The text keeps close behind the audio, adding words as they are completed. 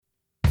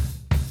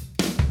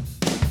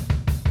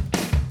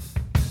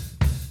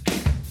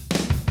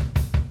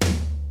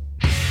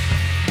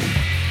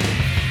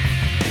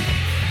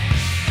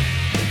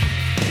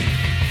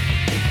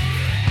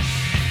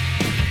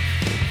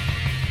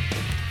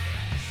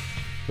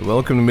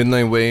Welcome to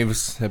Midnight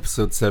Waves,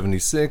 episode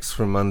 76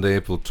 from Monday,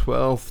 April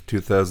 12th,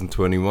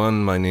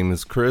 2021. My name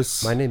is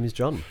Chris. My name is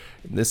John.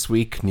 This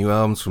week, new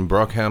albums from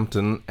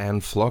Brockhampton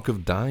and Flock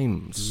of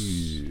Dimes.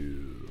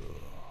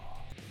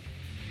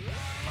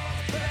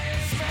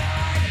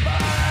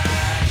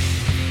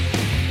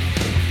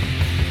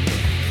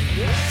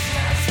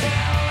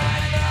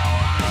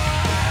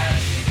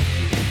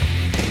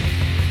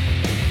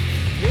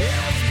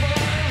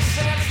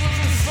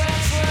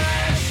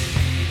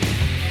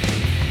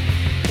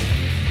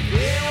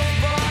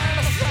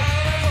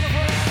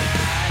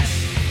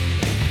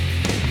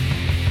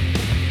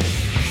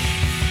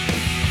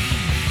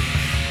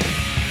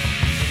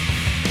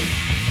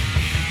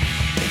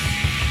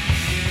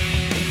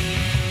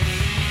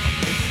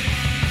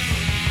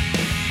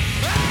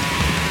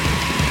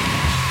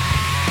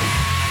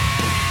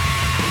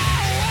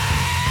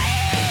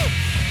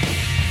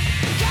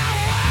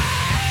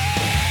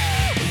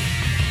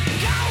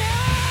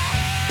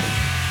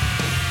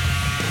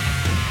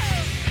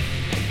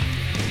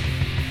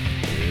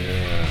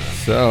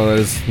 So that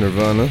is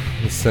Nirvana,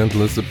 The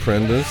Scentless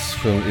Apprentice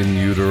from In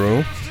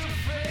Utero.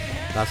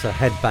 That's a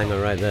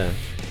headbanger right there.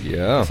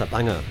 Yeah. That's a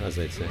banger, as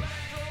they'd say.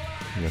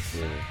 Yes.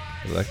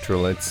 Yeah.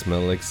 Electrolytes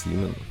smell like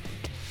semen.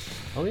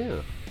 Oh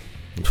yeah.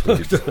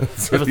 Never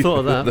Never thought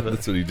of that.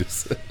 That's what he just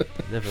said.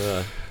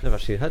 Never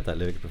actually heard that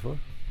lyric before.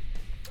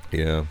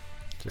 Yeah.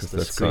 Just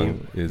Because that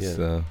song is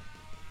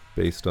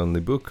based on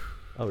the book.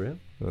 Oh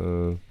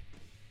really?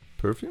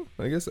 Perfume,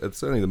 I guess. It's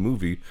certainly the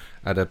movie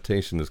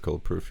adaptation is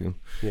called Perfume.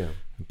 Yeah.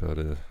 About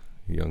a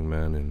young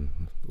man in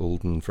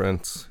Olden,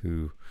 France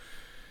who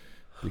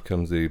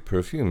becomes a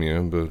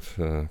perfumier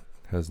but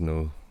has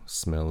no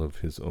smell of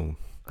his own.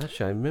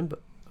 Actually, I remember.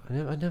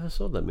 I never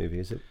saw that movie.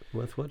 Is it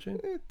worth watching?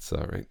 It's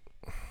alright.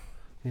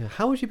 Yeah.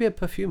 How would you be a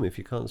perfumer if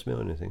you can't smell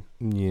anything?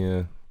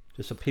 Yeah.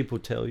 Just so people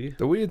tell you.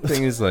 The weird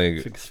thing is,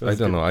 like, I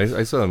don't know.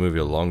 I saw that movie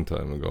a long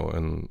time ago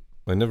and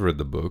I never read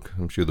the book.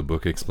 I'm sure the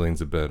book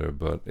explains it better,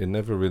 but it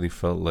never really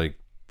felt like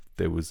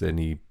there was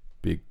any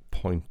big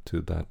point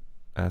to that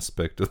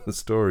aspect of the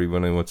story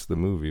when I watched the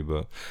movie,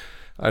 but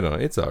I don't know.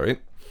 It's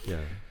alright. Yeah.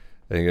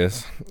 I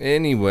guess.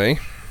 Anyway.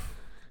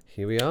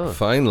 Here we are.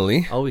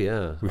 Finally. Oh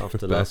yeah. We're After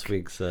back. last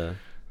week's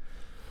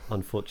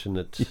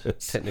unfortunate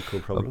technical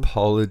problem.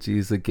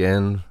 Apologies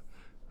again,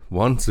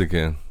 once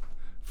again,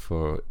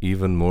 for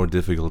even more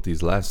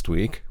difficulties last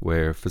week,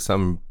 where for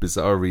some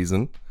bizarre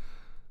reason,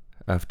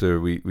 after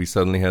we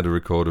suddenly had to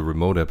record a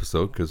remote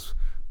episode because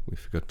we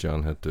forgot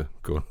John had to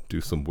go do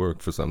some work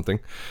for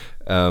something,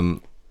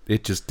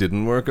 it just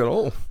didn't work at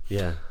all.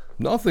 Yeah.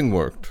 Nothing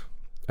worked.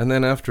 And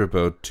then after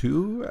about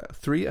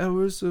 2-3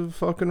 hours of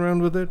fucking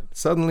around with it,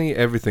 suddenly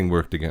everything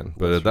worked again.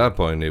 But at that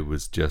point, it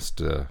was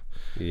just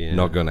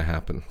not going to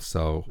happen.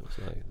 So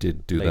Like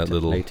did do late, that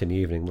little late in the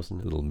evening,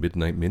 wasn't it? little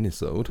midnight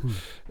minisode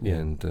Yeah.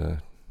 and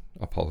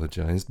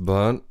apologized.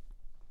 But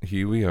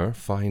here we are,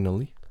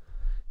 finally.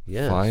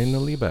 Yes.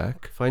 Finally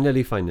back.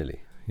 Finally.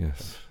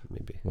 Yes.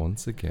 Maybe.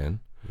 Once again.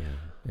 Yeah.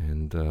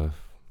 And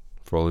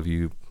for all of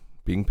you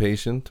being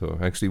patient or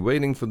actually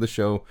waiting for the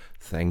show,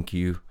 thank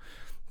you.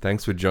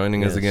 Thanks for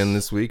joining us again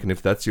this week. And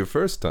if that's your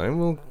first time,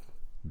 well,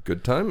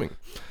 good timing.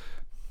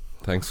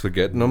 Thanks for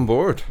getting on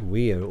board.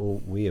 We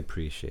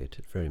appreciate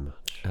it very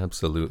much.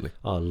 Absolutely.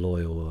 Our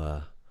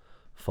loyal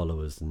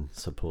followers and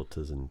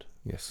supporters and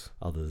Yes.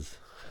 others.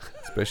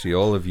 Especially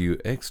all of you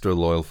extra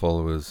loyal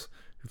followers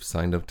who've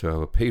signed up to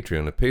our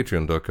Patreon at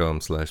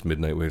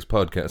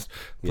patreon.com/midnightwavespodcast.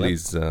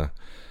 Please,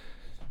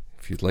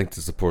 if you'd like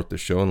to support the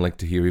show and like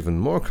to hear even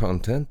more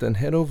content, then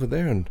head over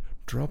there and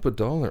drop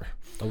 $1.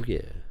 Oh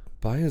yeah.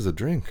 Buy us a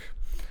drink.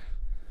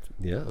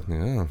 Yeah.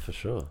 Yeah, For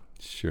sure.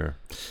 sure.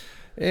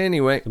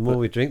 Anyway, The more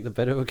we drink, the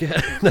better we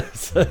get.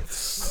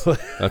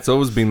 that's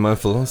always been my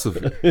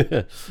philosophy.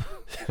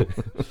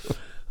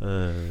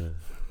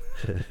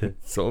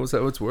 It's always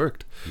how it's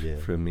worked Yeah.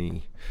 for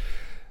me.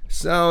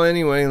 So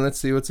anyway, let's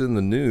see what's in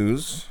the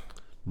news.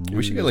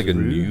 We should get like a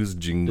news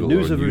jingle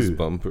or a news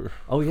bumper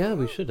Oh yeah,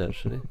 we should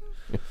actually.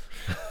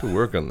 to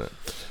work on that.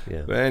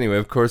 Yeah. But anyway,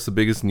 of course, the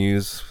biggest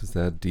news was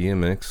that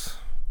DMX,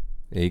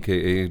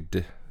 aka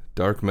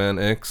Darkman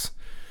X,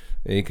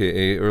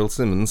 aka Earl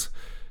Simmons,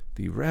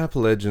 the rap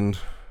legend,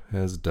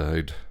 has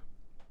died.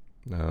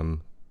 We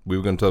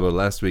were going to talk about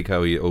last week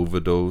how he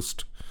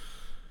overdosed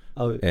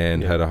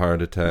and had a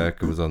heart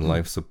attack. It was on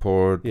life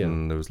support,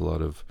 and there was a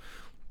lot of,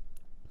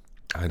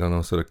 I don't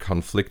know, sort of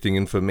conflicting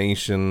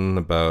information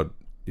about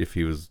if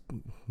he was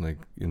like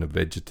in a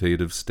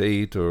vegetative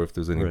state or if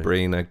there's any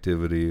brain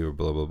activity or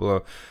blah blah blah.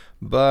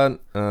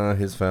 But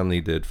his family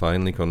did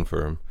finally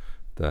confirm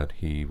that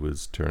he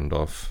was turned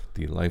off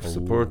the life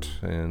support,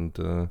 and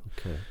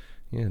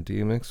yeah,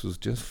 DMX was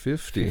just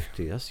 50.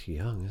 50, that's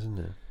young, isn't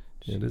it?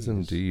 Jeez. It is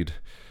indeed.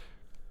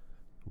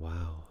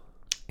 Wow.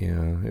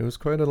 Yeah, it was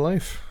quite a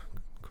life.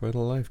 Quite a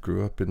life.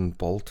 Grew up in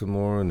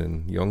Baltimore and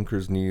in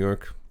Yonkers, New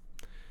York.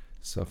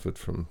 Suffered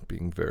from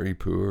being very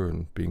poor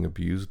and being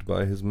abused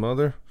by his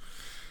mother.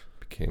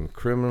 Became a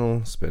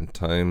criminal. Spent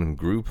time in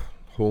group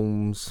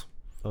homes,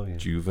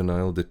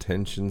 juvenile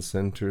detention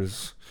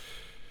centers.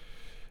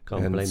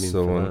 Can't and blame him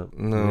so for on. that.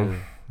 No,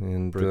 Yeah.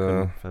 and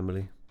Broken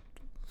family.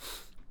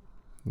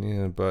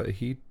 yeah, but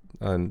he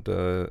and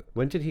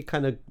When did he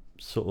kind of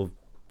sort of,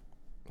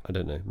 I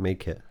don't know,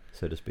 make it,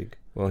 so to speak?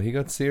 well, he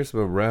got serious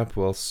about rap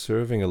while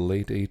serving a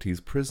late '80s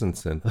prison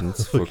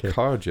sentence for Okay.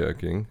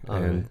 carjacking, All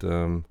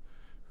and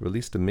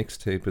released a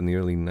mixtape in the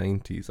early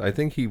 '90s. I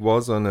think he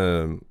was on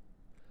a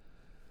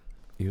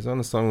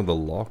song with the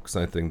Locks.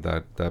 I think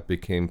that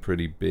became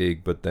pretty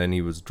big, but then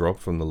he was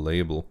dropped from the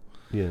label.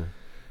 Yeah.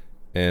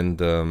 And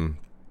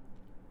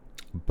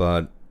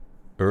but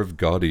Irv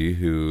Gotti,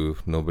 who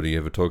nobody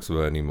ever talks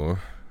about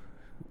anymore,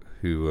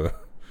 who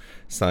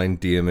signed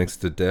DMX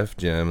to Def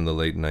Jam in the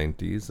late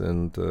 '90s,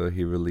 and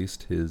he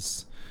released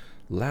his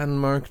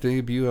landmark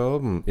debut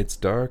album, It's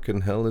Dark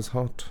and Hell is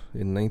Hot,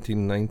 in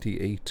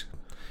 1998.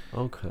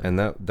 Okay. And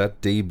that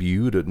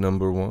debuted at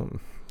 #1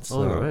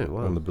 right,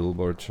 wow. on the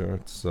Billboard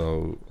charts.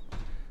 So,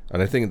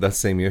 and I think that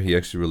same year he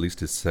actually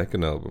released his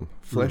second album,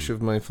 Flesh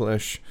of My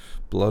Flesh,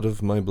 Blood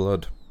of My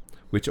Blood,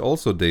 which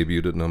also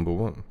debuted at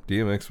 #1.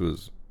 DMX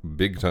was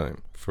big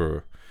time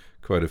for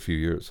quite a few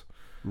years.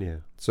 Yeah.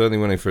 Certainly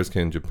when I first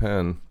came to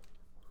Japan,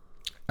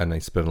 and I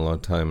spent a lot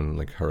of time in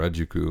like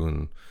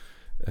Harajuku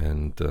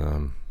and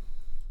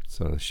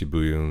so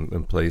Shibuya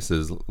and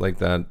places like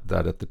that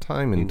at the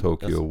time in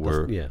Tokyo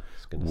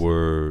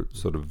were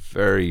sort of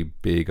very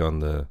big on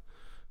the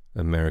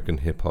American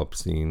hip hop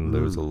scene.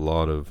 There was a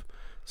lot of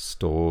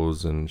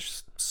stores and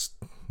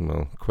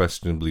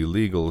questionably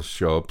legal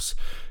shops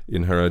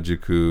in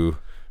Harajuku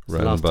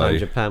Last time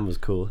Japan was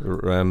cool.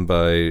 ran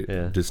by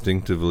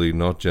distinctively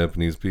not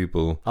Japanese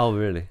people. Oh,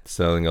 really?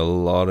 Selling a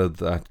lot of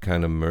that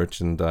kind of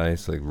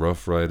merchandise, like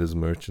Rough Riders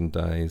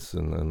merchandise,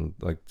 and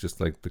like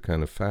just like the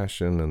kind of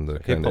fashion and the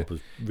kind of hip hop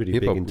was really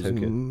big in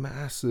Tokyo.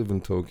 Massive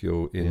in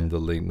Tokyo in the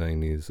late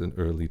 '90s and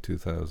early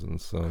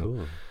 2000s. So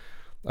Cool.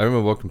 I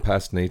remember walking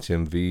past an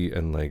HMV,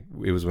 and like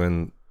it was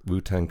when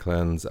Wu-Tang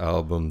Clan's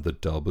album The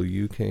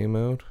W came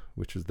out,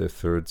 which was their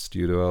third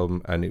studio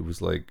album, and it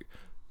was like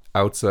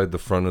outside the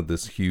front of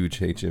this huge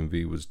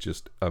HMV was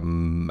just a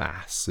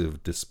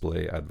massive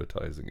display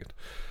advertising it.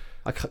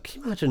 Can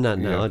you imagine that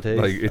nowadays?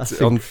 Like it's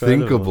That's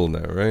unthinkable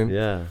incredible. now, right?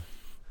 Yeah.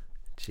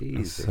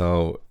 Jeez.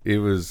 So it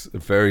was a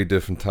very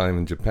different time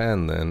in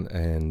Japan then,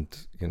 and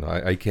you know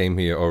I came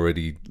here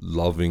already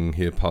loving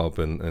hip hop,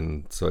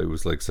 and so it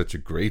was like such a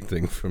great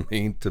thing for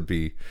me to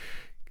be,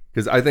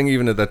 because I think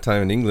even at that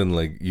time in England,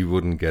 like you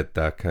wouldn't get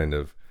that kind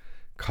of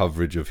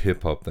coverage of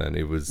hip hop then.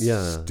 It was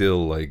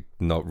still like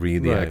not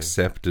really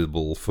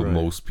acceptable for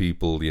most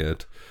people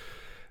yet,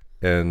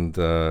 and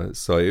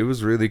so it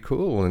was really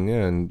cool.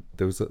 And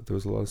there was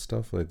a lot of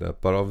stuff like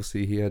that, but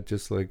obviously he had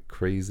just like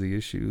crazy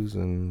issues,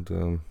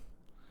 and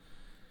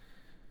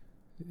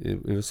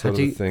it was sort of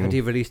a thing. Had he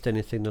released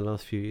anything the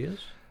last few years?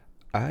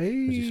 Has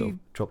he sort of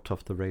dropped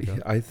off the radar?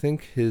 I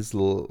think his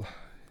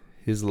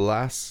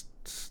last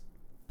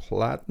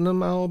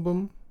platinum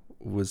album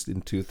was in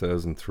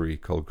 2003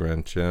 called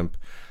Grand Champ.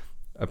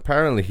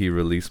 Apparently he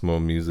released more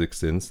music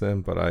since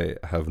then, but I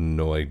have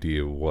no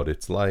idea what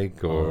it's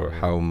like or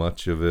how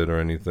much of it or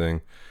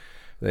anything.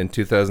 Then in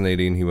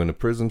 2018 he went to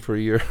prison for a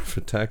year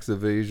for tax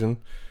evasion,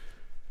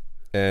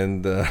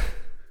 and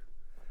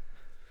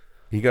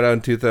he got out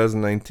in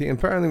 2019.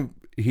 Apparently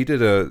he did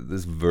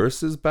this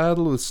versus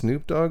battle with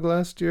Snoop Dogg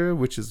last year,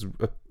 which is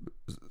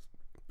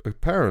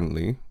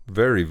apparently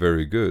very,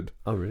 very good.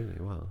 Oh really?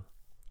 Wow.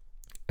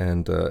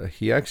 And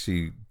he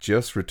actually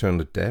just returned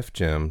to Def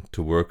Jam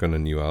to work on a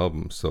new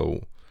album,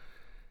 so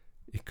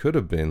it could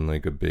have been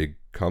like a big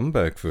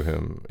comeback for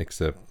him,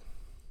 except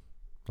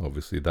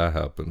obviously that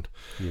happened.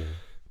 Yeah.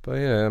 But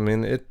yeah, I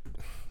mean,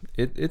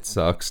 it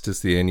sucks to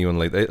see anyone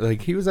like that.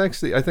 Like he was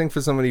actually, I think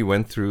for somebody who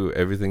went through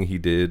everything he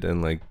did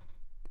and like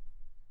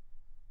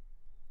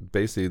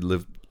basically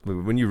lived,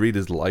 when you read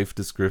his life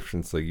description,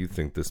 it's like you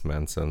think this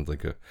man sounds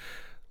like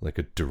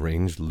a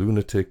deranged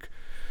lunatic,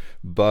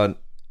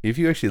 but if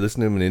you actually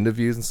listen to him in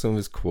interviews and some of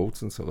his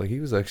quotes and stuff, like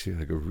he was actually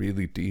like a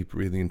really deep,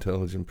 really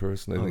intelligent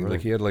person. I think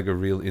like he had like a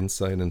real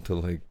insight into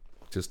like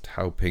just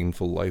how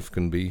painful life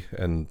can be,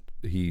 and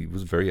he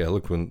was very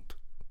eloquent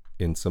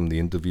in some of the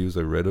interviews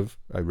I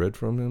read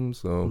from him.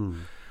 So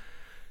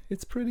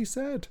it's pretty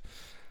sad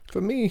for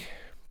me.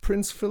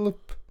 Prince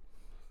Philip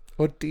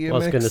or DMX. I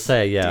was going to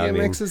say,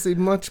 DMX is a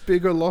much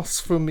bigger loss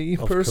for me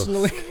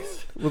personally.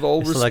 With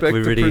all respect like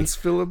to Prince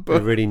Philip, we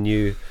really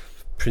knew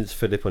Prince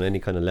Philip on any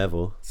kind of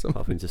level,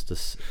 apart from just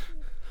a.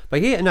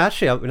 But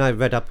actually, when I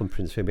read up on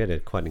Prince Philip, he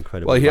had quite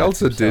incredible. Well, he life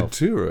also himself. did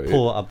too, right?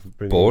 Poor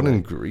upbringing. Born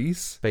in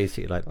Greece,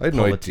 basically, like I had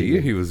no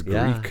idea he was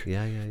Greek.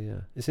 Yeah.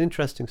 It's an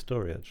interesting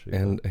story, actually.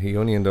 And he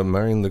only ended up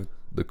marrying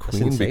the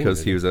queen insane,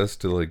 because really. he was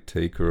asked to like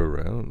take her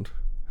around,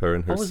 her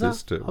and her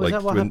sister. Is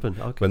that what happened?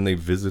 Okay. When they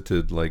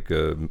visited, like,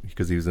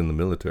 because he was in the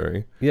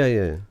military.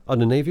 Yeah. Oh,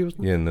 the Navy,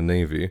 wasn't it? Yeah, in the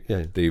Navy.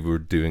 Yeah. They were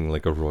doing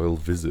like a royal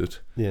visit.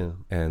 Yeah.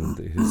 And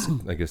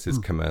his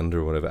commander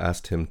or whatever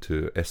asked him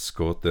to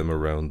escort them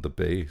around the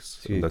base.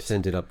 So he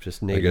ended up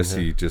just naming I guess her.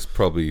 he just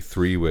probably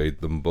three-wayed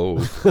them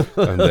both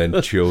and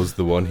then chose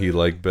the one he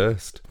liked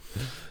best.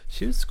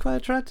 She was quite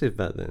attractive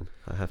back then,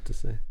 I have to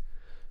say.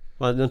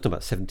 Well, I'm talking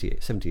about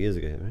 70 years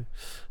ago,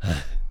 right?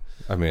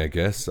 I mean, I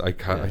guess I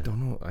can't. Yeah. I don't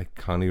know. I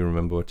can't even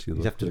remember what she You'd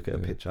looked have to look at a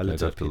like. picture. I I'd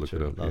looked at have a to look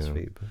picture it up last yeah.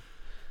 week. But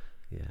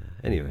yeah.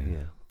 Anyway, yeah.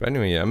 But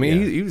anyway, yeah. I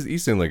mean, Yeah. he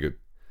seemed like a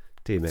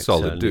DMX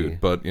solid certainly-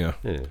 dude, but yeah,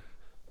 Yeah.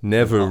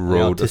 never The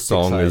wrote a artistic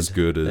song side. as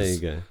good There you as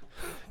go.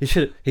 He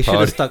should Party-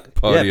 have stuck.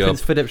 Party Yeah, Up-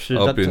 Prince Philip should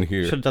Up have in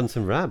Here. done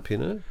some rap. You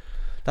know,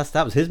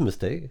 that was his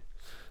mistake.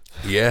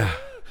 yeah.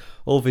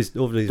 All of his They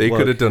work,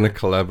 could have done a yeah.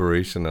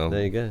 collaboration There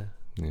album. you go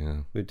Yeah,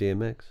 with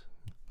DMX.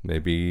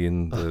 maybe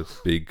in the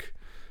big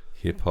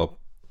hip hop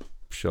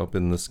shop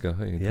in the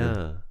sky.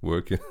 Yeah.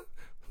 working.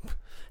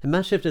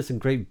 Imagine if there's some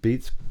great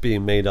beats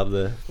being made up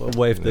there.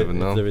 What if, Never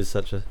know. if there is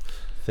such a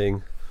thing,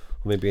 or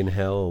maybe in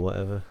hell or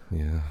whatever.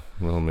 Yeah,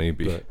 well,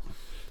 maybe. But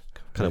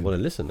kind of want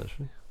to listen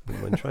actually.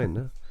 Wouldn't mind trying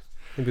now.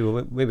 Maybe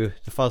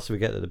the faster we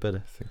get there, the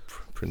better. I think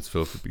Prince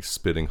Philip would be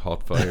spitting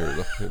hot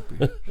fire. It'd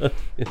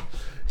be-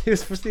 He was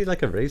supposed to be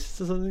like a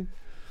racist or something.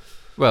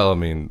 well, I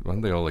mean,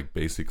 aren't they all like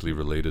basically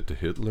related to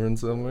Hitler in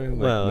some way? Like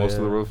Well, most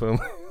of the yeah. royal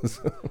families.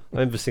 I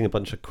remember seeing a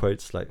bunch of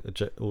quotes like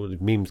all the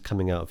memes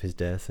coming out of his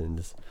death,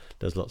 and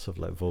there's lots of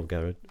like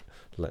vulgar,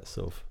 like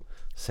sort of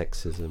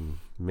sexism,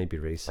 maybe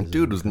racism.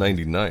 Dude was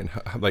 99.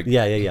 Like,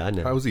 Yeah, I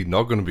know. how is he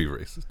not going to be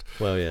racist?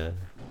 Well, yeah.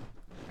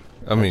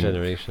 I mean,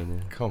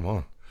 generation. come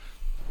on.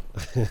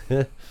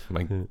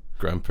 My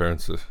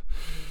grandparents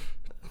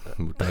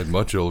died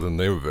much older, and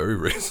they were very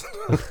racist.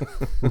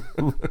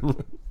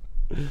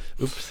 Yeah.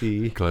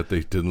 Oopsie. Glad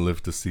they didn't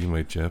live to see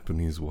my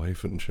Japanese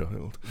wife and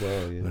child.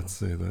 Well, yeah. Let's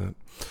say that.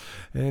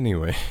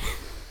 Anyway,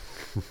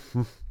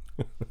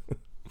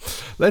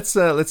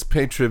 let's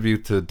pay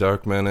tribute to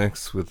Darkman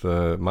X with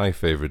my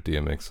favorite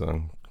DMX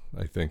song,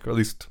 I think, or at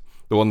least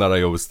the one that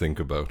I always think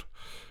about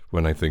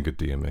when I think of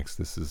DMX.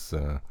 This is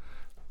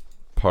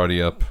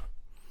 "Party Up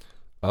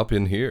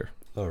in Here."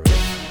 All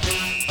right.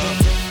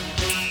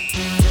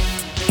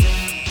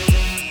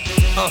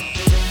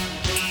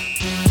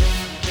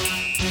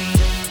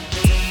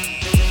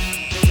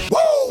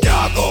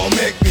 Y'all gon'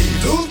 make me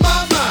lose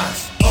my mind.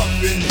 Up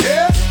in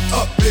here,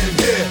 up in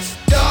here.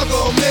 Y'all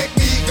gon' make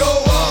me go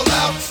all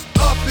out.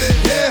 Up in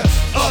here,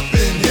 up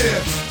in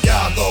here.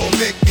 Y'all gon'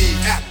 make me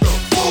act a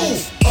fool.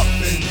 Up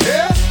in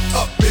here,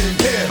 up in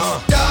here.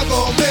 Y'all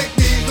gon' make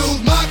me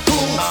lose my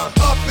cool.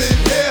 Up in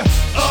here,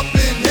 up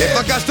in here. If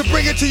I got to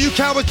bring it to you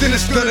cowards, then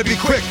it's gonna be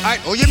quick.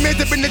 Alright, all your men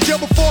that been in jail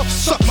before,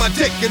 suck my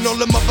dick. And all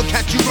the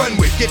motherfuckers you run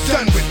with, get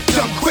done with,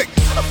 dumb quick.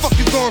 How the fuck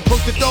you gonna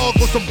approach the dog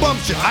with some bum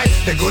shit? Aight,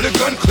 they go to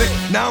gun click,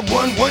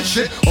 911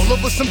 shit, all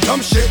over some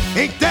dumb shit.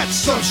 Ain't that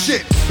some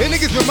shit? And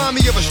niggas remind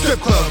me of a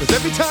strip club, cause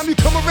every time you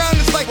come around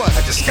it's like, what?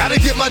 I just gotta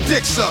get my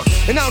dick sucked.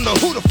 And I don't know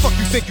who the fuck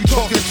you think you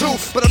talking to,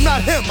 but I'm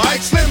not him, aight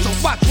Slim, so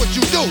watch what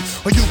you do,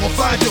 or you gon'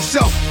 find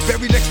yourself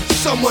very next to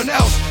someone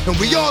else. And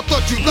we all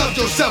thought you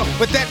loved yourself,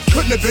 but that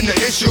couldn't have been the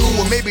issue.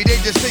 Or maybe they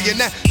just saying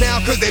that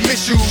now cause they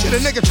miss you. Shit, a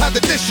nigga tried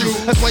to diss you,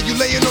 that's why you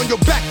laying on your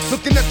back,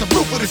 looking at the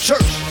roof of the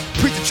church.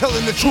 Preacher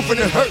telling the truth and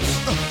it hurts.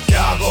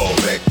 Y'all gon'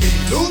 make me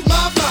lose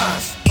my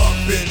mind. Up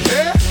in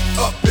here,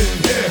 up in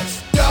here.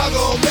 Y'all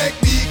gon' make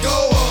me go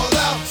all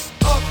out.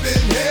 Up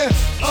in here,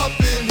 up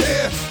in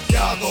here.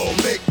 Y'all gon'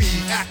 make me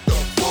act a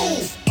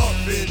fool. Up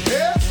in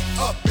here,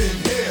 up in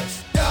here.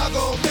 Y'all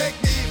gon' make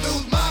me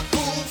lose my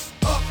cool.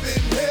 Up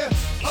in here,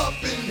 up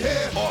in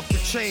here. Off the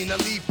chain, I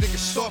leave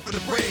niggas soft in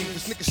the brain.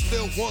 Cause niggas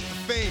still want the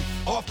fame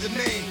off the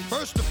name.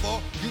 First of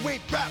all, you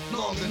ain't rap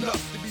long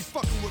enough to be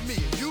fucking with me.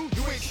 And you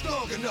ain't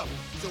strong enough.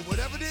 So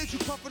whatever it is you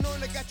puffin'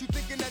 on, I got you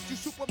thinking that you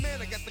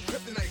Superman. I got the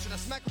kryptonite. Should I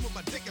smack him with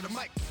my dick in the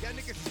mic? Y'all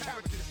niggas is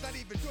characters. It's not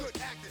even good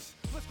actors.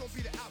 What's gonna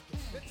be the outcome?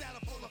 Let's add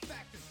up all the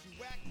factors. You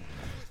whack.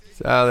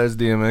 So there's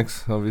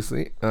DMX,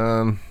 obviously.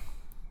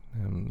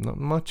 Not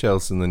much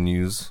else in the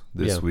news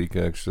this Yeah. week,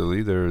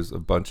 actually. There's a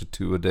bunch of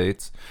tour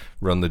dates.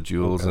 Run the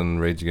Jewels and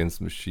Rage Against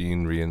the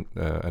Machine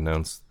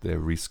announced their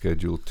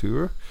rescheduled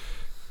tour.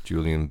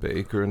 Julian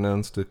Baker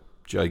announced a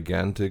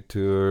gigantic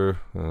tour.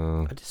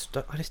 I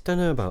just don't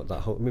know about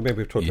that whole. Maybe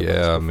we've talked about this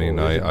Yeah, I before.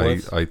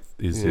 mean,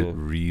 is Yeah. it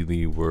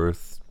really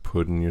worth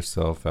putting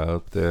yourself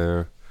out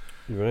there?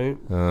 Right.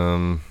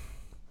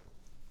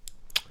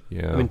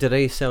 Yeah. I mean, do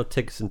they sell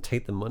tickets and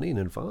take the money in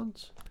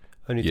advance?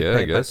 Only to Yeah, pay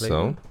I it back guess later?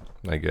 so.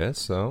 I guess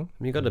so.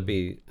 I mean, you got to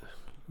be.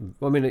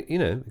 Well, I mean,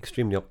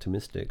 extremely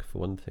optimistic for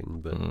one thing,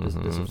 but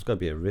there's got to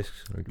be a risk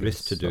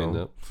guess to doing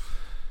so.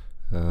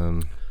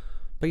 that.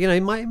 But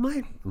it might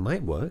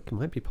work. It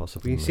might be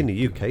possible. You've seen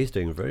the UK is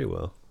doing very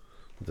well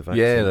with the vaccines.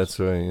 Yeah, that's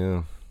right.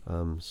 Yeah,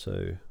 So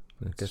I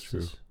that's guess true.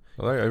 it's-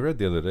 Well, I read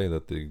the other day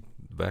that the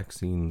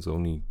vaccines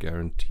only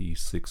guarantee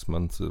 6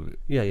 months of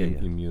Yeah.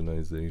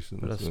 immunization.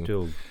 But that's so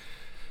still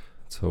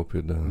let's hope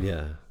it.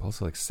 yeah.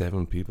 Also, like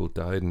 7 people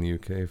died in the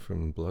UK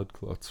from blood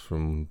clots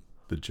from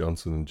the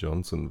Johnson &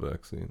 Johnson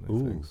vaccine. I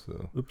think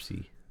so.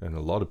 Oopsie. And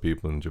a lot of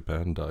people in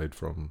Japan died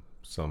from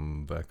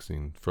some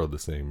vaccine for the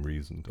same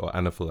reason, or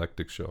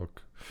anaphylactic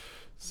shock.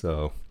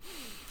 So,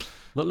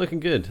 Not looking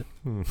good.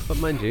 Hmm. But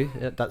mind you,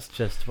 that's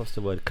just, what's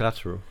the word?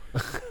 Collateral.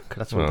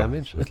 Collateral Well,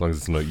 damage. As long as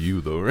it's not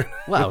you, though, right?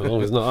 Well, as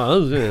long as it's not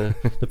us, yeah.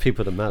 The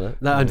people that matter.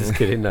 No, I'm just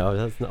kidding. No,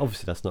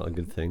 obviously that's not a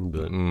good thing.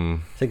 But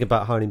think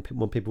about how many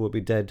more people would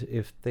be dead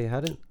if they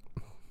hadn't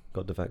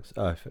got the vaccine.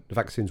 The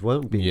vaccines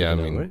won't be. Yeah, I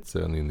given mean, out, right?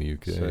 certainly in the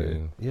UK.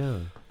 So, yeah. yeah.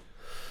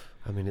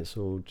 I mean, it's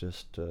all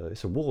just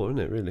it's a war, isn't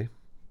it? Really.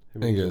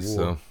 It I really is guess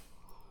a war.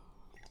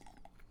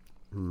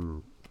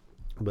 so.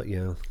 But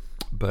yeah,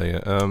 But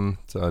yeah,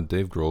 so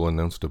Dave Grohl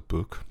announced a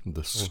book,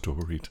 The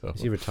Storyteller.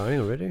 is he retiring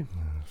already?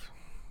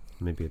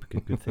 Maybe a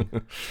good thing.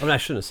 I mean, I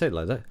shouldn't have said it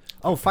like that.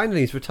 Oh,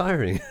 finally he's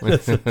retiring.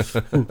 He's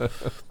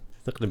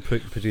not going to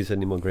produce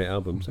any more great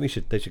albums. I mean,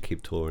 they should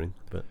keep touring.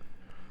 But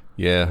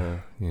Yeah.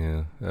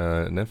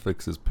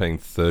 Netflix is paying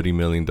 $30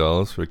 million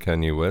for a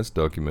Kanye West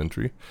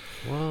documentary.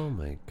 oh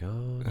my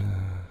god,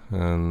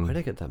 And where'd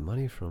they get that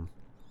money from?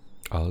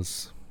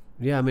 us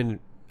Yeah, I mean,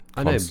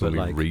 I know, but constantly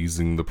like,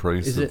 raising the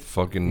price is of it-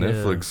 fucking yeah.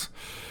 Netflix.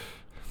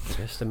 I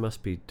guess they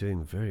must be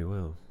doing very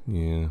well.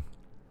 Yeah.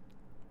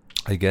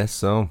 I guess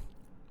so.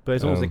 But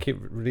as long as they Um, keep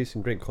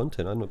releasing great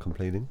content, I'm not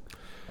complaining.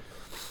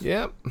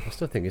 Yeah. I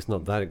still think it's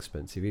not that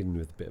expensive, even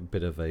with a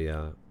bit of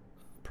a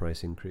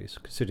price increase,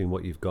 considering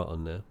what you've got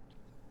on there.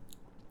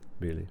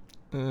 Really.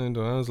 And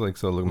I was like,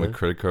 so I look at my Yeah.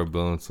 credit card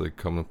bill, and it's like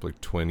coming up like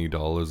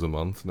 $20 a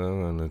month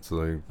now, and it's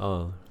like,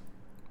 Oh,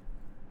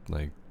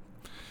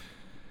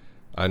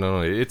 I don't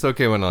know. It's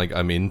okay when like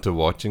I'm into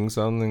watching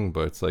something,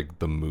 but it's like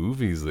the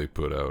movies they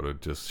put out are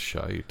just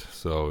shite.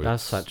 So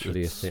that's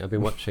actually a thing. I've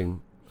been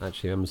watching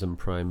Amazon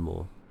Prime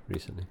more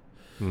recently,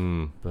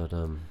 But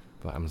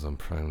but Amazon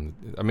Prime.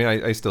 I mean,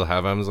 I still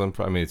have Amazon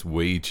Prime. I mean, it's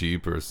way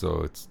cheaper,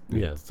 so it's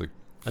Yeah. It's like,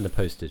 and the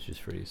postage is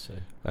free, so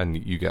and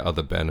you get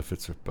other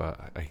benefits. But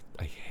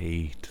I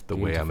hate the The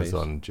way interface.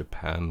 Amazon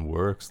Japan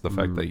works. The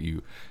fact that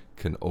you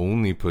can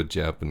only put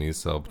Japanese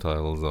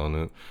subtitles on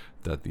it.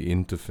 That the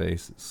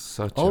interface is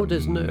such a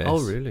there's mess. no. Oh,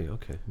 really?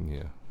 Okay.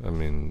 Yeah, I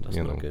mean, That's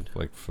you not know, good.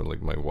 like for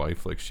like my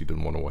wife, like she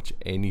didn't want to watch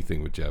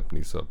anything with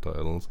Japanese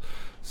subtitles,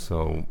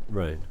 so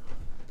Right.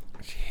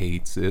 she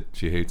hates it.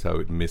 She hates how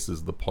it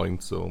misses the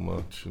point so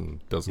much and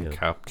doesn't Yeah.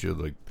 capture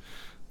like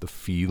the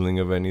feeling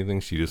of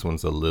anything. She just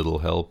wants a little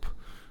help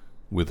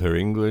with her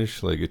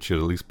English. Like it should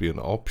at least be an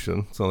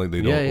option. It's not like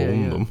they don't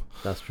own them,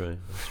 That's right.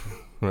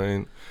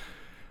 right?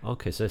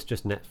 Okay, so it's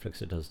just Netflix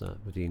that does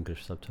that with the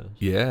English subtitles.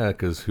 Yeah,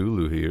 because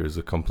Hulu here is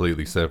a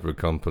completely separate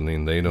company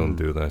and they don't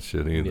do that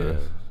shit either.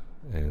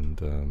 Yeah. And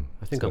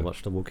I think so- I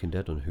watched The Walking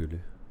Dead on Hulu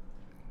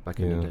back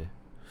in the Yeah. day.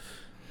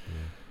 Yeah.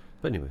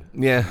 But anyway,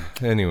 Yeah.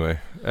 Anyway,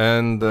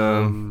 and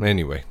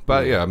anyway,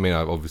 but yeah. yeah, I mean,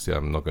 obviously,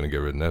 I'm not going to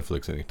get rid of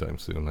Netflix anytime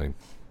soon. I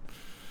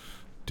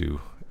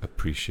do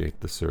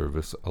appreciate the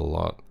service a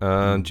lot.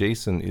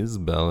 Jason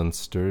Isbell and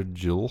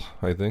Sturgill,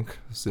 I think,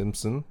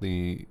 Simpson,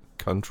 the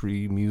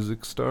country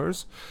music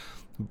stars,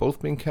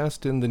 both being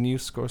cast in the new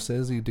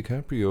Scorsese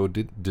DiCaprio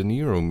De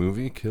Niro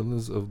movie,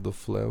 Killers of the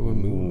Flower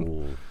Moon.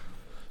 Ooh.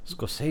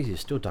 Scorsese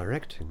is still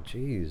directing.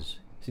 Jeez, is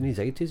he in his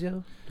 80s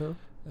now? No.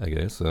 I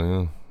guess so.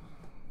 Yeah.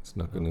 It's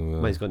not going to.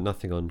 Well, he's got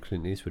nothing on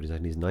Clint Eastwood. He's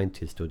in his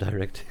 90s still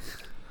directing.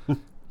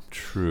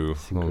 True,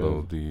 It's although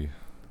incredible. the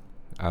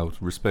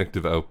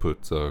respective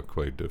outputs are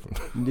quite different.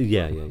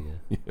 yeah.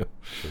 Yeah.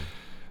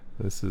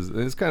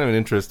 It's kind of an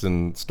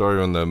interesting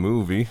story on that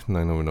movie. And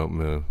I know we're not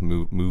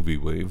movie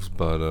waves,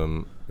 but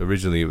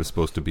originally it was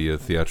supposed to be a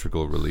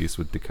theatrical release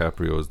with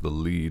DiCaprio as the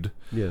lead.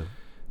 Yeah.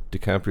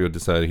 DiCaprio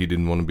decided he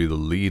didn't want to be the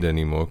lead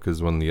anymore because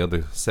one of the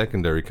other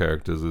secondary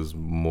characters is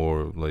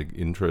more like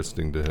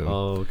interesting to him.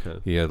 Oh,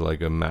 okay. He had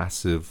like a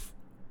massive,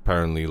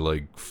 apparently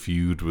like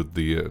feud with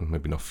the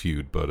maybe not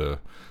feud, but a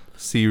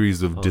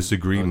series of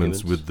disagreements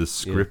arguments. with the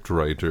script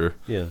writer.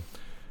 Yeah.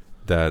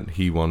 That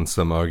he won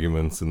some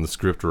arguments and the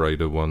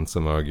scriptwriter won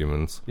some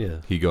arguments. Yeah.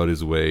 He got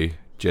his way.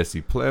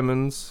 Jesse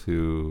Plemons,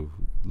 who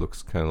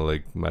looks kind of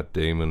like Matt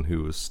Damon,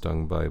 who was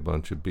stung by a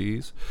bunch of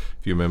bees.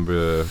 If you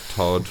remember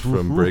Todd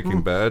from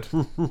Breaking Bad.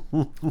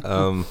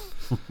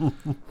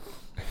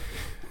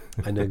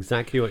 I know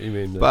exactly what you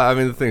mean. But I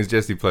mean, the thing is,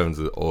 Jesse Plemons is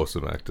an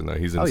awesome actor now.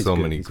 He's in He's so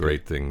good, many he's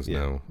great good. things Yeah.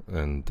 now.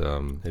 And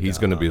No he's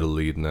doubt going to be about the it.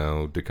 lead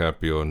now.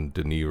 DiCaprio and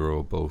De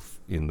Niro both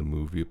in the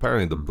movie.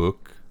 Apparently the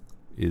book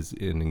is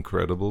an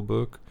incredible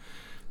book.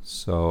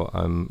 So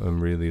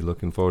I'm really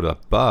looking forward to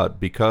that. But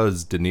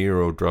because De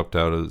Niro dropped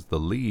out as the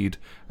lead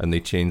and they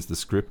changed the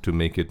script to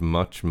make it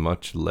much,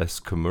 much less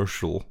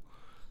commercial,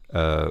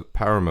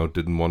 Paramount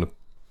didn't want to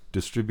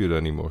distribute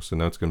anymore. So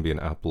now it's going to be an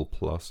Apple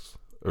Plus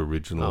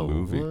original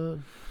movie. What?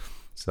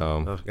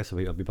 So, Oh, I guess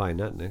I'll be buying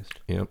that next.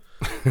 yep.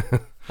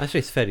 Actually,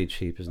 it's fairly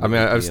cheap, isn't it? I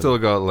mean, The, I've still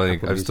got like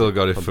Apple I've still Music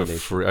got it for combination.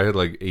 free. I had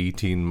like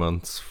 18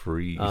 months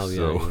free. Oh, yeah,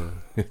 so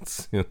yeah.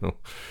 it's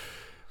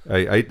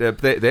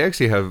they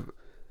actually have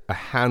a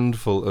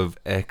handful of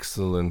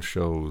excellent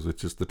shows.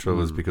 It's just the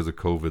trouble is because of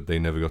COVID, they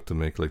never got to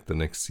make like the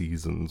next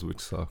seasons, which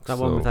sucks. That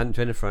so one with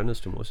Jennifer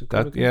Aniston, what's it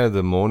called? that again? yeah,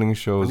 the morning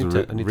show is I a need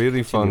to really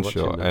continue fun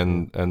watching show, that,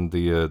 and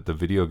the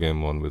video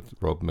game one with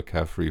Rob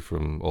McCaffrey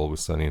from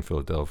Always Sunny in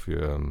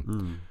Philadelphia.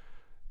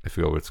 I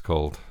forgot what it's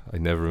called. I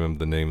never remember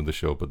the name of the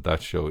show, but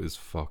that show is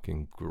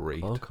fucking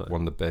great. Okay.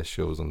 One of the best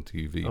shows on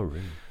TV. Oh,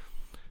 really?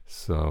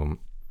 So,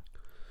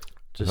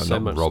 Just so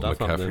much Rob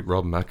stuff up there. McCaffrey.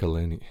 Rob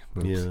McElhenney.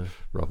 Oops. Yeah.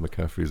 Rob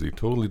McCaffrey is a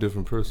totally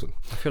different person.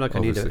 I feel like I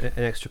need Obviously.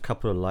 an extra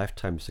couple of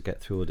lifetimes to get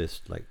through all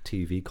this like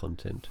TV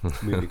content,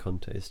 movie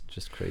content. It's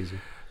just crazy.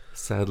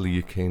 Sadly,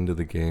 you came to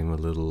the game a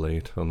little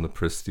late on the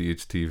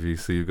Prestige TV,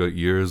 so you've got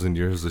years and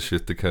years of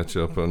shit to catch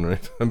up on,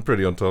 right? I'm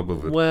pretty on top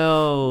of it.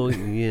 Well,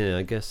 yeah,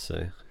 I guess so.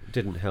 It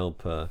didn't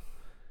help, like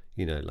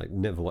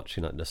never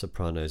watching like The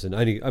Sopranos, and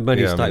I'm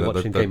only started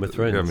watching Game of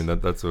Thrones. Yeah, I mean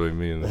that's what I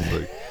mean.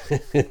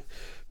 It's like,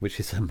 which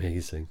is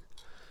amazing.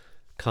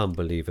 Can't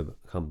believe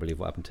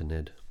what happened to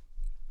Ned.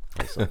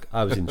 It's like,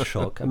 I was in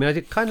shock. I mean, I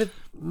did kind of,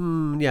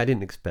 I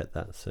didn't expect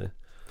that. So I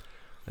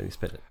didn't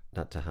expect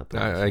that to happen.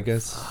 I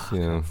guess,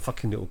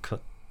 Fucking little cunt.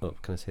 Oh,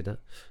 can I say that?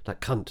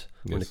 That cunt.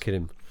 I'm gonna Yes. kill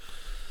him.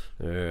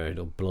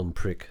 Little blonde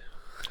prick.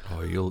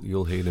 Oh,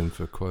 you'll hate him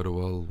for quite a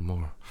while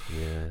more.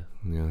 Yeah.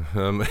 Yeah.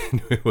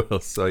 Anyway, well,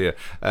 so yeah,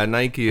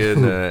 Nike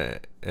and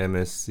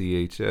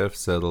MSCHF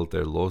settled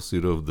their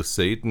lawsuit over the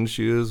Satan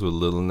shoes with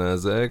Lil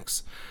Nas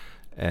X.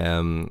 I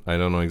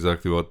don't know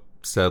exactly what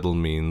settle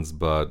means,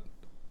 but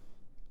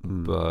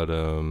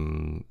they're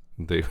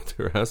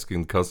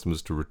asking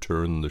customers to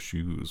return the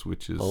shoes,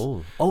 which is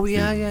very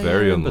I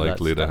remember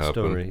unlikely to that happen.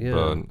 story,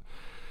 yeah.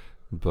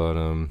 But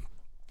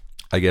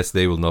I guess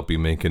they will not be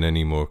making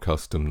any more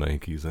custom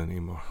Nikes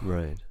anymore.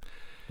 Right.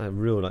 A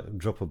real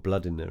drop of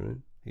blood in there, right?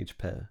 Each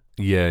pair.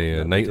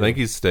 Yeah. That'd be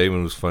Nike's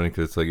statement was funny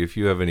because it's like, if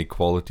you have any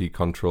quality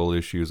control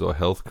issues or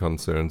health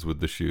concerns with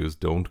the shoes,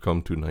 don't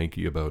come to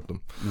Nike about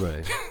them.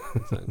 Right.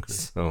 Exactly.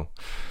 So,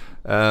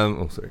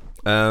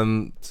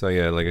 so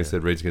yeah, like I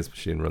said, Rage Against the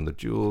Machine Run the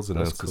Jewels That's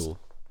announced this cool.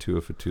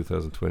 tour for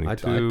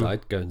 2022.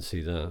 I'd go and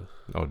see that.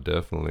 Oh,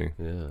 definitely.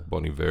 Yeah.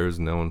 Bon Iver is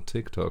now on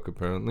TikTok,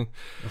 apparently.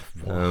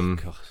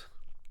 God.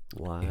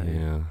 Why?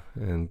 Yeah,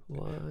 and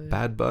Why?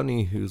 Bad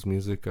Bunny, whose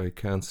music I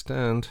can't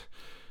stand,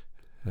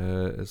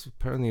 is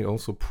apparently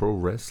also pro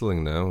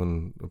wrestling now,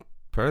 and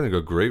apparently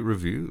got great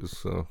reviews.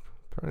 So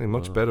apparently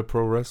much better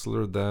pro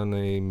wrestler than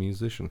a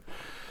musician.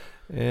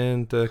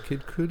 And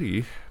Kid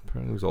Cudi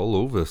apparently was all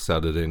over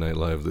Saturday Night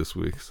Live this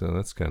week, so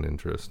that's kind of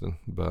interesting.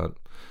 But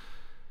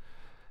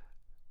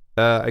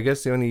I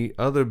guess the only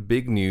other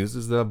big news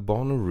is that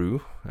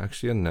Bonnaroo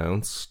actually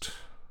announced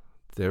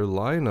their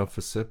lineup for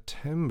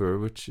September,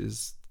 which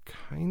is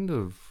kind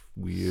of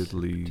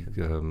weirdly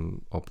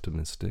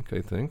optimistic,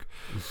 I think.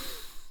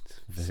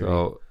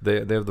 So they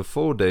have the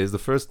 4 days. The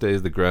first day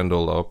is the Grand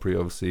Ole Opry.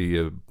 Obviously,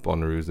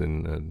 Bonnaroo's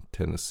in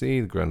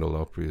Tennessee. The Grand Ole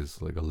Opry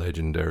is like a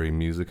legendary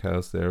music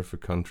house there for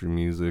country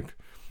music.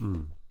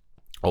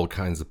 All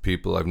kinds of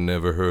people I've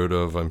never heard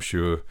of. I'm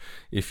sure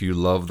if you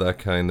love that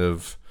kind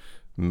of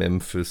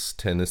Memphis,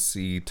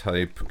 Tennessee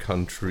type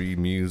country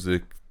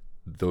music,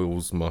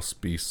 those must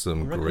be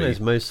some I great. recognize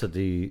most of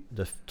the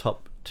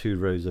top 2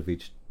 rows of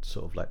each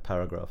sort of like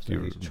paragraph.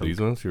 These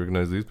ones, you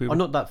recognize these people? Oh,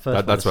 not that first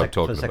one. That's the what I'm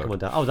talking the second about. one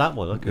down. Oh, that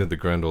one. Okay. Yeah, the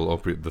Grand Ole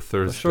Opry, the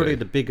Thursday. Surely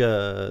the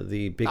bigger.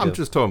 I'm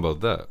just talking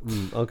about that.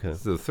 Okay.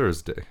 It's the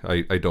Thursday.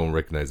 I don't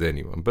recognize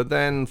anyone. But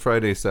then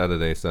Friday,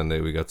 Saturday, Sunday,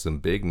 we got some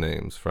big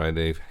names.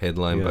 Friday,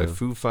 headlined by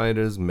Foo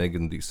Fighters,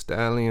 Megan Thee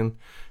Stallion.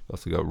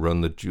 Also got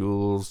Run the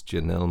Jewels,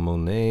 Janelle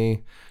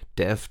Monáe,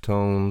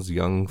 Deftones,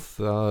 Young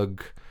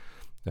Thug,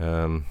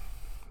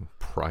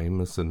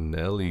 Primus and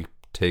Nelly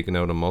taking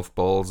out of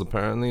mothballs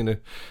apparently to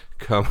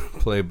come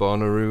play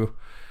Bonnaroo.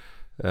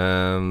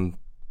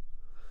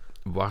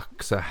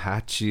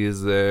 Waxahachie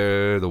is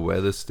there. The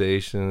Weather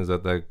Station is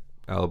that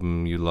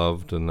album you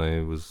loved, and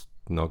I was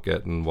not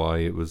getting why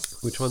it was.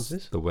 Which one's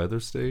this? The Weather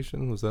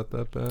Station, was that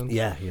band?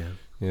 Yeah.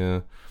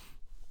 Yeah.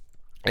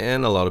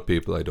 And a lot of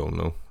people I don't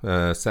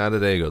know.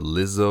 Saturday got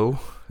Lizzo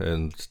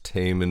and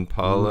Tame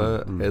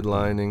Impala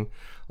headlining.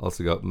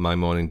 Also got My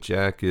Morning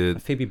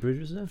Jacket. Phoebe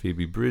Bridgers there.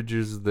 Phoebe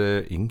Bridgers is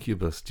there.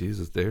 Incubus,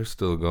 Jesus, they're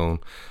still going.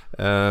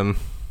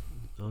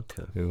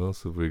 Okay. Who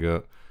else have we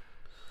got?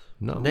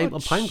 Not Name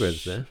much.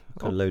 Pinegrove's there.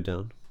 Oh. Low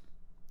down.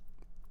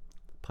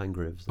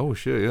 Pinegrove's there. Oh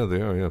shit, yeah,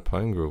 they are. Yeah,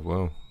 Pinegrove.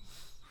 Wow,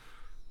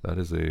 that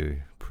is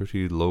a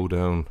pretty low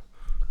down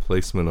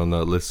placement on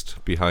that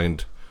list,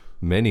 behind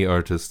many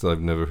artists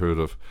I've never heard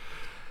of.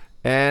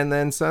 And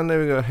then Sunday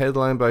we got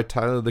headlined by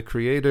Tyler the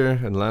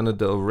Creator and Lana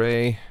Del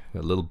Rey.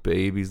 Got Little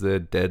Babies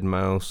there,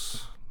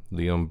 Deadmau5,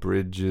 Leon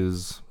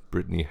Bridges,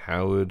 Brittany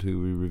Howard,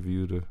 who we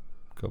reviewed a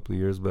couple of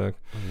years back.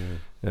 Oh,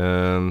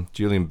 yeah.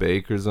 Julian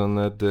Baker's on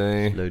that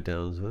day. Low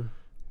down as well.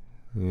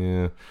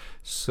 Yeah.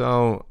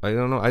 So I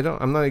don't know.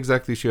 I'm not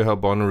exactly sure how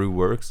Bonnaroo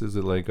works. Is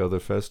it like other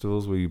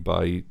festivals where you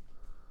buy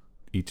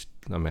each?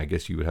 I mean, I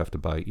guess you would have to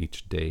buy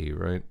each day,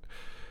 right?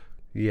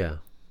 Yeah.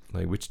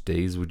 Like, which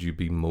days would you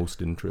be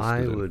most interested I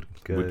in? would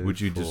go. Would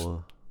you for, just?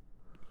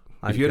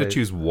 I'd If you had go- to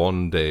choose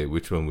one day,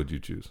 which one would you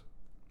choose?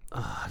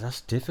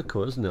 That's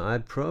difficult, isn't it?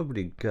 I'd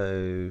probably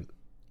go.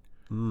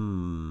 Let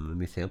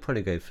me think. I'd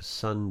probably go for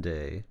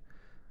Sunday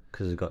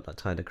because I've got that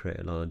Tyler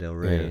Creator, Lana Del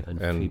Rey, and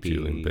Phoebe.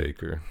 Julian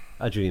Baker.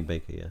 Julian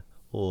Baker, yeah.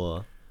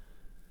 Or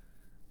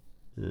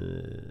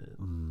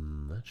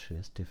Actually,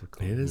 that's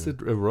difficult. It is a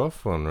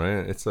rough one,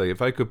 right? It's like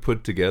if I could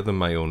put together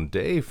my own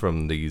day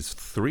from these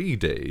 3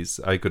 days,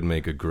 I could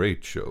make a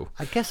great show.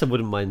 I guess I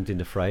wouldn't mind doing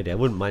the Friday. I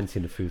wouldn't mind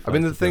seeing the Foo Fighters. I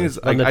mean, the thing is,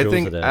 None of the I drills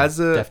think are there. as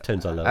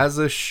Deftones I love.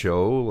 a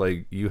show,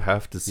 like you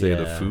have to say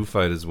the Yeah. Foo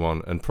Fighters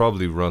one, and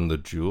probably Run the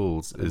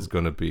Jewels is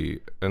going to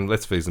be, and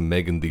let's face it,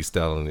 Megan Thee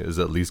Stallion is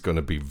at least going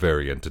to be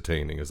very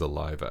entertaining as a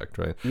live act,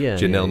 right? Yeah,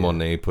 Janelle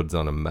yeah. Monáe puts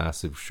on a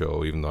massive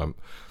show, even though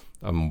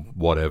I'm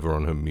whatever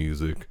on her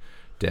music.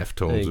 There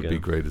Deftones you would be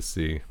go. great to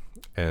see,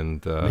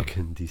 and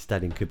Megan Thee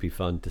Stallion could be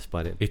fun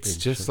despite it. it's being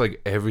just shit.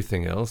 like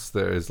everything else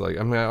there is like,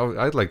 I mean,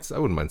 I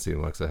wouldn't mind seeing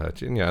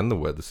Waxahachie, yeah, and the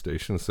Weather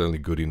Station is certainly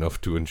good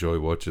enough to enjoy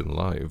watching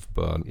live,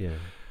 but yeah.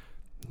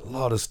 a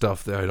lot of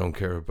stuff there I don't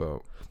care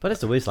about. But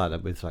it's always like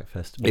that with like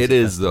festivals. It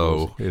is,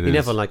 though. It You is.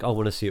 never like, I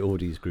want to see all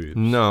these groups.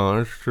 No,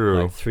 that's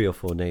true. Like 3 or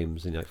 4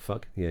 names, and you're like,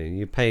 fuck, yeah,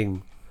 you're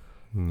paying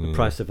the Yeah.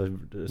 price of a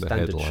standard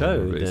headliner,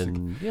 show, basically.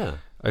 then yeah.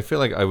 I feel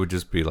like I would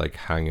just be like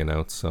hanging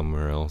out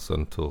somewhere else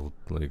until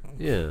like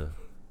Yeah.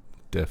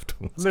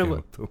 Deftones I mean, came it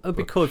up, though. would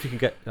be But cool if you could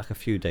get like a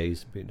few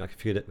days, like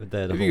if you could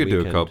there the if whole you could do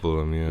weekend. a couple of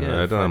them, yeah.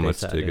 Yeah, I don't know how Friday, much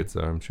Saturday. tickets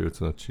are. I'm sure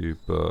it's not cheap,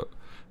 but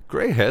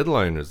great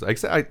headliners. To be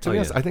honest,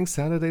 yeah. I think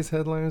Saturday's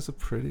headliners are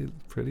pretty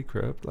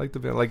crap. Like the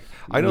band, like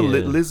I know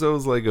Yeah.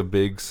 Lizzo's like a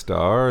big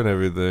star and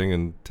everything,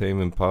 and Tame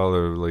Impala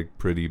are like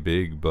pretty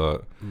big,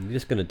 but You're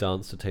just gonna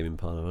dance to Tame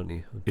Impala, aren't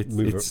you? it's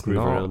Groove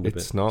not around a bit.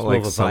 it's not more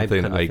like of a vibe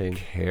something kind of I thing.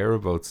 care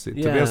about. To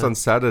be Yeah. honest, on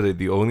Saturday,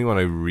 the only one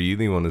I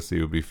really want to see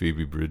would be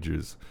Phoebe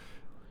Bridgers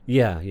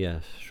Yeah,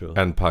 sure.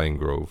 and Pine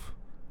Grove.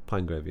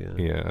 Pine Grove, yeah.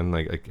 Yeah, and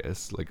like I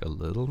guess like a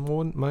little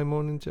more My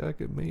Morning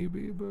Jacket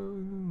maybe, but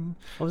Oh,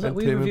 was that and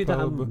we Tame reviewed that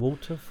Impala, album, but-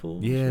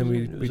 Waterfalls? Yeah, wasn't we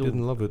it? It was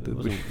didn't love it, did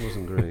we?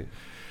 wasn't great.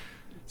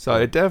 So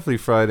I definitely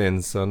Friday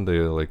and Sunday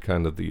are like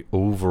kind of the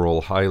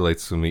overall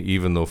highlights for me,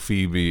 even though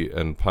Phoebe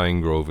and Pine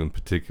Grove in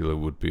particular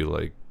would be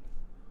like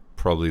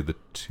probably the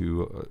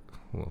two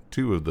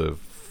of the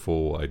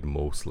 4 I'd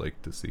most like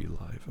to see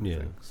live. I Yeah.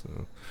 think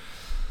so.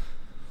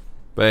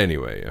 But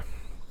anyway, yeah.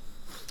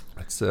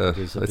 Let's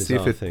is a let's see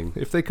bizarre thing.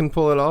 if they can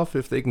pull it off.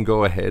 If they can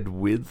go ahead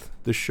with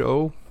the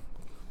show,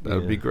 that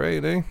would be Yeah.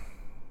 great, eh?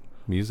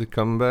 Music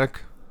coming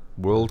back,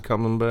 world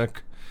coming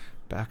back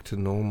to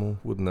normal.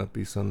 Wouldn't that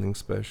be something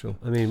special?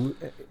 I mean,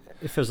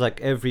 it feels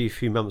like every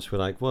few months we're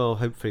like, well,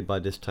 hopefully by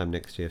this time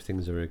next year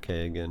things are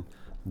okay again.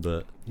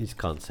 But you just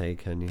can't say,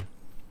 can you?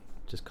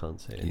 Just can't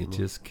say You anymore.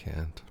 just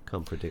can't.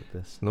 Can't predict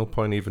this. No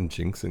point even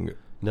jinxing it.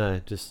 No,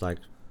 just like,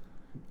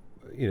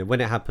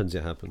 when it happens,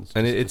 it happens.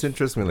 And Just- it's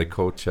interesting, like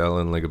Coachella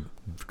and like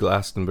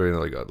Glastonbury,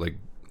 like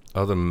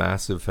other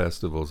massive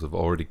festivals have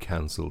already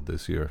cancelled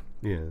this year.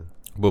 yeah.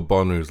 But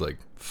Bonner's like,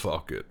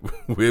 fuck it,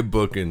 we're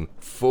booking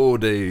 4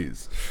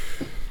 days.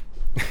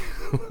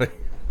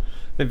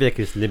 Maybe they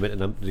could just limit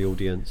the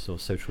audience or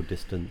social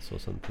distance or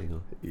something.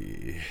 Or,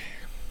 Yeah.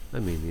 I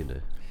mean, I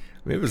mean,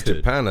 if it was Could.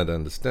 Japan, I'd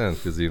understand,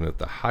 because at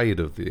the height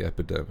of the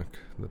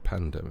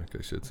pandemic,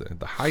 I should say, at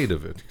the height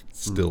of it, you could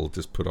still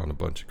just put on a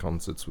bunch of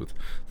concerts with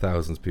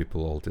thousands of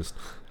people all just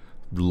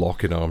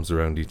locking arms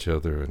around each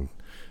other and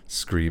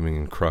screaming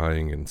and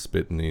crying and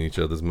spitting in each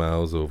other's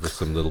mouths over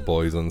some little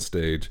boys on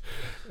stage,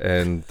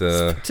 and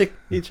tick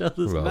each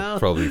other's well, mouth.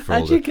 probably for all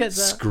How'd you the get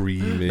that?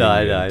 screaming. No,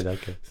 and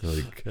okay.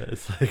 like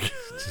It's like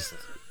just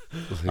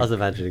I was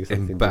imagining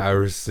something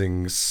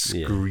embarrassing,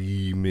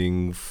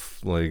 screaming,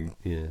 like.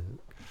 Yeah.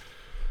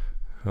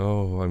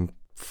 Oh, I'm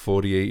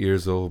 48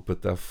 years old,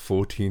 but that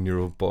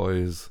 14-year-old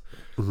boy has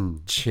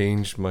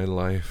changed my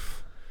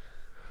life.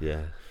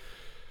 Yeah.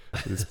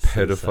 This So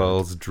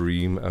pedophile's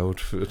dream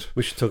outfit.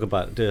 We should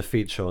do a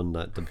feature on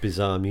that, the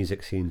bizarre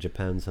music scene in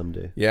Japan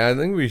someday. Yeah, I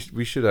think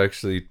we should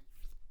actually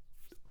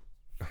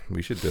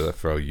do that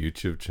for our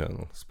YouTube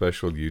channel.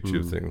 Special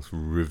YouTube things.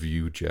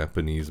 Review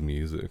Japanese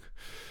music.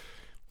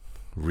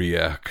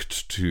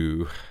 React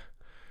to.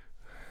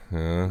 I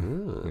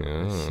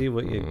Yeah. see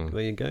where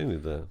you're going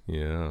with that.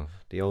 Yeah.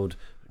 The old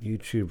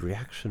YouTube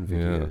reaction Yeah.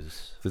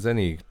 videos. If there's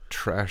any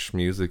trash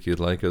music you'd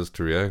like us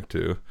to react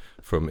to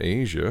from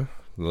Asia,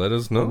 let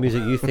us know. What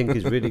music you think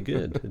is really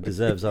good? It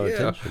deserves our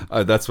attention.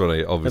 That's what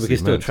I No, obviously we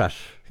can still meant.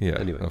 trash. Yeah,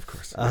 Anyway. of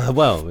course.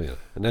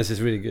 And this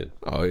is really good.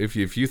 Oh, if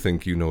you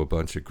think you know a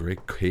bunch of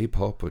great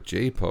K-pop or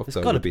J-pop, There's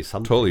that gotta would be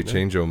something, totally no?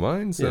 change our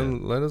minds, Yeah.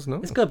 then let us know.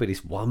 There's got to be at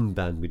least one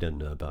band we don't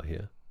know about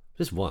here.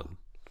 Just one.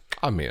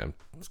 I mean,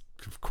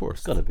 of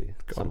course, Got to be.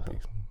 Gotta Somehow. be.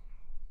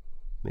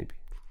 Maybe.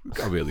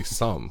 Gotta be at least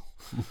some.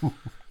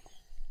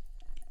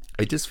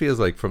 It just feels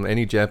like from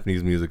any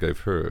Japanese music I've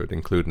heard,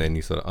 including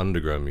any sort of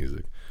underground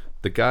music,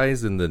 the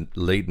guys in the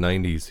late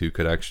 90s who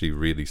could actually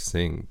really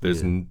sing,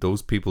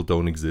 those people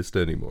don't exist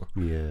anymore.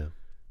 Yeah.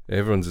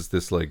 Everyone's just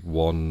this like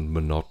one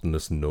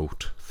monotonous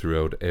note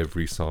throughout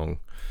every song.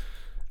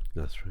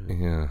 That's right.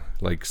 Yeah,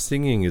 like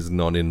singing is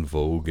not in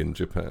vogue in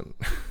Japan.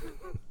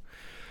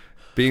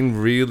 Being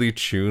really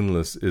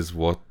tuneless is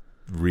what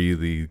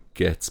really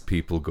gets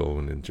people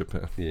going in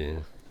Japan Yeah.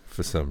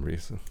 for some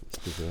reason. It's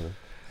bizarre.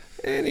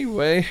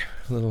 Anyway,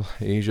 a little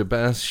Asia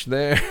bash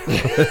there.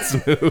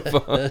 Let's move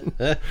on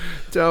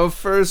to our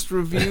first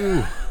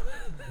review.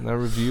 And our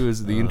review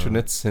is the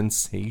internet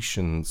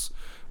sensations.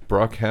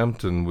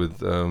 Brockhampton with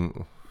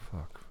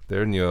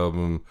their new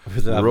album,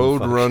 With the album,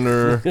 fuck.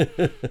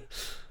 Roadrunner,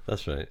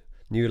 That's right.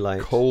 New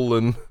Light,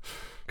 colon.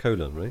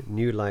 right?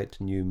 New Light,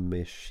 New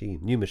Machine.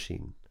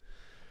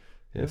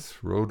 Yeah. Yes,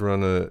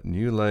 Roadrunner,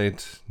 New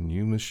Light,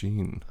 New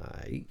Machine.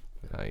 Aye.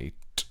 Right.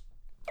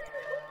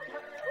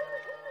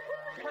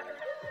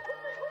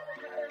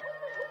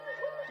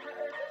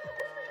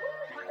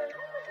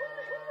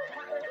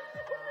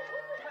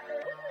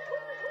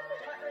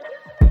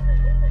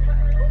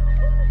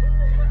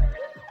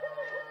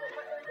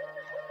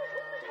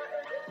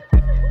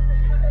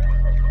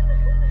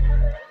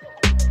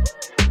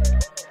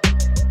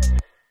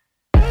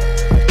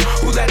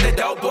 Who let the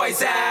dope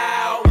boys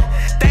out?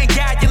 Thank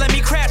God you let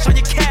me crash on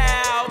your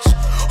couch.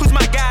 Who's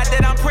my God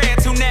that I'm praying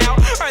to now?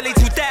 Early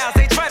 2000s,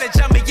 they try to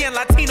jump me in,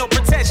 Latino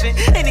protection.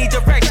 Any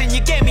direction,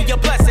 you gave me your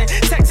blessing.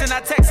 Texting, I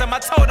text him, I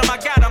told him I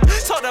got him.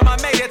 Told him I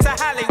made it to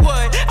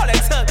Hollywood. All they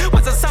took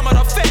was a summer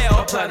to fail.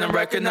 A platinum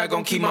record not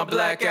gonna keep my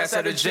black ass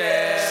out of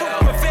jail.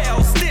 Super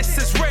fails, this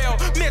is real.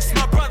 Miss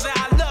my brother,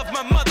 I love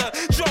my mother.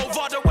 Drove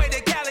all the way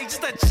to Cali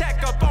just to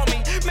check up on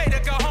me. Made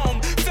her go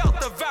home, felt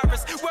the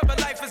virus. Whether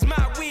life is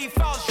my weed,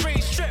 false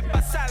dreams, stripped by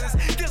silence.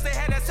 Deals they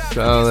had us out.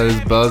 So that is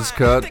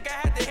Buzzcut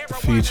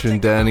featuring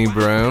Danny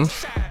Brown.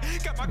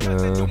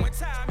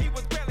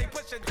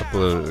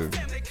 Couple of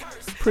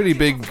pretty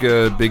big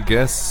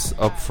guests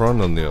up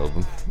front on the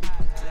album.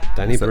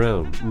 Danny that-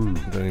 Brown.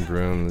 Danny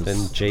Brown is Then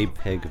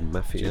JPEG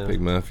Mafia. Big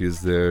Mafia's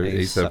there.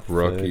 ASAP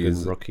Rocky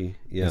is Rocky.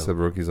 Yeah. ASAP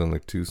Rocky's on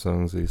like 2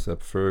 songs. ASAP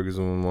Ferg is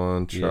on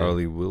one. Yeah.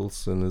 Charlie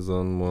Wilson is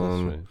on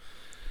one. That's right.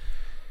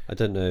 I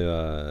don't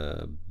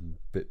know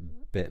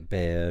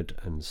Baird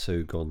and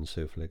So Gone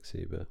So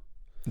Flexi, but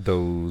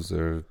Those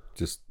are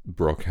just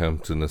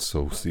Brockhampton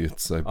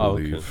associates, I Oh,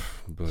 okay.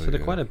 believe. But, so they're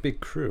yeah. quite a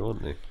big crew,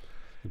 aren't they?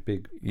 A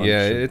big bunch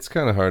Yeah, of- it's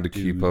kind of hard to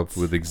keep up dudes.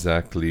 with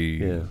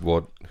exactly Yeah.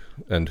 what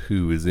and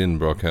who is in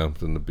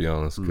Brockhampton, to be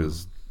honest,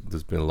 because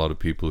there's been a lot of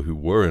people who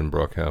were in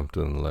Brockhampton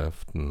and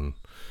left. And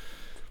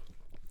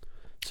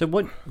So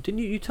what didn't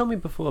you tell me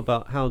before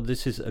about how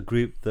this is a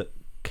group that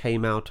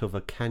came out of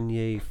a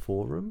Kanye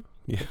forum?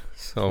 yeah,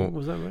 so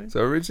Was that right?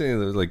 So originally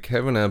there was like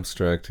Kevin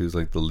Abstract, who's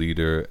like the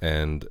leader,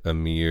 and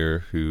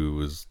Amir, who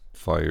was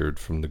fired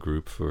from the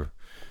group for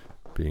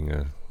being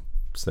a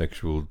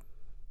sexual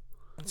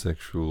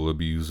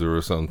abuser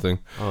or something.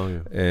 Oh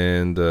yeah.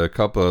 And a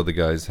couple other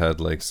guys had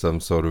like some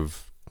sort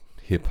of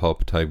hip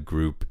hop type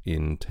group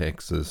in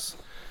Texas.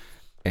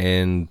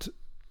 And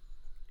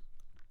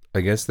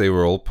I guess they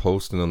were all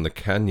posting on the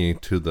Kanye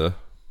to the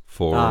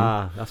forum,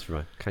 Ah, that's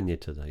right. Kanye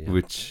to that, yeah.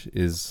 which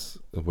is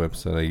a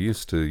website I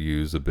used to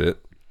use a bit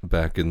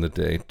back in the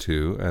day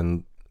too.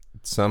 And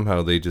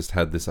somehow they just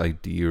had this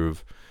idea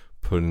of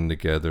putting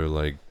together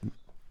like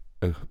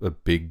a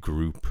big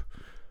group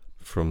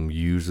from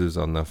users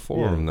on that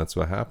forum. Yeah. That's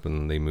what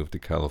happened. They moved to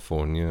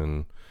California,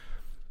 and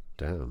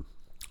Damn.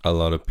 a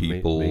lot of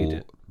people made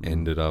it.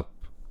 ended up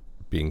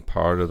being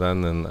part of that.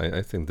 And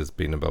I think there's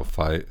been about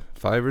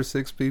five or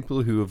six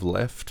people who have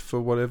left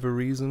for whatever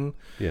reason.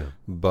 Yeah.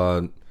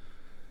 But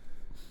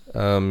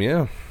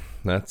yeah,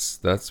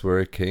 that's where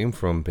it came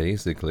from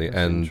basically. That's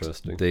and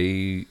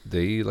interesting.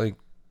 they like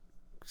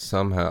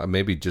somehow,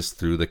 maybe just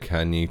through the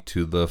Kanye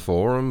to the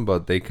forum,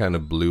 but they kind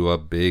of blew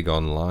up big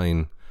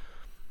online.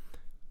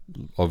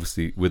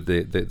 Obviously, with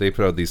they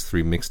put out these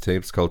 3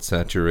 mixtapes called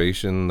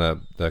Saturation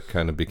that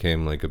kind of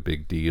became like a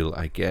big deal,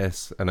 I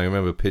guess. And I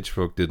remember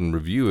Pitchfork didn't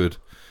review it,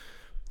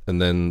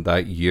 and then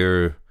that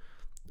year,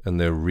 in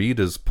their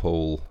readers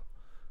poll,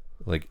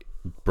 like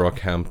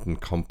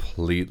Brockhampton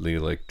completely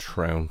like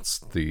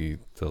trounced the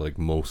like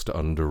most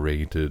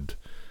underrated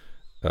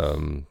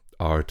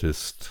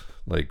artist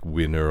like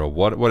winner or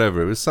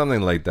whatever. It was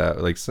something like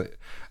that. Like,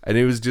 and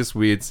it was just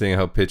weird seeing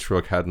how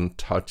Pitchfork hadn't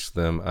touched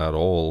them at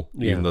all,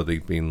 even Yeah. though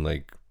they've been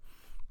like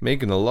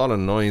making a lot of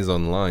noise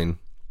online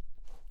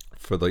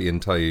for the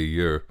entire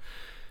year.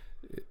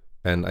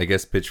 And I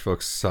guess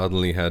Pitchfork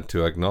suddenly had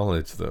to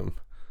acknowledge them,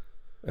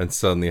 and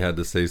suddenly had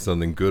to say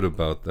something good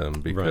about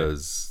them,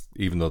 because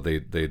even though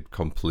they'd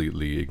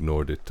completely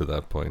ignored it to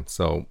that point.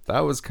 So that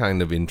was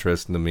kind of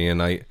interesting to me,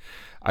 and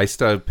I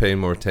started paying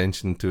more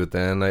attention to it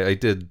then. I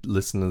did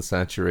listen to the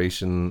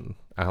Saturation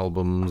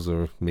albums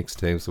or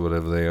mixtapes or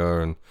whatever they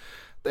are, and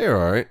they're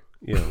alright.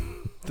 Yeah.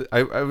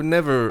 I would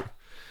never...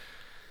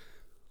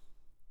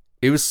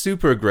 It was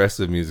super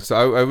aggressive music.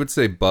 So I would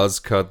say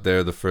Buzzcut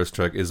there, the first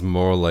track, is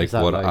more like Is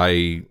that what like-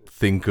 I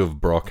think of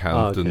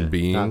Brockhampton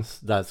being.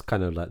 That's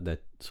kind of like their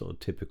sort of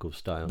typical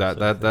style.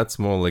 That's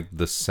more like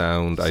the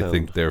sound I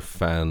think Sound. their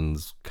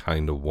fans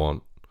kind of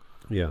want.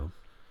 yeah.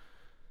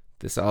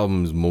 This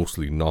album is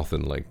mostly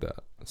nothing like that.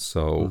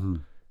 So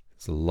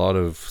it's a lot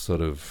of sort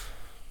of,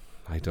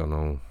 I don't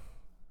know,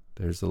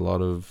 there's a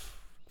lot of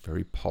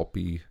very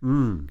poppy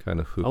kind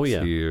of hooks Oh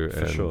yeah, here. for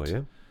and sure.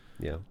 Yeah,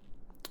 yeah.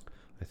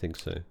 I think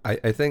so.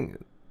 I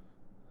think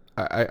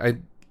I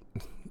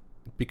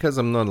because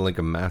I'm not like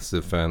a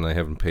massive fan, I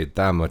haven't paid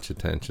that much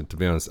attention. To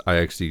be honest, I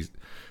actually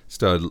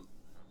started,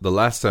 the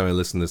last time I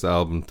listened to this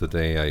album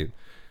today, I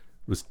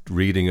was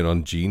reading it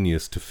on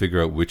Genius to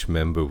figure out which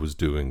member was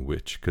doing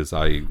which, because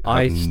I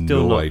have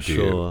still no not idea.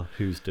 sure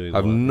who's doing I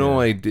have what, no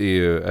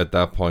idea at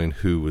that point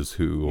who was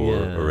who or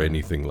Yeah.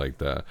 anything like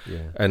that.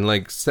 Yeah. And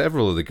like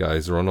several of the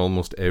guys are on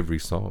almost every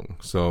song,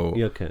 so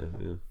Yeah, okay.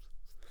 Yeah.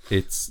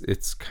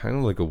 it's kind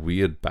of like a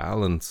weird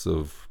balance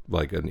of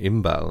like an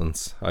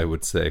imbalance, I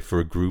would say, for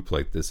a group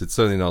like this. It's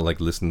certainly not like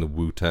listening to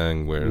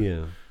Wu-Tang where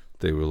Yeah.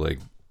 they were like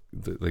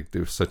they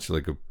were such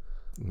like a,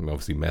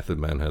 obviously Method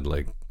Man had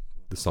like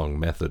the song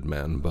Method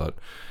Man, but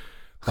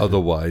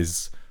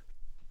otherwise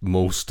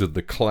most of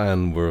the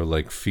clan were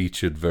like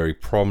featured very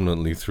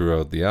prominently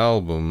throughout the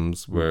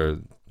albums, where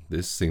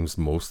this seems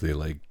mostly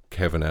like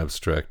Kevin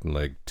Abstract and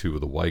like two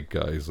of the white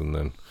guys, and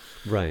then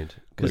Right.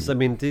 Because, I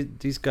mean,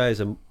 these guys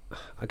are...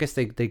 I guess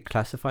they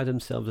classify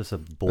themselves as a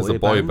boy band. as a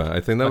boy band.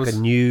 I think that like was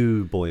a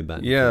new boy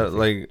band. yeah, I think.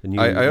 like A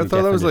new I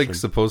thought that was like definition.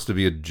 supposed to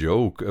be a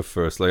joke at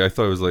first. Like I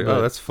thought it was like, But-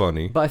 oh, that's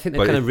funny. But I think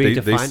they're kind of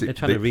redefine. They're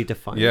trying to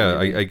redefine. Yeah,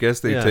 maybe. I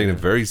guess they've Yeah, taken yeah. it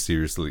very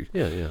seriously.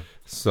 Yeah, yeah.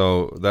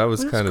 So that was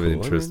Well, that's kind of an cool.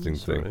 I mean, interesting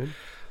it's thing. alright.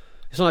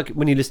 It's not like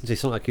when you listen to.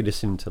 It's not like you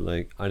listen to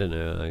like I don't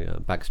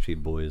know,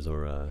 Backstreet Boys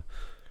or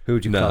who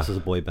would you Nah. class as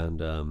a boy band?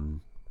 Now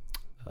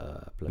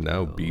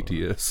hell.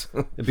 BTS.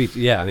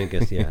 Yeah, I mean, I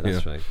guess yeah,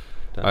 that's right.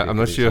 That'd be I'm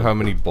not pretty sure how solid.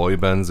 many boy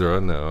bands there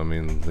are now. I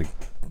mean, like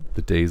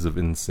the days of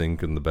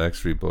NSYNC and the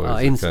Backstreet Boys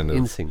are kind of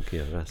NSYNC,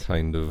 yeah, that's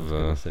kind what I was of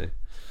gonna say.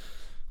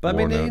 But I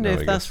mean, worn out you know, now,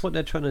 if I that's guess. what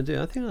they're trying to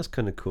do, I think that's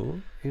kind of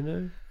cool. You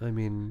know, I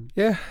mean,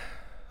 yeah.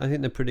 I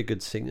think they're pretty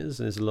good singers.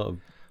 There's a lot of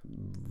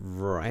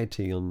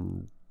variety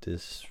on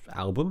this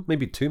album.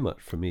 Maybe too much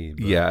for me.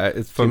 But Yeah,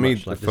 it's for too me.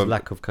 much, like for, there's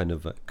lack of kind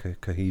of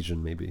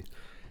cohesion, maybe.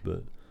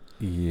 But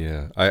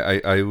yeah,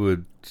 I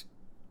would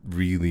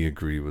really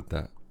agree with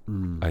that.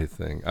 I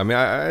think. I mean,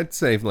 I'd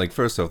say like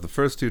first off, the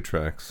first two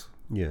tracks,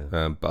 yeah,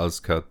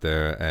 Buzzcut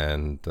there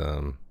and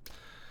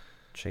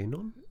Chain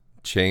On.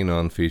 Chain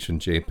On featuring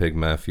JPEG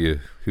Mafia,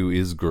 who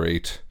is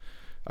great.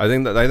 I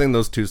think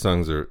those two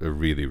songs are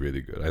really, really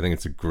good. I think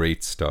it's a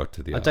great start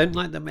to the I album. don't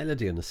like the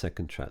melody on the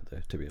second track,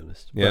 though. To be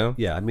honest. But, Yeah?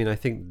 yeah. I mean, I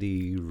think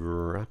the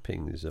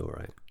rapping is all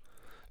right.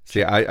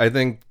 See, I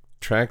think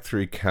track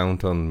 3,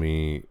 Count on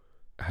Me,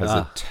 has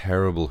a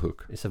terrible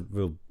hook. It's a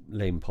real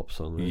lame pop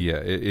song. Right? Yeah,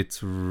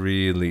 it's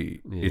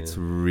really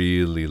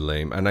Yeah.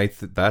 lame, and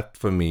that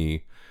for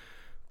me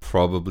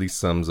probably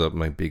sums up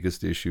my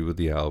biggest issue with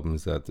the album,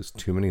 is that there's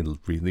too many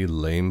really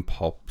lame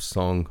pop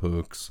song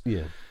hooks,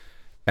 Yeah.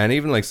 and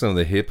even like some of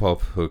the hip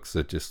hop hooks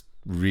are just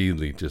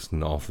really just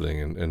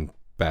nothing and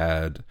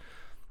bad.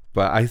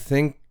 But I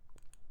think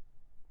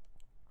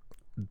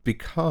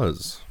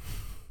because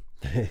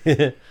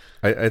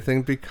I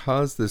think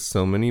because there's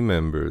so many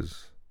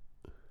members,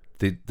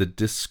 the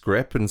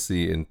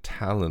discrepancy in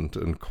talent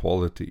and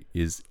quality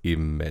is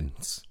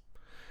immense.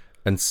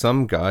 And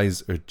some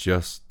guys are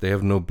just, they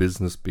have no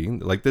business being,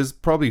 like there's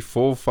probably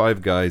 4 or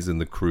 5 guys in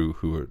the crew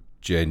who are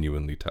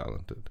genuinely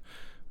talented,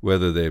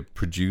 whether they're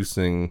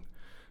producing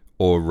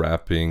or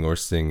rapping or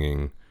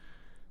singing.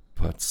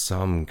 But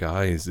some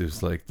guys,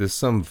 it's like there's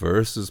some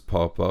verses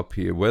pop up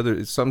here, whether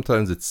it's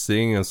sometimes it's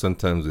singing and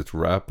sometimes it's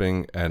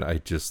rapping, and I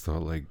just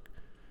thought like,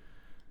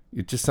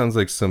 it just sounds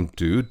like some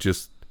dude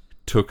just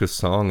took a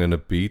song and a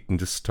beat and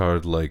just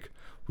started like,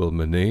 well,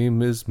 my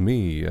name is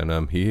me and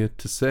I'm here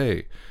to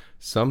say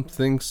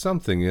something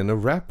in a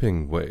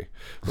rapping way.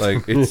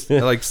 Like it's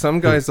like some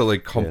guys are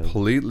like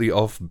completely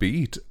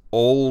offbeat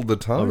all the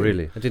time. Oh,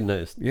 really? I didn't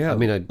notice. Yeah, I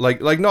mean,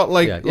 like not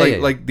like Yeah, like yeah.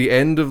 like the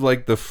end of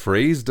like the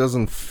phrase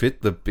doesn't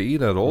fit the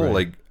beat at all. Right.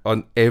 Like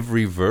on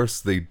every verse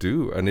they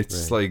do, and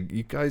it's Right. like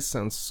you guys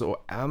sound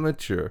so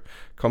amateur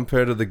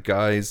compared to the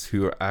guys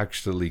who are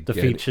actually the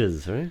getting.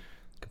 features, right?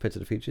 Compared to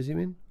the features, you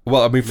mean?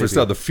 Well, I mean, for Maybe.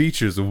 start, the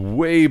features are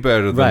way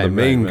better than the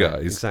main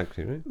guys.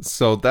 Exactly, right?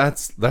 So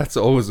that's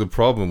always a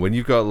problem when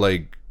you've got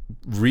like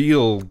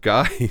real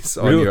guys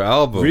on your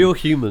album. Real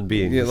human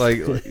beings. Yeah, like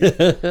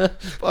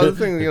other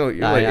thing, you know,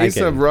 like I get it,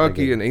 ASAP I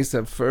Rocky get and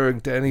ASAP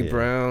Ferg, Danny Yeah.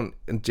 Brown,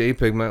 and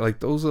JPEG Man, like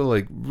those are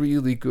like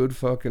really good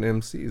fucking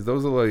MCs.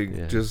 Those are like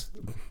Yeah. just.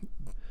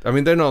 I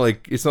mean, they're not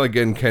like, it's not like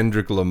getting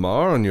Kendrick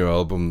Lamar on your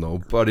album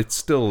though, but it's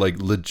still like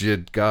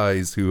legit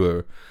guys who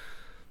are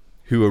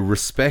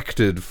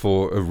respected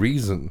for a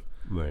reason.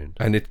 Right.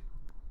 And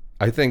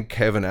I think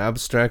Kevin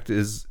Abstract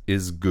is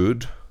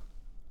good,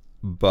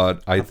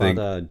 but I How think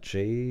about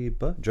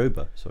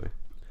Joba, sorry.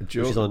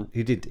 Joe- Which is on.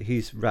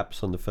 He's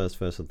raps on the first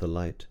verse of The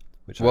Light,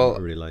 which Well, I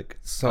really like.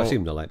 so I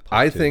assume The Light. part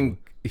I two.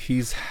 think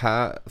he's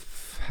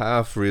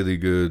half really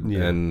good,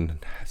 Yeah. and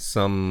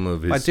some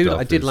of his I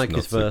stuff did is like not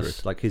his so verse,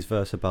 great. like his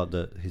verse about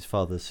his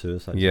father's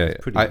suicide. Yeah,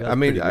 It's pretty, I that's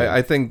mean, pretty great.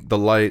 I think the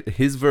light,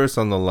 his verse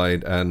on the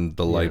light and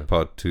the light Yeah.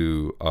 part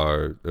 2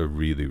 are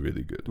really,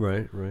 really good.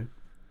 right.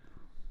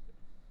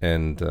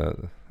 And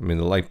I mean,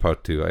 the light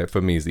part 2,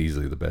 for me, is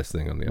easily the best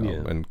thing on the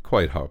album, Yeah. and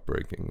quite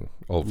heartbreaking.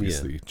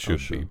 Obviously, Yeah. it should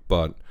sure. be,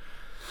 but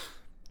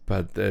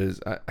there's,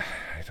 I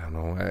don't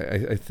know.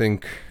 I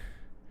think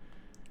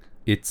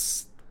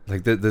it's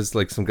like there's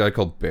like some guy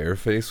called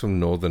Bareface from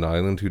Northern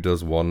Ireland who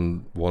does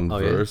one Oh,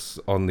 yeah? verse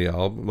on the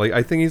album. Like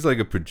I think he's like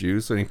a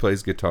producer and he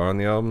plays guitar on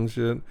the album and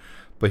shit.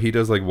 but he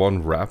does like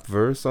one rap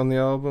verse on the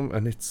album,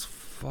 and it's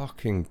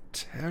fucking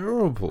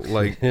terrible.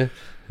 Like,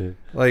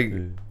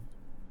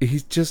 he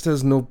just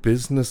has no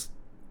business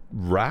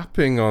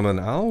rapping on an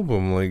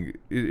album. Like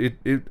it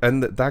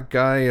and that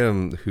guy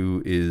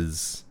who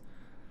is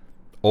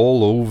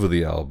all over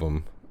the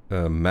album,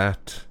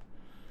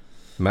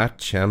 Matt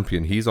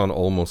Champion, he's on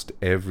almost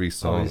every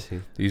song.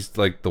 He's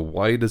like the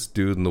whitest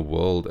dude in the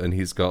world, and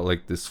he's got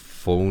like this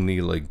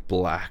phony like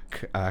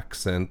black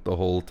accent the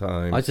whole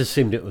time. I just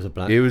assumed it was a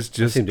black. It was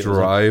just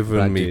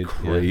driving me dude,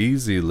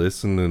 crazy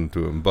listening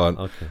to him. But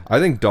Okay. I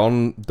think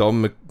Don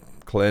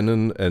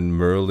McLennan and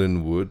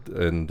Merlin Wood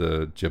and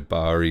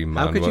Jabari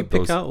Man. How could you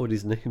pick out all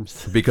these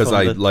names? Because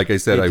like I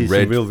said, I did some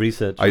read real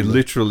research. I on them.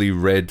 literally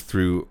read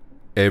through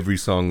every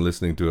song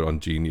listening to it on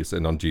Genius,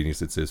 and on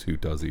Genius it says who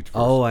does each verse.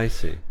 Oh, I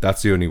see.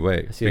 That's the only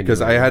way. the only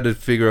Because way. I had to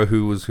figure out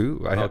who was who.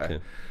 Okay.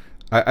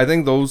 I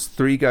think those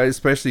three guys,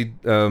 especially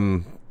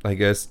I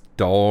guess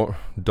Dom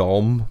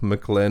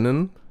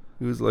McLennan,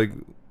 who's like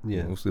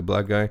mostly a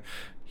black guy,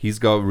 he's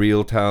got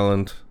real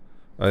talent.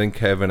 I think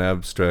Kevin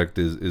Abstract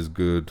is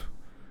good.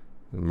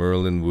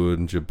 Merlin Wood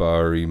and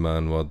Jabari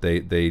Manwa,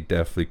 they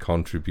definitely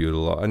contribute a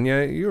lot. And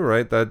yeah, you're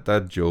right, that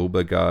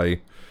Joba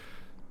guy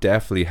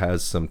definitely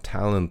has some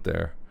talent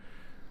there.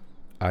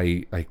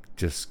 I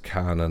just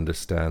can't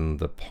understand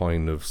the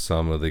point of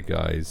some of the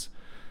guys,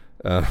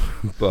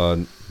 but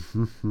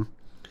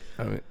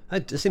I mean,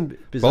 It seemed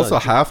bizarre. also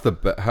half the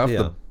Yeah.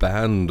 the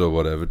band or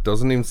whatever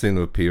doesn't even seem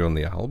to appear on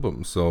the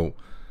album. So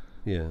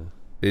Yeah.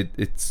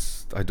 it's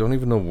I don't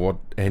even know what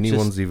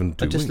anyone's even I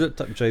doing. just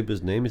looked up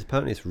Joba's name.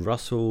 Apparently it's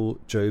Russell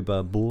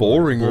Joba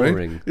Boring,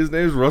 right? His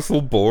name's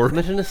Russell Boring.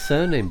 Imagine a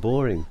surname,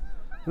 Boring.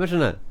 Imagine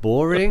that.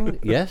 Boring?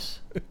 Yes.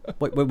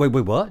 Wait,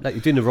 what? Like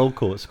you're doing a roll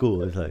call at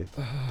school. It's like,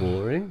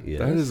 boring? Yes.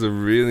 That is a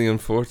really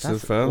unfortunate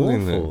That's family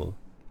awful.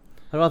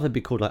 I'd rather be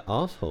called like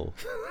arsehole.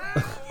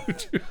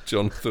 name.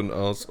 Jonathan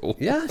Arsehole.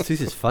 Yes, this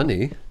is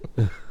funny.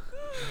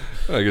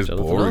 I guess Jonathan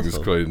boring is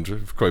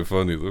Arsehole. quite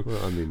funny though.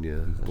 Well, I mean, yeah.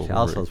 Actually, Boring.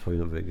 arsehole's probably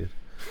not very good.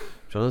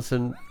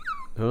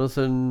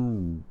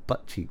 Jonathan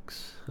butt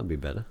cheeks. That'd be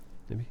better.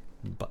 Maybe.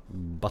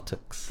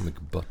 Buttocks.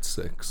 Like butt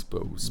sex,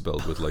 but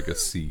spelled with like a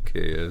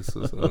CKS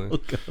or something. Oh,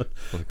 God.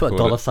 Like, Put a what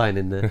dollar sign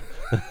in there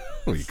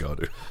We got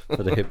it.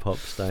 for the hip hop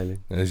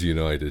styling. As you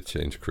know, I did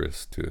change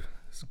Chris to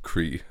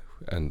Cree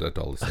and a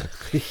dollar sign.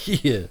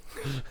 Yeah.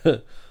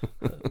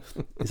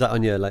 Is that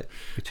on your, like,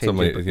 you It's on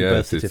my- changed yeah, your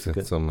birth it's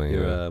certificate? on my,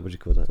 Your, what do you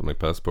call that? It's on my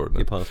passport now.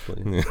 Your passport,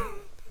 yeah. Yeah.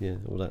 Yeah,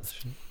 all that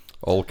shit.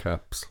 All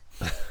caps.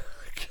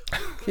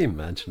 Can you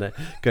imagine that?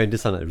 Going to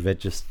some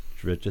like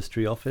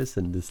registry office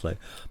and just like,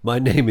 my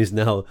name is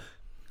now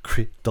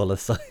dollar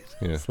sign.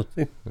 Yeah.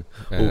 Something.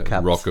 All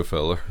caps.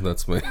 Rockefeller.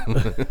 That's my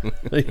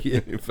Yeah.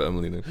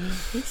 family name.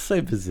 It's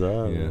so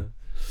bizarre. Yeah. man.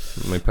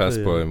 My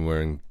passport, I'm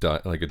wearing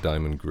like a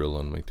diamond grill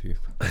on my teeth.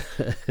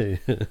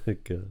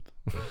 God.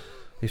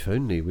 If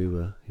only we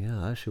were.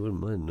 Yeah, I actually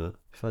wouldn't mind that.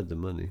 If I had the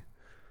money.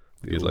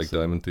 You'd like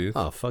diamond teeth?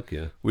 Oh, fuck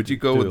yeah. Would you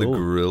go Do with it the all.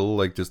 grill,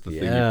 like just the thing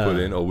you Yeah. put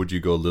in, or would you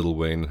go Lil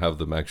Wayne and have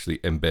them actually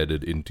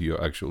embedded into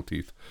your actual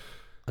teeth?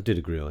 I did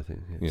agree, I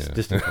think. Yeah. Yeah.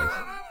 Just in case.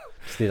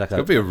 Just need like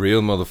That'd be a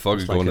real motherfucker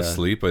It's going like to a-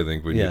 sleep, I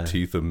think, when your yeah.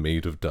 teeth are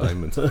made of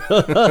diamonds.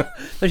 Imagine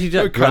you did Kind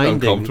that grinding.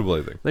 of uncomfortable,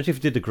 I think. Imagine if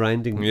you did the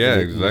grinding. Yeah,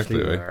 and you exactly,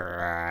 sleep,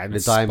 right? and the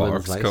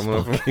diamonds Sparks like coming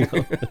off 'em.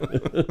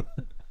 sparking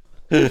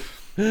off.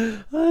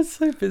 That's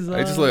so bizarre.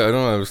 I just like, I don't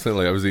know, I was thinking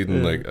like, I was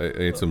eating like, I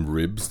ate some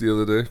ribs the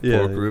other day, Yeah,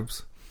 pork yeah.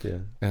 ribs, Yeah.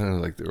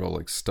 and like they're all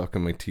like stuck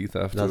in my teeth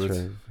afterwards.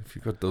 right. If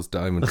you got those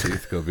diamond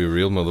teeth, gotta be a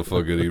real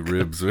motherfucker to eat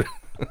ribs. Right?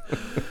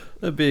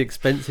 It'd be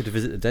expensive to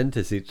visit the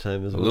dentist each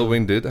time as well. Lil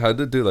Wayne had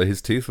to do like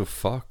his teeth were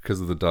fucked because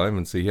of the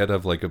diamonds. So he had to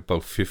have like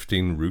about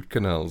 15 root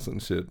canals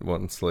and shit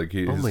once. Like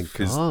Oh my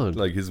God.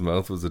 like his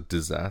mouth was a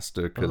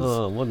disaster because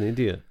Oh, what an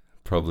idiot.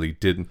 probably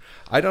didn't.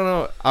 I don't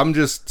know. I'm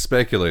just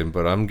speculating,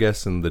 but I'm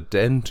guessing the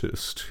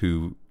dentist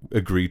who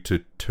agreed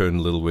to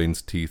turn Lil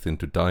Wayne's teeth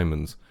into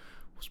diamonds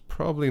was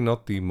probably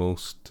not the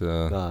most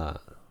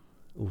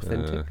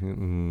Authentic.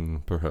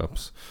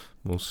 perhaps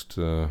most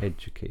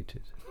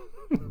Educated.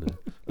 No.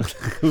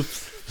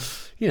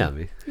 Oops. You know what I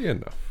mean. yeah,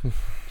 no,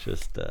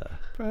 Just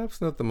perhaps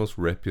not the most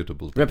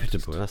reputable dentist.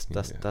 reputable.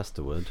 That's Yeah. that's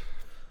the word.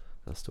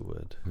 That's the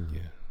word.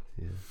 Yeah.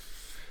 Yeah.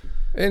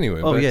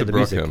 Anyway, Oh back yeah, to the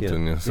music.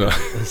 Brockhampton. Yeah.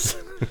 Yeah. So,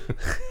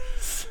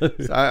 So-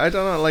 so I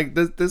don't know. Like,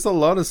 there's a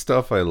lot of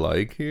stuff I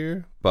like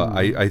here, but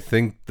I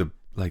think a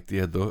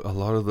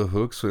lot of the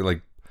hooks are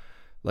like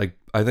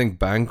I think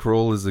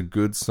Bankroll is a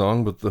good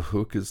song, but the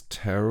hook is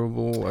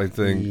terrible. I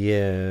think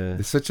yeah.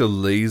 it's such a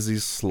lazy,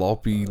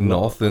 sloppy, A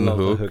lot nothing of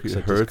the hook. hooks are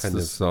It just hurts kind the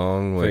of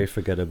song. Very Like,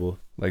 forgettable.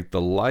 like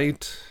The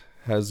Light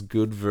has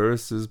good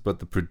verses, but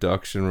the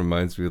production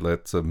reminds me of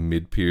that's a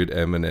mid-period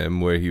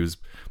Eminem where he was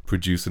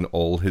producing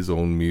all his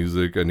own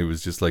music, and it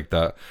was just like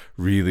that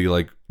really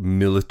like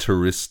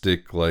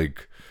militaristic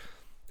like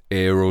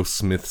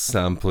Aerosmith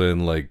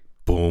sampling, like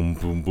boom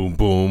boom boom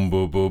boom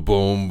boom boom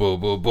boom boom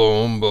boom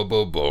boom boom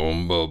boom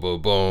boom boom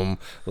boom boom,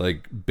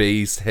 like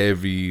bass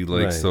heavy,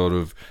 like Right. sort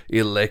of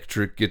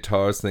electric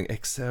guitars thing.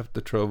 Except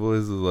the trouble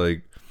is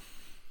like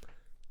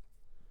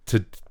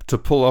to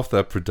pull off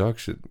that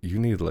production, you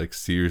need like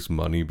serious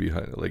money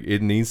behind it. Like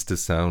it needs to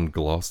sound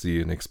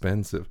glossy and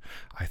expensive.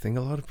 I think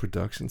a lot of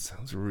production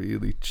sounds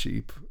really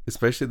cheap,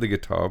 especially the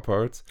guitar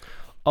parts.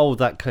 Oh,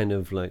 that kind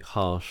of like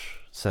harsh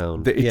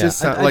sound. It just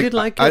sounds I did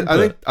like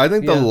it. I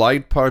think yeah. the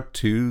light part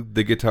too,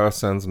 the guitar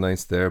sounds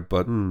nice there,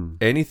 but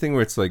anything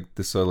where it's like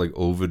this sort of like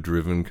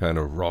overdriven kind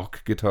of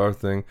rock guitar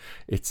thing,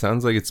 it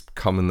sounds like it's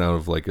coming out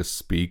of like a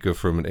speaker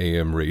from an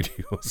AM radio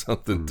or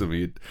something to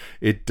me.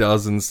 It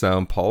doesn't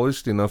sound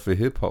polished enough for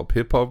hip hop.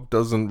 Hip hop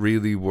doesn't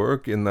really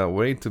work in that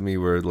way to me,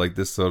 where like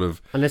this sort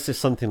of, unless it's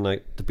something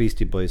like the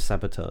Beastie Boys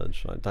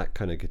Sabotage, like that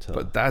kind of guitar.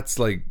 but that's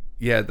like,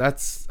 yeah,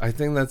 I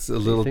think that's a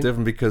little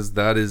different, because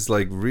that is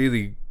like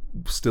really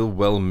still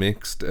well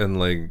mixed, and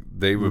like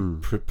they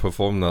would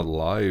perform that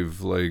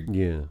live, like,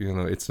 Yeah. you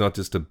know, it's not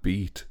just a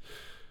beat.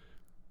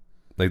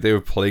 Like they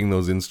were playing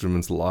those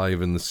instruments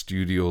live in the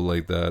studio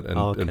like that,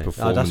 and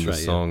performing that's the right,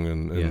 song, yeah.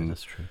 and Yeah,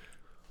 that's true.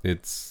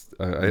 it's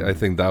I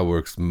think that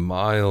works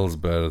miles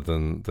better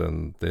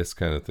than this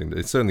kind of thing.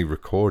 It's certainly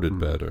recorded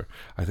better.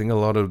 I think a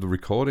lot of the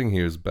recording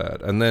here is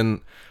bad, and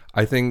then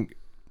I think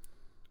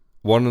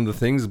one of the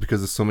things is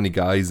because there's so many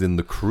guys in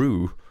the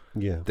crew,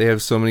 Yeah. they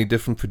have so many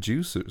different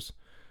producers.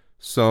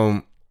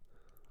 So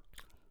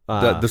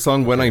the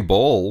song When I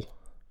Ball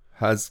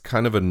has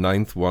kind of a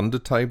Ninth Wonder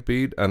type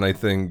beat, and I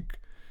think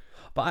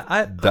But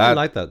I that-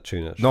 like that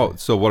tune actually. no,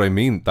 so what I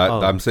mean, that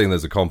I'm saying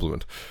there's a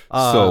compliment.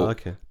 So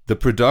okay. the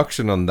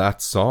production on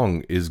that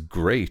song is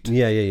great.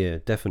 Yeah,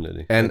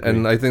 definitely.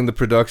 And I think the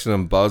production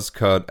on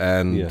Buzzcut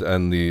and Yeah.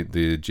 and the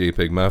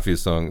JPEG Mafia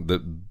song,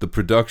 the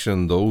production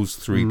on those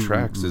three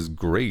tracks is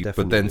great. But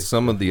then Definitely,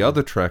 some of the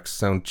other tracks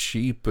sound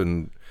cheap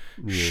and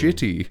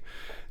shitty.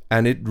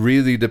 And it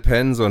really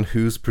depends on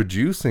who's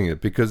producing it,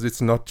 because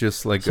it's not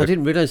just like So I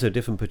didn't realize there were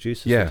different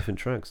producers Yeah. for different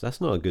tracks. That's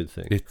not a good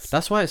thing. It's-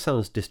 That's why it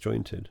sounds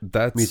disjointed.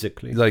 that's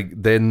musically. like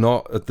they're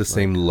not at the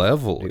same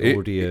level. the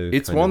audio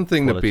it's kind one of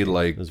thing to be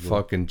quality like as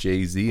well. fucking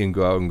Jay-Z and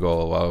go out and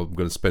go, well, I'm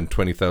going to spend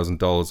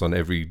 $20,000 on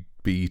every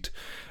beat,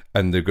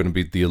 and they're going to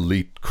be the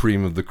elite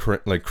cream of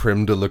the like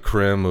creme de la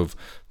creme of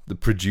the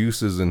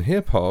producers in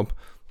hip hop.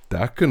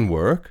 That can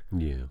work.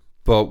 Yeah.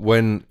 But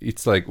when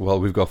it's like, well,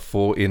 we've got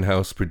 4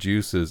 in-house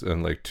producers,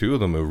 and like 2 of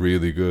them are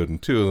really good and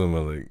 2 of them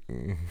are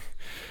like,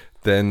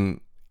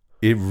 then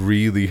it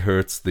really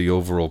hurts the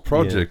overall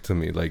project to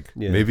me. Like,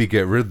 maybe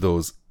get rid of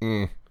those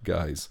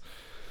guys.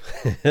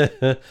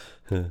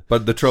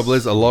 But the trouble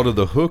is, a lot of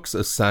the hooks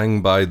are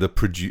sang by the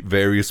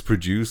various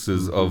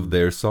producers of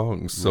their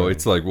songs. So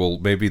it's like, well,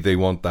 maybe they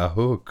want that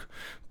hook,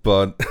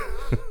 but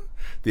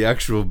the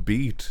actual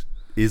beat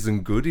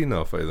isn't good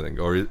enough, I think,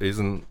 or it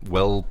isn't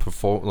well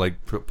performed, like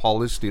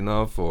polished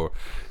enough, or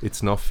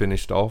it's not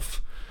finished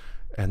off,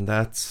 and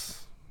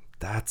that's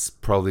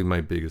probably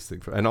my biggest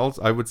thing. And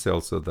also, I would say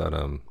also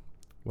that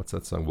what's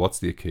that song? What's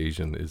the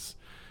Occasion? Is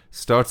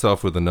starts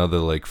off with another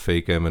like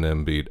fake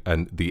Eminem beat,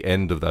 and the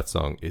end of that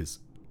song is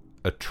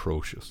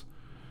atrocious.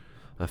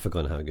 I've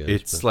forgotten how it goes.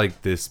 It's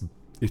like this.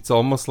 It's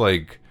almost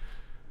like.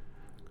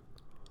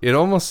 It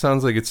almost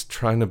sounds like it's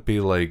trying to be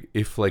like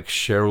if like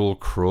Sheryl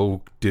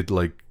Crow did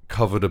like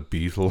covered a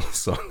Beatles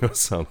song or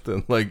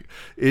something. Like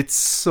it's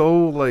so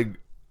like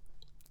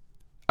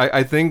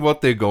I think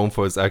what they're going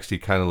for is actually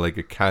kind of like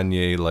a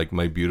Kanye, like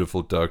My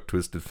Beautiful Dark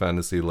Twisted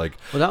Fantasy, like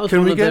Well, that was can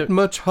one we of get their-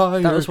 much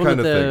higher that was one kind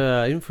of of thing.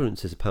 their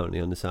influences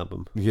apparently on this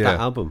album. Yeah. That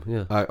album,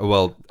 yeah. I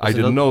There's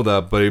didn't know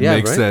that, but it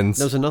makes right? sense.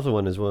 There was another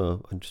one as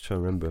well. I'm just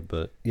trying to remember,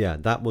 but yeah,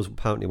 that was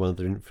apparently one of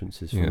their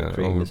influences for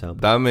creating this album.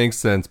 That makes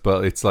sense,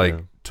 but it's like Yeah.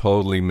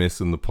 totally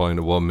missing the point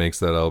of what makes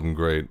that album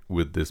great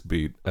with this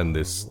beat and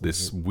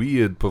this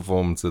weird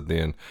performance at the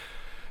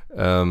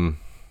end.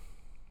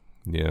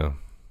 Yeah,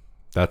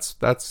 that's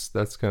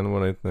kind of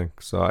what I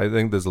think. So I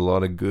think there's a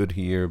lot of good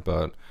here,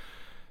 but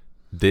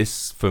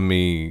this for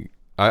me,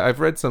 I've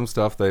read some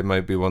stuff that it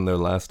might be one of their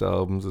last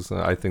albums or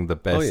something. I think the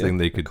best thing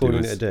they could do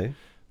Calling is it a day.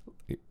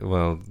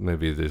 well,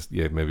 maybe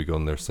maybe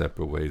going their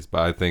separate ways.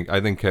 But I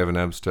think Kevin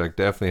Abstract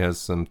definitely has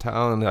some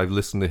talent. I've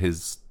listened to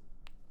his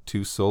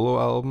 2 solo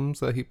albums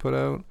that he put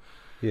out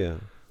Yeah.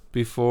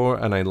 before,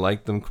 and I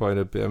liked them quite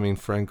a bit. I mean,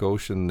 Frank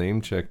Ocean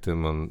name checked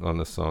him on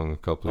a song a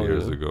couple of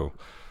years ago.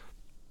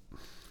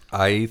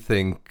 I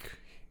think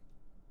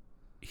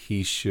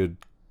he should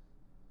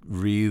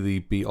really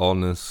be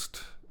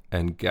honest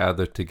and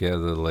gather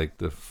together like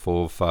the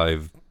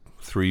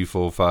 3,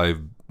 4,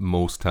 5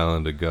 most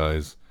talented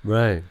guys.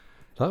 Right.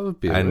 That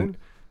would be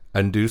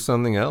and do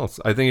something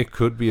else. I think it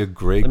could be a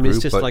great I mean, it's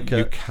group, just but like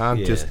you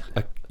can't just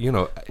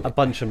a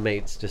bunch of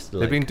mates just like...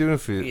 they've been doing it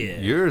for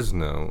years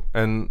now,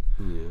 and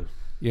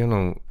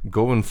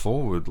going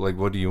forward, like,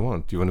 what do you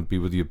want? Do you want to be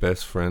with your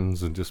best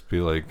friends and just be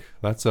like,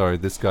 that's all right,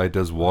 this guy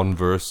does one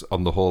verse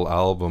on the whole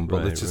album,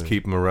 but let's just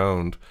keep him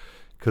around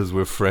because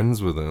we're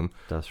friends with him?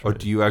 That's right. Or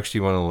do you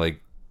actually want to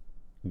like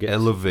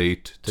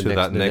elevate to the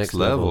that next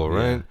level,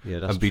 right? Yeah,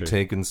 that's and be true.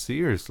 taken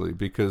seriously,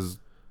 because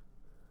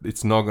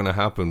it's not going to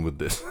happen with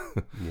this.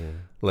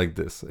 Like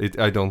this.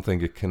 I don't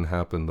think it can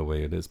happen the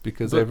way it is,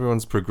 because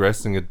everyone's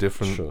progressing at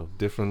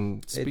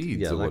different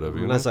speeds or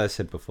whatever. As I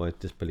said before, I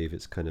just believe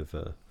it's kind of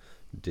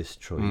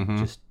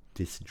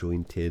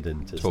disjointed,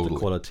 and just Totally. the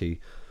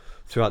quality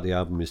throughout the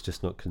album is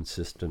just not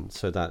consistent.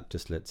 So that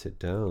just lets it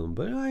down.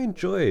 But I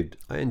enjoyed.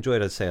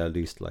 I'd say at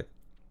least like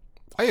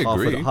I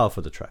agree. half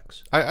of the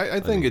tracks. I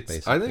think mean,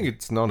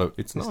 it's not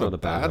a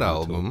bad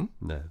album.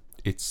 No.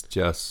 It's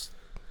just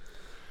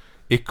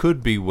it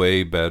could be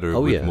way better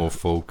Oh, with yeah. more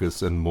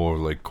focus and more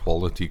like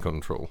quality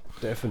control.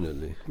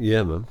 Definitely.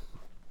 Yeah, man.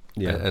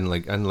 Yeah. And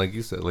like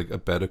you said, like a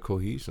better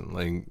cohesion.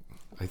 Like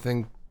I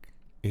think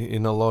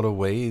in a lot of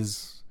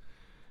ways,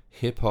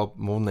 hip hop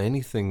more than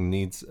anything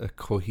needs a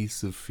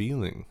cohesive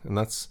feeling, and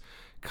that's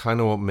kind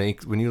of what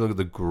makes, when you look at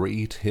the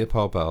great hip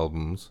hop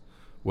albums,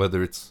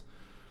 whether it's,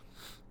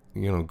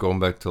 you know, going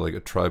back to like A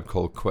Tribe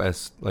Called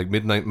Quest, like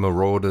Midnight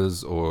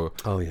Marauders, or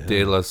Oh, yeah.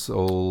 De La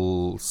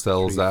Soul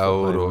Sells 3 Foot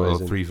Out, High and or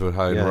Rising. 3 Foot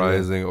High and Yeah, yeah.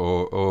 Rising,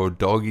 or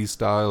Doggy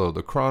Style, or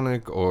The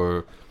Chronic,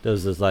 or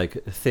There's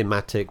like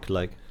thematic,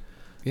 like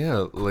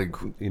yeah, like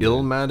You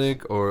know,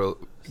 Illmatic, or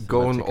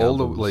going thematic all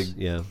the albums. like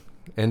Yeah.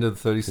 End of the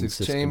 36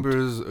 Consistent.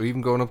 Chambers, or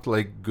even going up to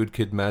like Good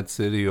Kid, Mad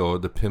City, or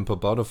The Pimp a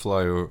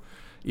Butterfly, or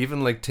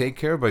even like Take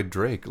Care by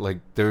Drake. Like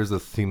there's a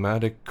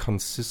thematic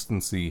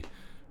consistency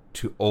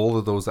to all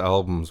of those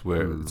albums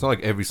where it's not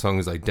like every song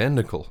is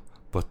identical,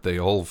 but they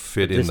all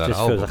fit in This that just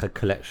album. feels like a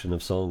collection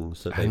of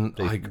songs that And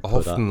they've like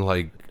put often up.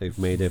 like They've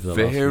made over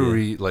the last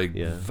very year. like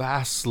Yeah.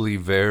 vastly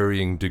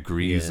varying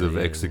degrees Yeah, of yeah,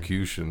 yeah.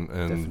 execution,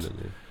 and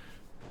Definitely.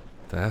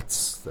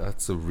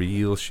 that's a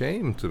real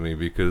shame to me,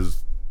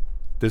 because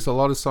there's a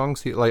lot of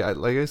songs here. Like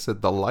I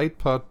said, The Light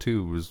Part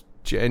 2 was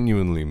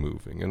genuinely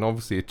moving, and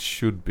obviously it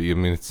should be. I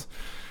mean, it's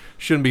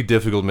shouldn't be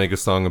difficult to make a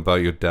song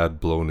about your dad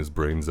blowing his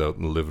brains out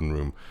in the living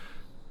room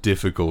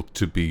difficult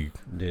to be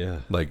Yeah,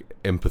 like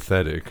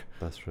empathetic,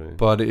 that's right.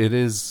 but it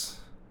is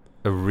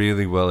a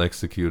really well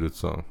executed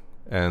song,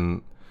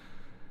 and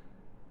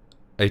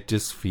it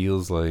just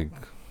feels like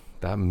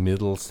that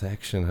middle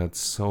section had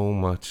so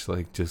much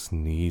like just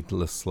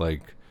needless,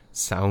 like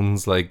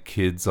sounds like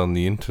kids on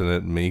the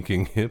internet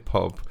making hip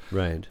hop,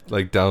 Right.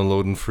 like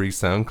downloading free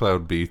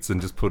SoundCloud beats and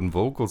just putting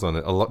vocals on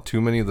it. A lot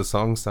too many of the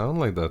songs sound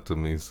like that to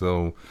me.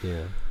 So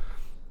Yeah.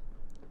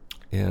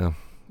 yeah,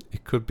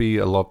 it could be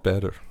a lot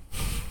better.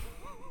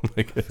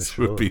 I guess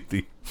sure.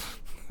 that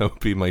would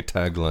be my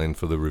tagline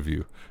for the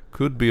review.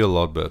 Could be a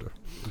lot better.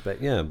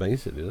 But yeah,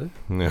 basically, though.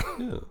 Yeah.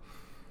 Yeah.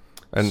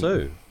 And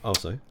So,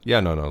 also, yeah,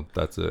 no,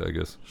 that's it, I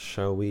guess.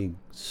 shall we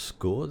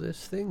score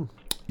this thing?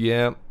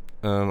 Yeah,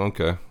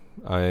 okay.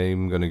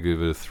 I'm gonna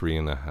give it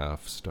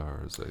 3.5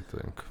 stars, I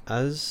think.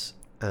 As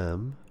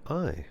am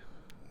I.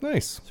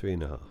 Nice.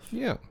 3.5.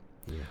 Yeah.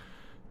 Yeah.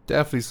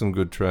 Definitely some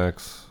good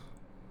tracks.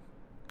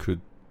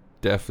 Could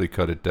definitely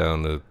cut it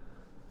down to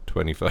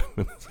 25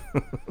 minutes.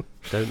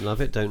 Don't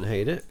love it, don't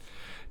hate it.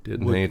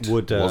 Didn't hate.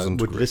 Would wasn't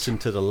great. listen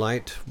to the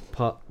light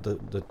part,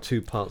 the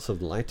two parts of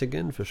Light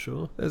again for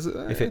sure.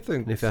 I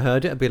think. If I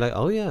heard it, I'd be like,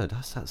 oh yeah,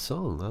 that's that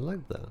song. I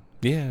like that.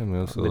 Yeah, I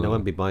mean, I mean, I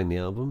won't be buying the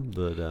album,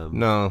 but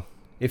No,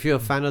 if you're a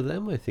fan of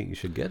them, I think you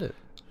should get it.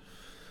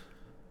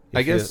 I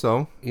If guess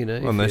you're- so. You know,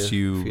 if Unless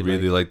you if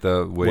really like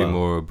that way well-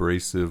 more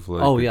abrasive,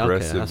 like oh yeah, okay,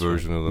 aggressive that's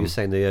version right. of them. You're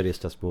saying the earlier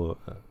stuff's more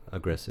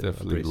aggressive.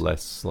 Definitely abrasive.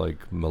 less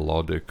like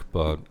melodic,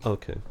 but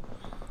Okay.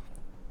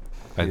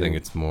 I think Yeah.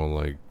 it's more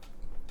like,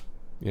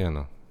 yeah,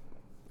 no,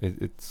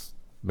 it's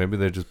maybe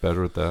they're just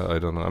better at that. I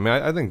don't know. I mean,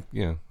 I think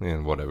yeah,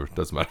 whatever,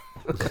 doesn't matter.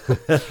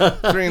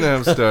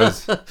 3.5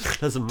 stars.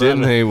 Doesn't matter.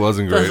 Didn't hate,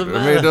 wasn't great. Doesn't I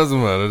mean, it matter.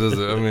 doesn't matter, does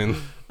it? I mean,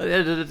 At the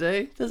end of the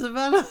day, doesn't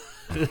matter.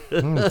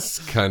 it's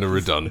kind of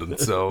redundant.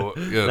 So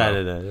you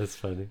know. No, that's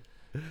funny.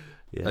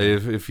 Yeah.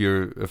 If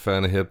you're a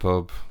fan of hip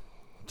hop,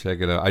 check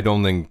it out. I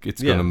don't think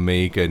it's Yeah. gonna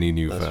make any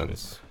new That's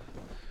fans.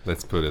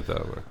 Let's put it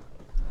that way.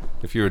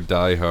 If you're a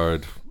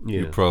diehard,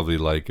 you Yeah. probably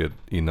like it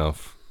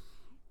enough.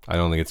 I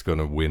don't think it's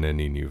gonna win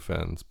any new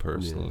fans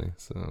personally.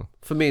 So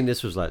For me,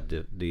 this was like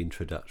the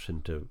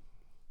introduction to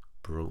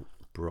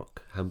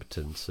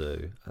Brockhampton,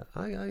 so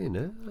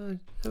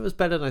it was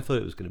better than I thought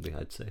it was going to be.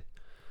 I'd say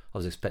I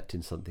was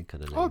expecting something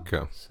kind of lame,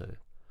 Okay. so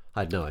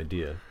I had no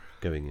idea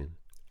going in.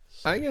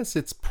 So, I guess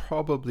it's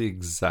probably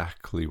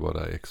exactly what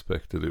I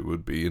expected it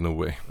would be in a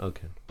way.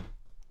 okay,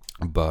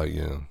 But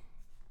yeah.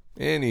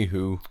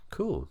 Anywho,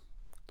 cool.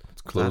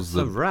 let's close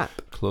That's a the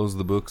wrap. close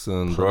the books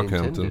on Pun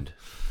Brockhampton. intended.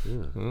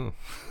 Yeah. Oh.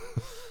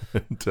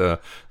 And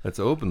let's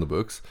open the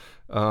books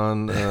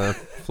on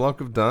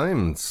Flock of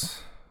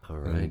Diamonds. All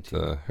And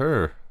right.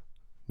 her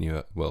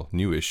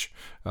newish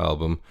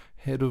album,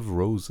 Head of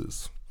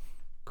Roses.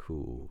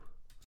 Cool.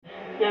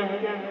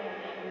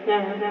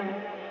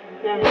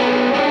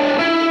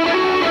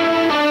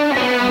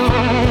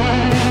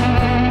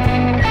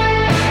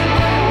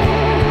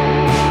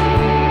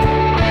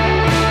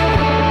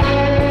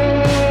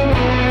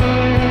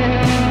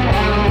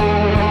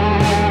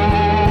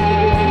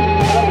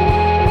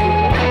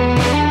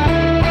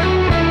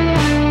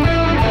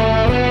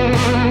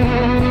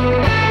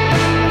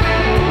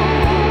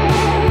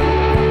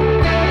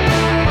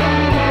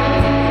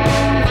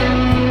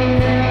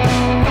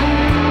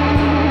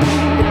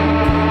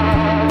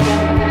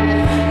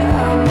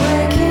 I'm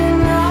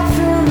waking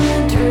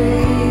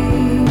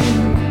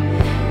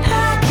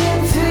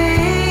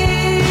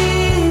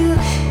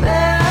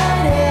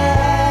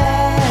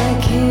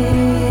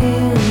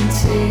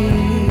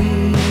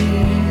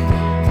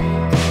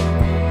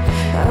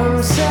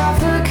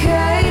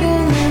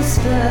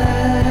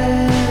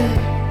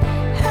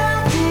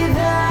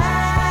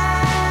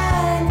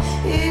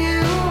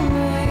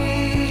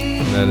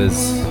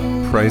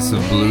Price of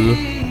Blue,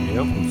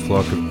 Yep.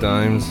 Flock of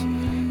Dimes.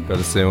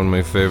 Gotta say, one of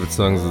my favorite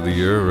songs of the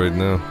year right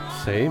now.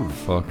 Same.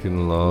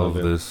 Fucking love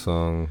Love it. this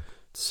song.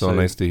 So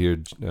nice to hear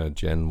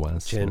Jen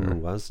Wasner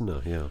Jen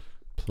Wasner, yeah.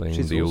 playing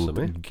She's the awesome,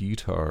 old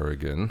guitar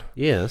again.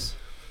 Yes,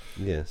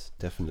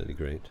 definitely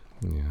great.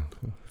 Yeah.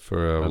 For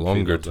our Absolutely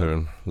longer love that.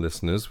 term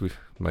listeners, we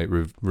might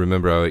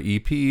remember our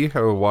EP,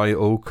 our Y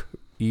Oak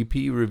EP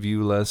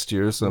review last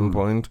year at some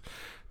point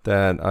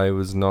that I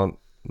was not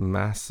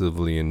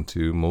massively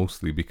into,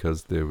 mostly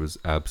because there was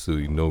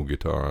absolutely no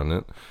guitar on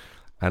it.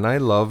 And I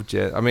love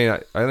Jen. I mean,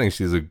 I think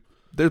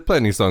there's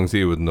plenty of songs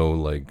here with no,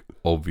 like,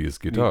 obvious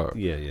guitar.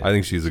 Yeah. I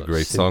think she's a Like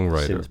great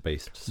songwriter.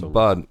 synth-based song.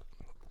 But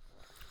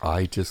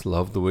I just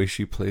love the way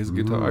she plays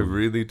guitar. I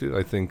really do.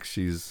 I think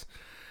she's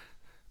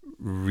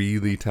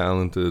really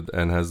talented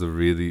and has a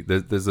really...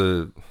 There's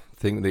a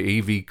thing, the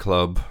AV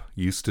Club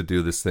used to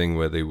do this thing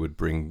where they would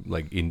bring,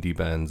 like, indie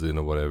bands in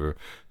or whatever,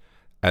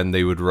 and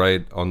they would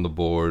write on the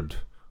board,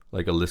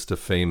 like, a list of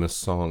famous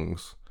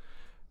songs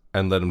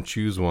and let them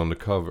choose one to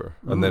cover.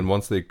 And then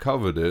once they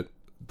covered it,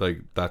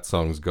 like, that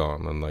song's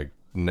gone. And, like,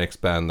 next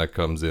band that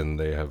comes in,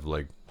 they have,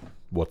 like,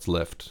 what's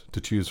left to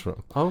choose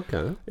from.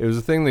 Okay. It was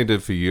a thing they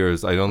did for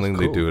years. I don't think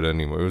they cool. do it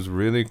anymore. It was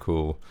really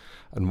cool.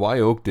 And Y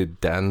Oak did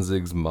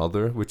Danzig's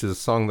Mother, which is a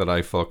song that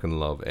I fucking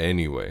love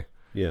anyway.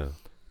 Yeah.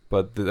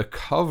 But the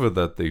cover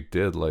that they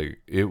did,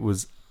 like, it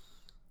was,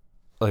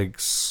 like,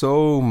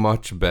 so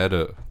much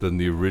better than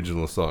the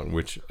original song,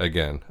 which,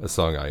 again, a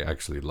song I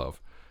actually love.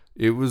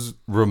 It was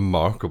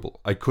remarkable.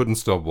 I couldn't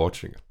stop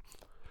watching it.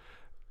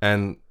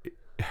 And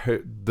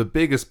the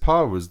biggest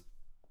part was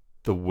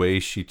the way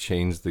she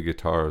changed the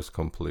guitars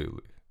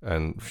completely.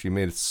 And she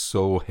made it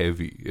so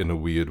heavy in a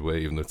weird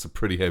way, even though it's a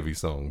pretty heavy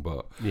song.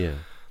 But Yeah.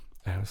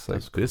 I was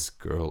like, this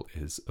girl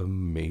is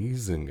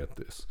amazing at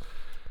this.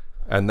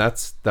 And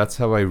that's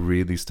how I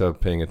really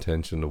started paying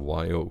attention to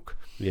Y Oak.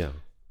 Yeah.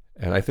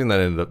 And I think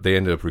that they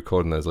ended up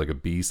recording that as like a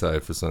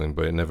B-side for something,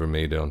 but it never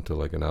made it onto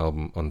like an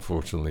album,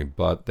 unfortunately.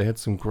 But they had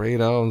some great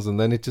albums, and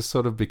then it just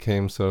sort of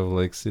became sort of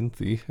like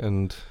synthy,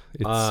 and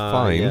it's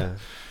fine. Yeah.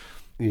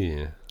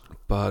 Yeah.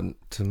 But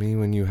to me,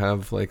 when you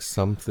have like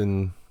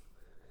something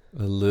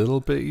a little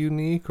bit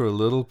unique or a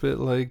little bit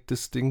like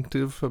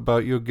distinctive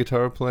about your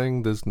guitar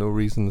playing, there's no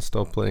reason to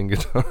stop playing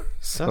guitar.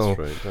 So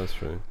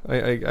That's right.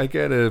 I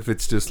get it if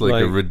it's just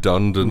like a Like,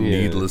 redundant,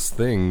 yeah. needless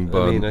thing.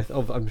 But I mean,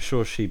 I'm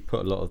sure she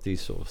put a lot of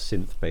these sort of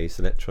synth-based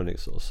electronic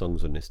sort of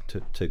songs on this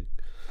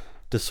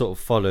to sort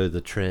of follow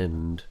the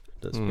trend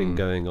that's been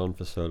going on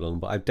for so long.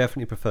 But I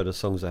definitely prefer the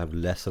songs that have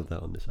less of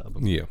that on this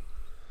album. yeah.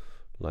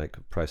 Like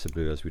Price of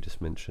Blue, as we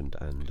just mentioned,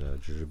 and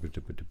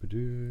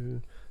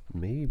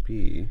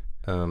maybe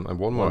And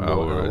one more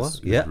hour.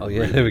 Is Yeah, oh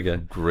yeah, there we go.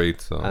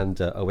 Great song.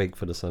 And Awake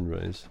for the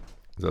Sunrise.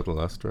 Is that the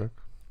last track?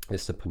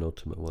 It's the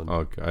penultimate one.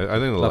 Okay, I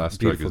think the Love- last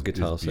track beautiful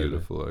guitar is solo.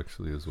 beautiful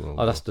actually as well.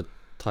 Oh, that's the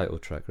title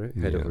track, right?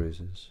 Head of Yeah.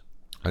 Roses.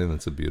 I think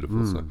that's a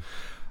beautiful song.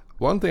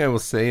 One thing I will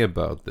say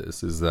about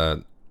this is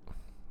that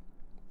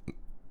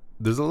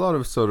there's a lot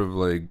of sort of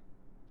like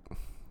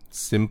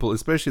simple,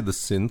 especially the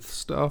synth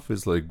stuff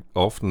is like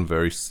often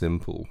very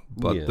simple,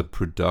 but Yeah. the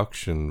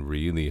production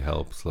really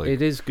helps like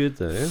It is good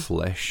though.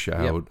 flesh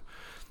out.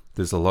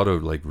 There's a lot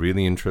of like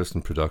really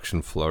interesting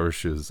production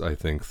flourishes, I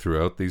think,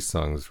 throughout these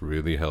songs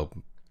really help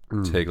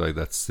take like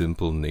that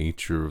simple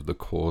nature of the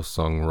core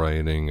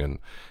songwriting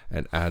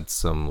and add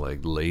some like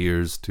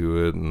layers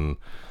to it. And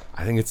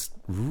I think it's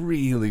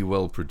really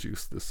well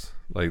produced, this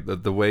like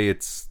the way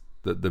it's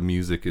the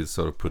music is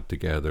sort of put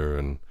together,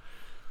 and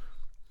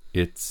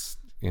it's,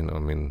 you know, I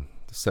mean,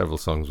 several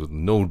songs with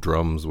no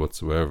drums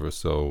whatsoever,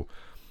 so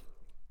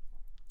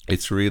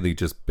it's really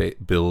just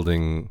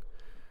building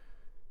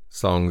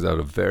songs out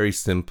of very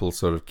simple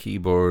sort of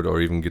keyboard or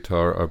even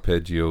guitar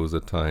arpeggios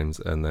at times,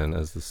 and then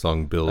as the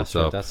song builds That's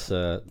right. up, That's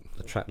the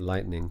track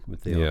Lightning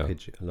with the Yeah.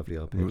 lovely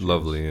arpeggios.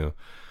 lovely, yeah.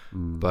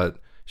 But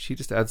she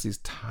just adds these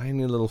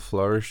tiny little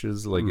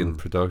flourishes, like in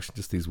production,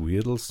 just these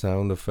weird little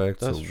sound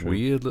effects, That's or true.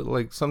 weird little,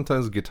 like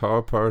sometimes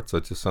guitar parts, or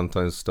just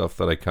sometimes stuff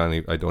that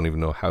I don't even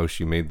know how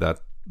she made that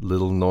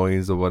little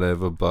noise or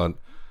whatever. But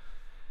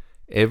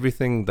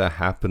everything that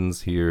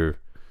happens here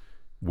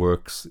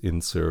works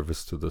in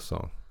service to the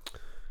song,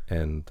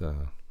 and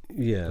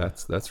Yeah.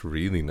 that's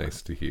really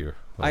nice to hear.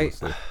 I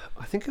Honestly.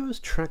 think it was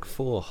track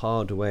 4,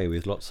 Hard Way,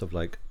 with lots of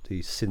like the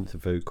synth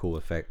vocal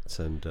effects,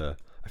 and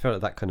I felt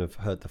like that kind of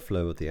hurt the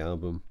flow of the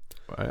album.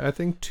 I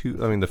think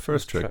the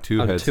first track,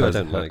 Two And Heads, Two I has,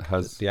 don't like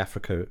has the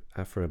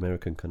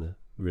Afro-American kind of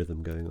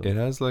rhythm going on. it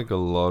has like a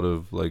lot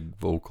of like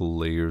vocal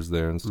layers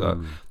there and stuff.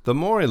 Mm. The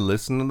more I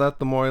listen to that,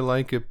 the more I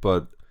like it,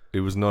 but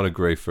it was not a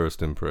great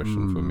first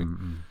impression for me.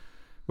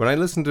 When I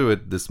listened to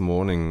it this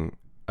morning,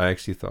 I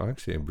actually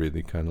thought, I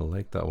really kind of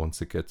like that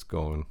once it gets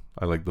going.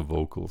 I like the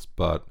vocals,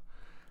 but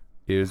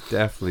it was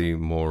definitely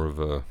more of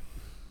a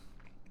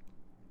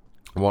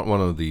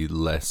one of the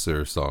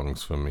lesser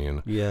songs for me,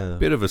 and Yeah. a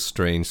bit of a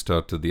strange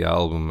start to the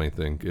album, I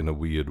think, in a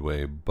weird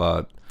way.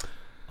 But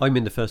I'm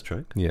in the first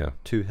track. yeah,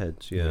 Two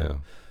Heads, yeah.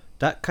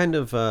 That kind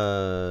of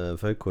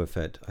vocal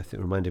effect, I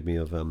think, reminded me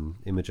of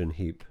Imogen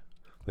Heap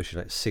where she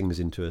like sings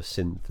into a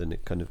synth and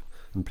it kind of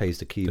and plays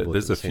the keyboard.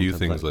 There's at a the same few time,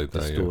 things like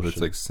that. Yeah. It's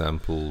distortion. like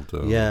sampled.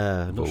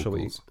 I'm not sure what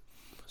vocals,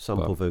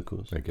 sample but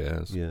vocals. I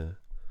guess. Yeah,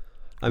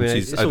 I And mean,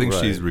 she's, it's I think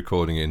all she's right.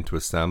 recording it into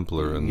a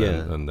sampler and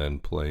then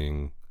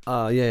playing.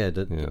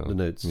 The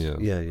notes. Yeah.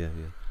 Yeah.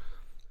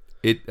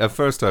 It at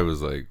first I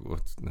was like,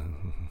 "What's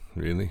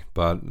really?"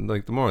 But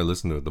like the more I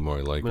listen to it, the more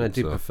I like I mean, it. I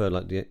do so. prefer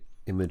like the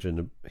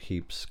Imogen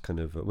Heap's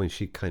kind of when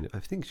she kind of I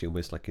think she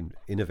almost like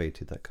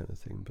innovated that kind of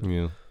thing.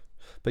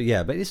 But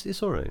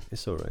it's all right.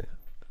 It's all right.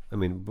 I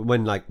mean, but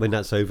when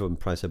that's over and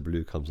Price of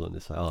Blue comes on,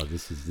 it's like, oh,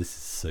 this is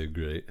so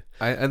great.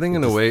 I think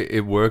in a way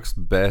it works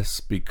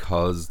best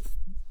because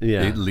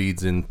Yeah, it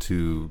leads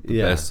into the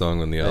Yeah. best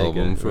song on the There you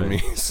album go, for right. me.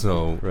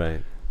 So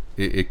right.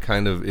 it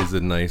kind of is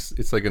a nice.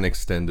 It's like an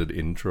extended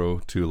intro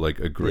to like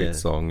a great Yeah.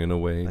 song in a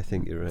way. I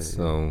think you're right.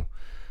 So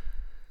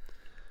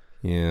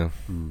yeah.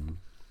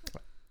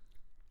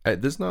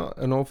 There's not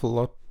an awful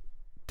lot.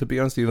 To be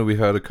honest, we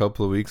had a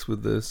couple of weeks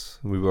with this.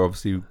 We were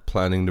obviously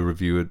planning to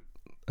review it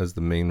as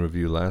the main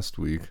review last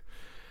week.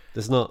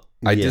 There's not.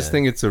 I just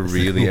think it's a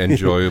really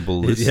enjoyable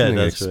listening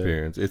that's right.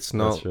 experience. It's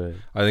not. That's right.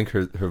 I think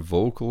her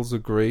vocals are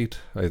great.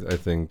 I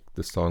think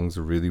the songs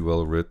are really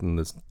well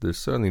written. There's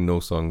certainly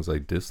no songs I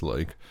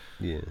dislike.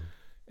 Yeah.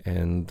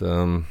 And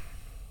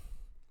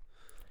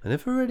I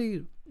never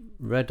really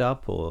read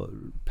up or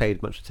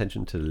paid much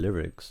attention to the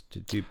lyrics.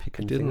 Did you pick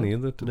I anything didn't up?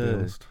 either, to be No.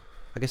 honest.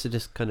 I guess I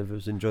just kind of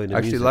was enjoying the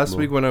Actually, music last more.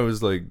 week when I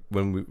was like,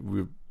 when we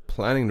were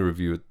planning to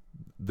review it,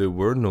 there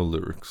were no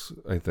lyrics,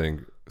 I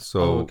think. So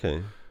Oh,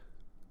 okay.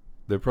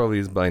 there probably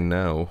is by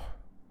now.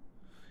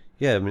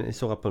 Yeah, I mean,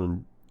 it's all up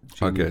on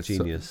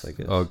Genius, I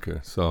guess. Okay,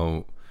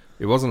 so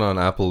it wasn't on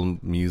Apple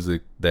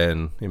Music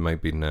then. It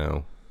might be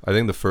now. I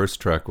think the first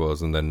track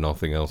was, and then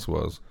nothing else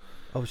was.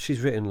 Oh,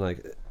 she's written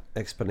like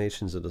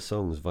explanations of the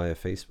songs via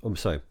Facebook. I'm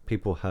sorry,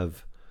 people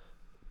have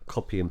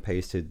copy and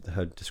pasted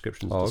her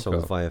descriptions of the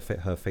songs via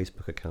her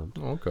Facebook account.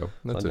 Oh, okay,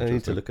 that's I interesting.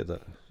 need to look at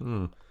that.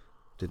 Hmm.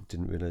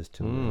 Didn't realize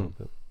till now,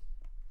 but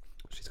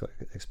she's got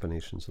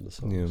explanations of the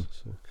songs. Yeah.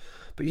 So.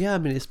 But yeah, I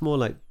mean, it's more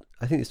like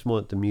I think it's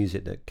more the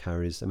music that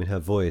carries. I mean, her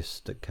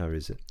voice that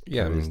carries it.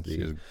 Yeah, I carries mean,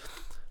 she's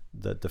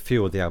the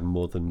feel of the album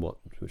more than what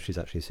she's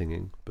actually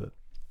singing. But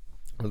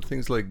well,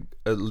 things like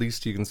at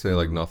least you can say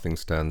like nothing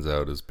stands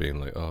out as being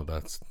like, oh,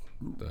 that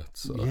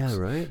sucks. yeah,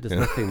 right. There's Yeah.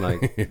 nothing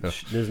like Yeah.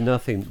 there's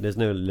nothing. There's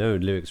no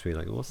lyrics where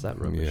you're like, what's that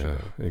rubbish Yeah,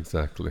 about?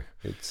 exactly.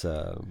 It's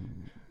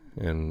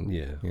And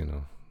Yeah.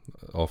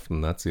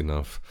 often that's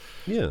enough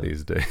yeah,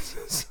 these days.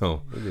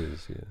 So it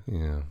is.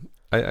 Yeah.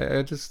 yeah,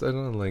 I just I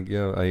don't know, like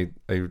I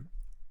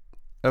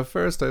at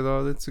first I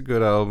thought it's a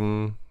good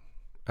album,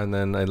 and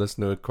then I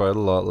listened to it quite a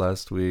lot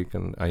last week,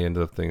 and I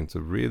ended up thinking it's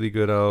a really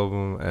good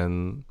album,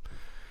 and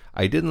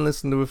I didn't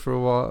listen to it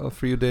for a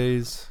few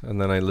days,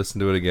 and then I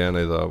listened to it again.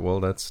 I thought, well,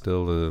 that's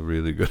still a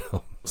really good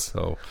album.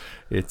 So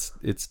it's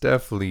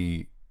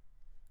definitely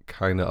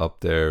kind of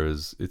up there.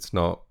 It's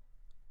not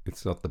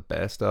the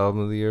best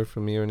album of the year for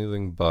me or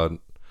anything, but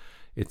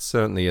it's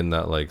certainly in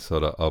that like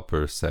sort of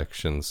upper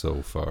section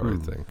so far, I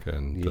think.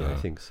 And Yeah, I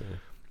think so.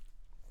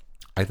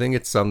 I think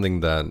it's something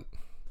that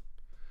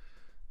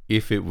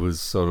if it was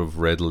sort of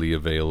readily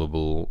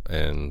available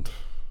and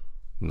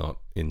not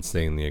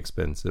insanely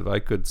expensive, I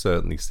could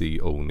certainly see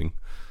owning.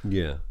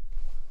 Yeah.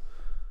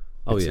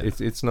 Oh it's,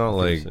 yeah. it's not I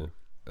like think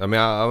so. I mean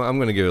I'm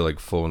gonna give it like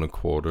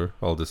 4.25.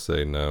 I'll just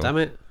say no. Damn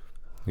it!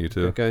 You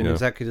too. We're going Yeah.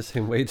 exactly the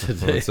same way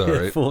today. That's all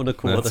right.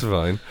 4.25. That's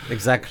fine.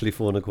 Exactly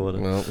 4.25.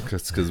 Well,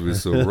 that's because we're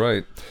so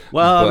right.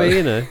 Well, but- I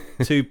mean,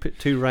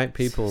 two right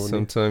people. and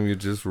Sometimes you're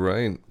just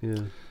right.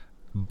 yeah.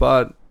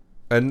 But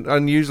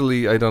and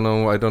usually I don't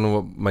know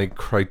what my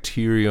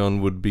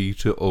criterion would be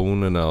to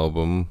own an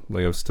album.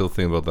 Like I was still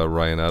thinking about that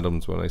Ryan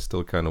Adams one. I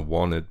still kind of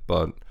want it,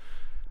 but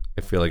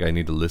I feel like I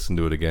need to listen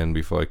to it again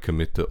before I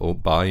commit to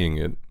buying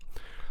it.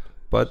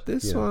 But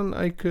this Yeah. one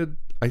I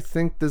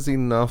think there's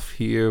enough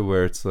here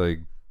where it's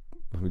like,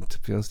 I mean, to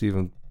be honest,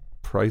 even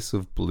Price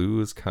of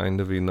Blue is kind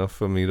of enough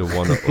for me to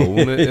want to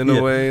own it in Yeah.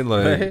 a way.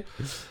 Like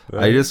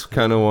Right. I just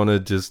kind of want to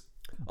just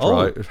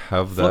Oh,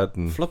 have that.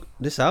 And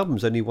this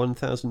album's only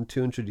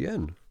 1,200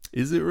 yen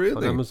is it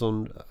really?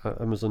 on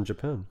Amazon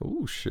Japan.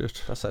 Oh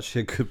shit! That's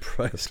actually a good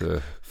price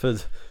So, for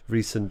the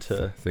recent.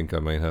 I think I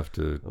might have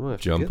to I might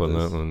have to jump get on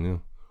this. that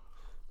one.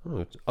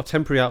 Yeah.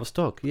 Temporary out of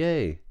stock.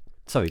 Yay!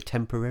 Sorry,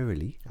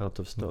 temporarily out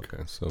of stock.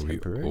 Okay, so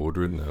Temporary. we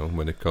order it now.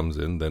 When it comes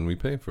in, then we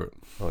pay for it.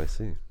 Oh, I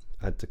see.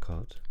 Add to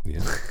cart. Yeah,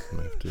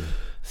 I have to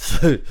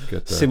So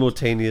get that.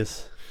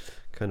 simultaneous,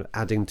 kind of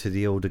adding to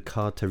the older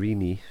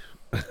carterini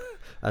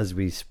as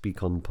we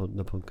speak on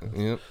the podcast.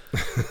 Yeah,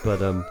 But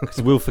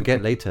 'cause we'll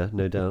forget later,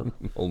 no doubt.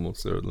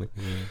 almost certainly.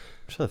 I'm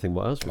trying to think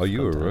what else. Oh,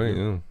 you were right.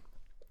 Yeah.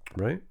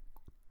 Right.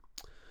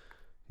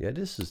 Yeah,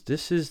 this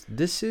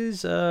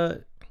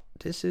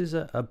is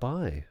a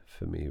buy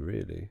for me,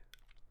 really.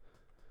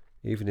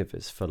 Even if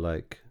it's for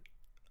like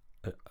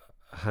a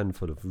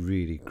handful of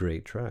really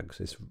great tracks,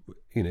 it's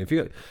if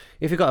you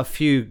got a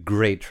few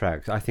great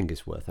tracks, I think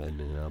it's worth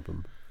owning an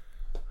album.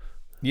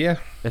 Yeah,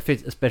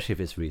 Especially if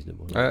it's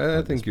reasonable. I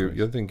at think this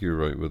price. you're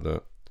right with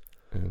that.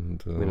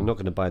 And I mean, I'm not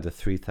going to buy the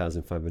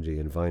 3,500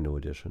 yen vinyl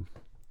edition.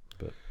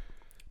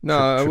 no,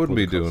 I triple wouldn't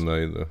be the cost.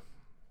 doing either.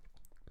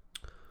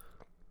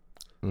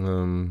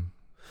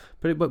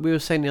 But we were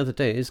saying the other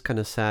day, it is kind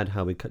of sad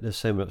how there's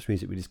so much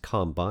music we just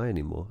can't buy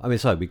anymore. I mean,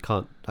 sorry, we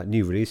can't, like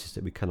new releases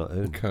that we cannot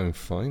own. Can't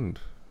find.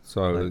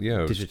 So Like yeah,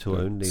 I was- digital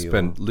I only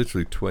Spent or-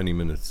 literally 20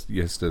 minutes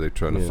yesterday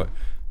trying to Yeah. find.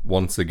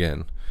 Once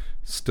again,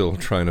 still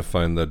trying to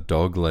find that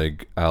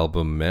Dogleg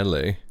album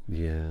Melee,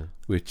 Yeah.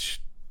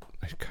 which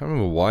I can't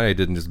remember why I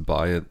didn't just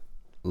buy it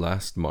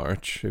last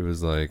March. It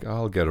was like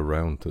I'll get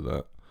around to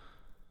that.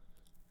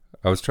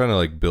 I was trying to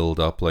like build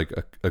up like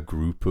a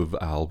group of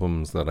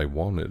albums that I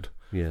wanted.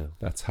 Yeah.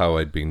 That's how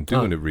I'd been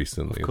doing Oh, it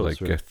recently. of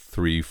course, like right. get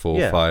 3, 4,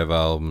 Yeah. 5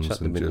 albums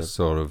Shut and them in just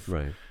sort of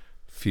Right.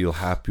 feel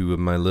happy with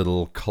my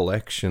little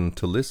collection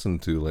to listen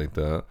to like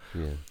that.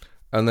 Yeah.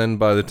 And then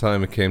by the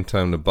time it came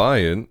time to buy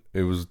it,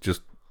 it was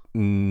just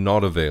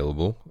not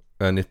available.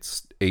 And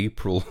it's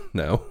April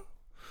now.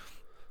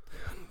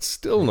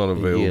 Still not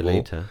available. A year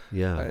later.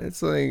 Yeah.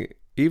 It's like,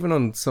 even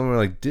on somewhere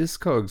like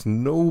Discogs,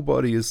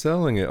 nobody is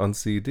selling it on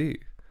CD.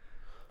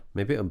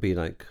 Maybe it'll be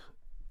like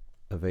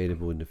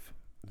available in the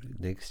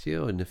next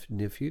year or in the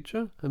near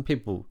future. And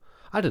people,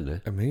 I don't know.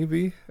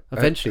 Maybe.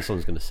 Eventually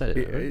someone's going to sell it.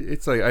 It- right?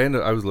 It's like,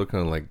 I was looking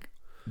at like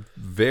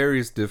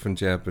various different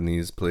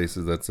Japanese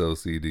places that sell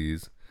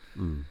CDs.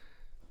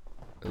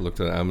 I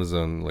looked at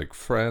Amazon, like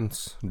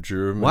France,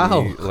 Germany,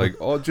 Wow. like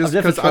just I've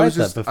never because tried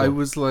that before. I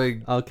was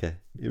like Okay.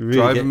 You really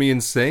driving get- me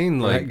insane.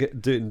 Like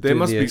right, there doing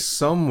must the- be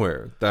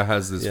somewhere that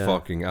has this Yeah.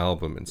 fucking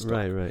album and stuff.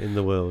 Right, in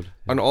the world.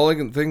 And all I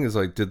can think is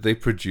like, did they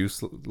print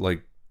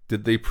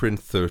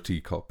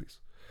 30 copies?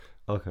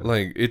 Okay.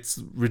 Like,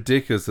 it's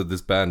ridiculous that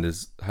this band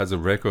has a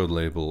record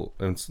label,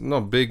 and it's not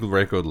a big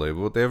record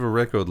label, but they have a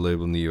record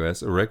label in the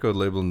US, a record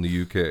label in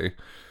the UK,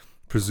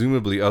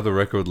 presumably other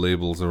record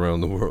labels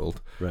around the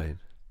world, Right.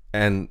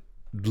 and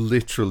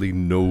literally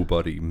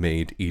nobody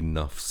made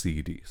enough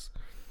CDs.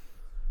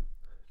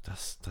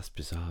 That's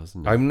bizarre,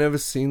 isn't it? I've never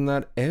seen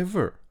that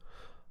ever.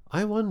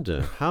 I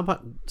wonder how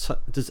about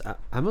does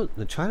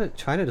Amazon?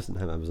 China doesn't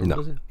have Amazon, No.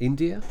 does it?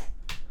 India,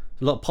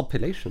 a lot of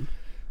population.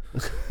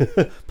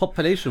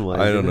 Population-wise,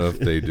 I don't know if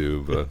they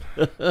do,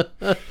 but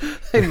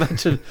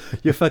Imagine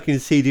your fucking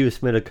CD with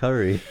smell of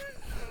curry.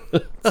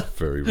 it's a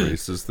very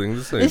racist thing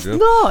to say, It's Jim.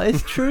 not.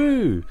 It's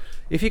true.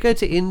 If you go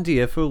to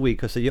India for a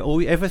week or so,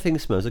 everything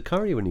smells of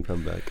curry when you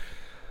come back.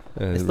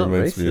 And It's it not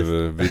reminds me of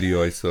racist. a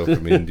video I saw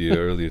from India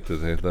earlier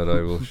today that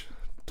I will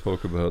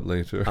talk about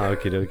later.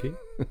 Okie dokie.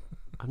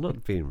 I'm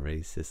not being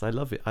racist. I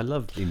love it. I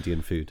love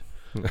Indian food.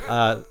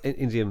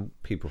 Indian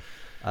people.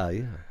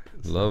 Yeah.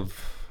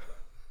 Love.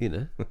 You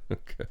know,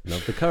 Okay.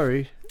 love the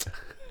curry.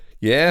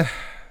 Yeah.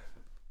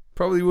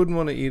 Probably wouldn't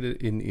want to eat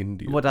it in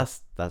India. Well,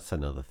 that's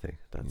another thing.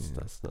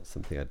 That's not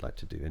something I'd like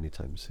to do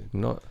anytime soon.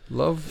 Not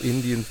love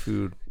Indian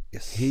food.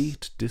 Yes.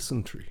 Hate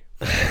dysentery.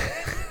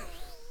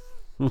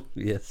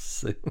 Yes,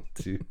 so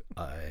do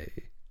I.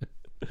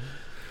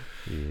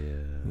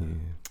 Yeah.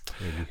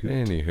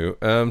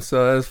 Anywho,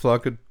 so there's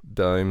Flock of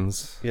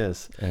Dimes.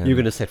 Yes. And- You're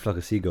going to say flock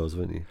of seagulls,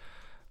 weren't you?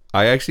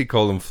 I actually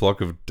call them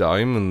Flock of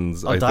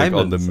Diamonds. Oh, I think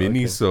on the diamonds,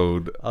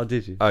 mini-sode. Oh,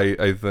 did you?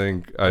 I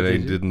think I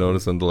did you? didn't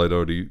notice until I'd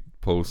already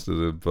posted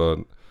it, but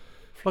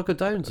Flock of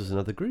Downs is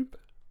another group?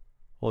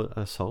 Or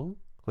a song?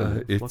 Flock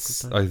of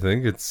it's. Downs. I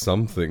think it's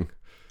something.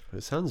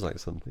 It sounds like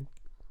something.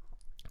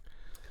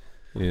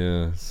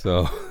 Yeah.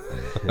 So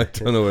I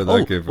don't know where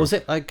that came from. Was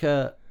it like...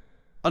 oh,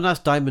 no, that's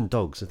Diamond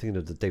Dogs. I'm thinking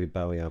of the David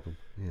Bowie album.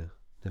 Yeah,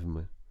 never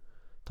mind.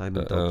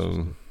 Diamond Dogs.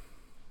 wasn't it?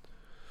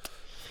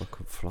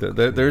 Flock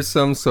of There's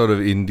some sort of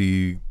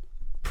indie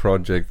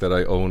project that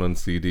I own on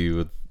CD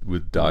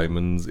with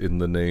diamonds in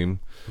the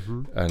name,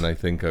 and I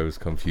think I was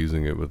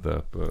confusing it with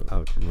that. But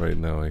Okay. right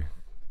now, I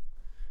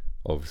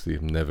obviously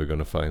am never going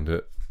to find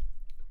it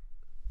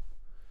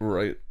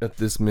right at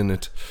this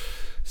minute.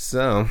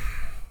 So,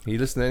 you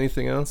listen to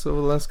anything else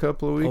over the last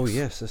couple of weeks? Oh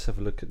yes, let's have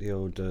a look at the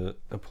old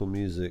Apple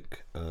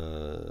Music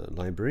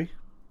library.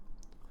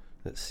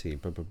 Let's see,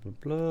 blah blah blah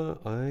blah.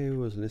 I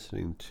was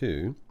listening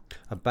to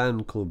a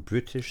band called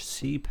British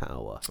Sea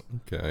Power.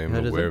 Okay, I'm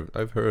Heard of aware.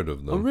 I've heard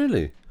of them. Oh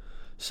really?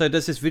 So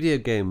there's this video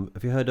game.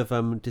 Have you heard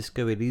of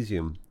Disco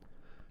Elysium?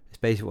 It's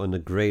basically one of the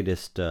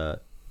greatest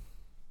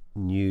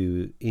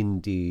new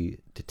indie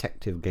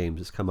detective games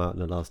that's come out in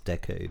the last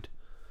decade.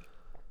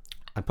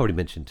 I probably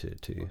mentioned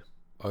it to you.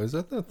 Oh, is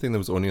that thing that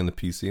was only on the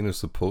PC and is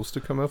supposed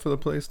to come out for the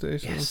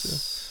PlayStation?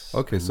 Yes.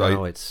 Okay, And so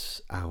now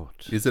it's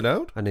out. is it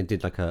out? And they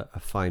did like a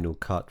final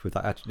cut with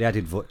that. They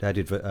added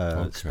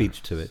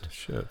speech to it.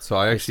 Shit. So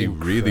I actually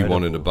really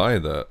wanted to buy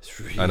that, It's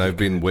really and I've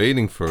been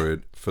waiting for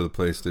it for the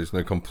PlayStation.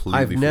 I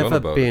completely I've forgot never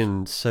about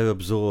been so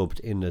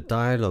absorbed in the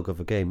dialogue of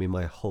a game in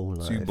my whole it.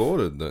 life. So you bought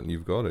it then?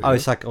 You've got it? Oh, yeah?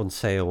 it's like on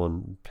sale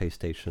on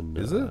PlayStation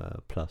Is it?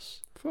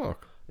 Plus.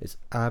 Fuck. It's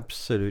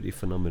absolutely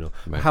phenomenal.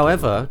 Might have to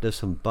However, look. there's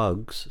some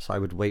bugs, so I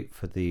would wait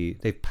for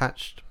they've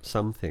patched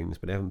some things,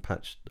 but they haven't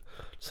patched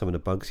some of the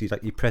bugs.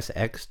 You press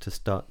X to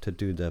start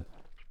to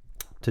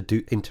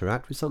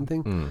interact with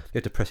something. You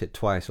have to press it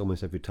twice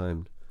almost every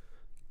time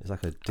It's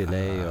like a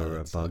delay or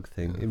a bug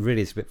thing. It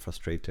really is a bit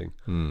frustrating.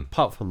 Hmm.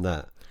 Apart from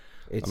that,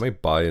 I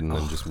might buy it and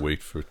then just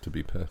wait for it to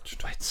be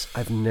patched.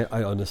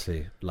 I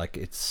honestly like.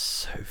 It's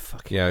so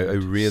fucking. Yeah, I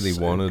good. really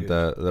So wanted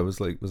good. that. That was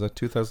that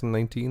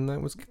 2019?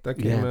 That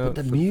came Yeah, out. but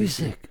the for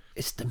music.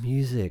 It's the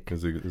music. PC?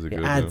 Is it It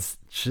good? adds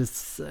just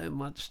so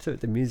much to it.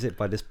 The music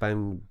by this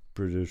band,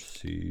 British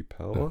Sea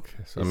Power.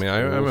 Okay, so I It's mean, I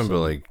remember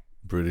awesome. like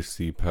British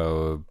Sea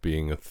Power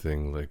being a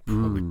thing like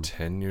probably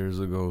 10 years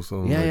ago, or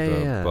something Yeah, like yeah,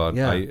 that. yeah. But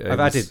yeah. I've I've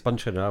added a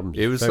bunch of albums.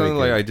 It was Very something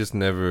like good. I just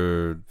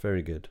never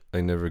Very good.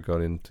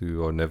 got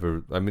into, or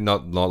never. I mean,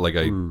 not like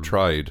I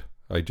tried.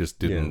 I just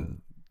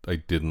didn't. I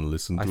didn't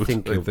listen to I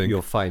it. think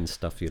you'll find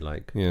stuff you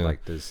like. Yeah.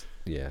 Like there's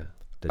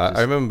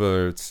I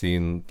remember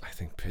seeing, I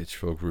think,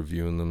 Pitchfork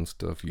reviewing them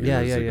stuff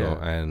years ago,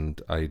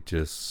 and I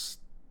just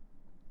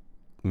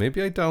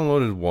maybe I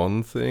downloaded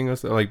one thing or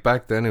so. Like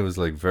back then, it was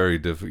like very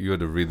difficult. You had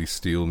to really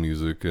steal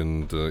music,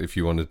 and if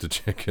you wanted to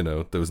check it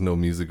out, there was no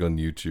music on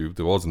YouTube.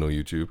 There was no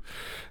YouTube,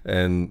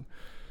 and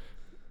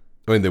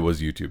I mean there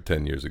was YouTube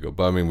 10 years ago,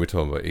 but I mean we're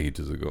talking about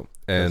ages ago,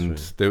 and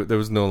there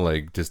was no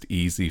like just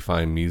easy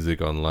find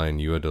music online.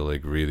 You had to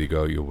like really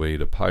go out your way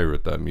to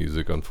pirate that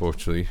music,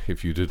 unfortunately,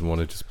 if you didn't want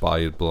to just buy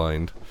it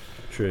blind.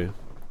 True.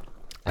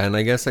 And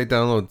I guess I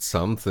downloaded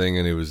something,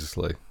 and it was just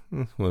like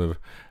whatever,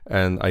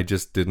 and I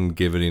just didn't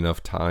give it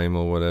enough time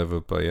or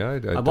whatever. But yeah,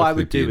 I'd What I definitely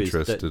would be do is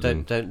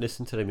interested. don't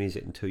listen to the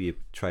music until you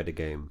try the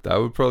game. That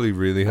would probably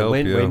really help.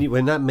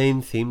 When that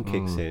main theme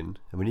kicks in,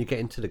 and when you get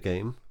into the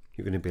game,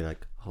 you're going to be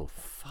like, oh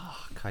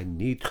fuck, I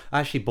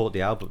actually bought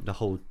the album, the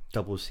whole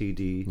double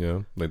CD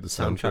Yeah, like the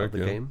soundtrack of the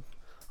yeah. game.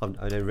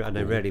 I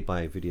rarely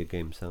buy video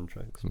game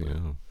soundtracks. But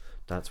Yeah.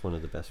 that's one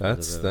of the best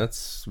ones I've ever.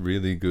 That's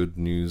really good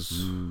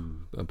news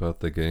about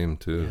the game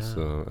too. Yeah.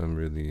 So I'm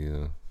really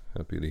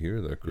happy to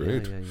hear that.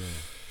 Great, Yeah.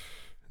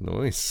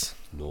 nice.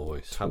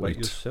 How about Sweet.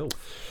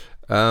 yourself?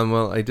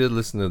 Well, I did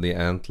listen to the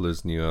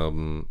Antlers' new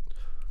album,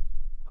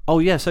 Oh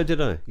yes, so did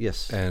I.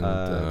 Yes,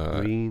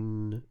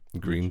 And,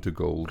 Green to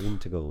Gold. Green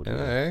to Gold. And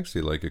yeah. I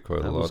actually like it quite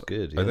a That lot. was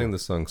good, I yeah. think the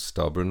song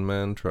 "Stubborn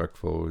Man" track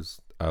 4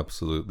 is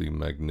absolutely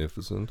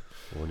magnificent.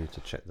 I need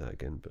to check that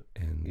again, but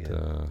And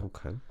yeah,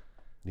 okay.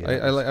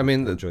 Yeah, I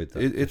mean, enjoyed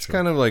that. it's for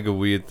kind of like a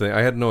weird thing.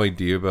 I had no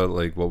idea about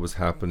like what was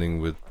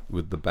happening with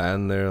the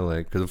band there.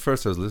 Like, because at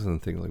first I was listening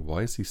and thinking, like,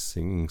 why is he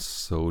singing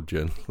so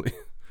gently?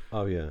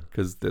 Oh yeah,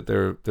 Because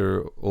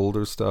they're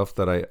older stuff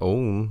that I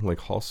own, like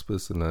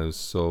Hospice, and I was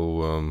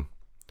so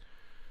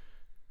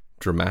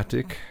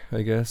dramatic,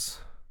 I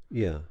guess,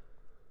 yeah.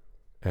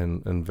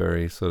 and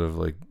very sort of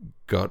like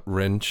gut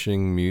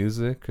wrenching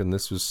music, and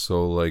this was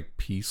so like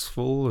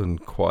peaceful and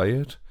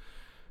quiet.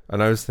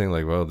 And I was thinking,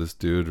 like, wow, this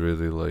dude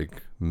really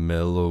like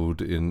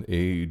mellowed in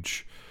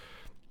age.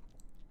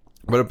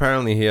 But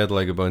apparently he had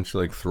like a bunch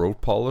of like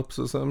throat polyps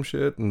or some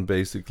shit, and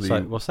basically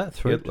So, what's that? he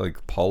Throat? had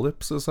like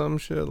polyps or some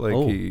shit. Like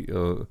Oh.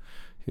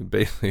 he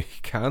basically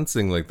can't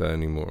sing like that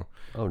anymore.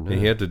 Oh no, And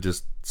he had to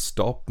just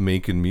stop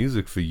making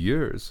music for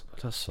years.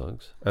 that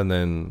sucks. And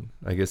then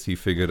I guess he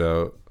figured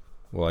out,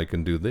 well, I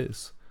can do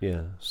this.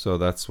 Yeah, So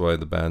that's why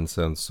the band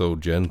sounds so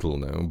gentle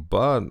now.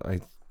 But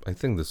I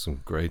think there's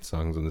some great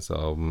songs on this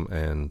album,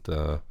 and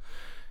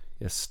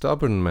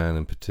Stubborn Man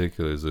in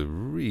particular is a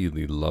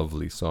really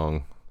lovely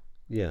song.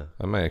 yeah.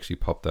 I might actually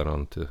pop that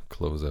on to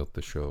close out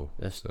the show.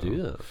 Let's So,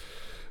 do that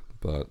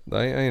But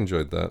I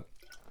enjoyed that.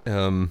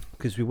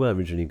 because we were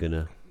originally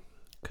gonna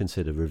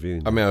consider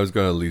reviewing. I mean, I was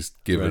going to at least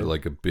give it Right.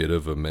 like a bit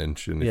of a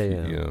mention. If Yeah, you,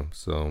 yeah. you know,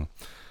 so.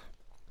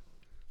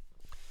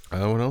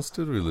 What else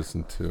did we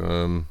listen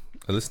to?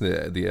 I listened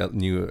to the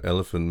new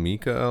Elephant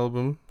Mika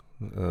album,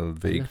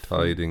 Vague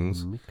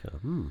Tidings. Mika.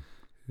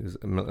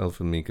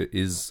 Elephant Mika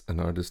is an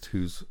artist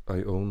who's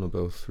I own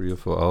about 3 or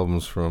 4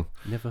 albums from.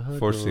 Never heard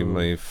Fortunately, of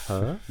my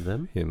her,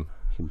 them, him.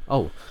 him.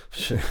 Oh,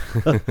 shit.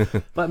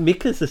 But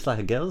Mika's just like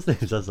a girl's name.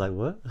 So I was like,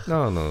 what?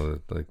 No,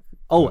 like.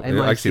 Oh,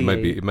 actually, it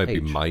might be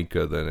M-I-C-A-H.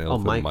 Micah then.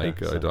 Elephant Micah,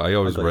 Micah. so I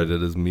always I got read you.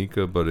 it as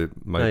Mika, but it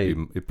might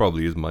No, be. It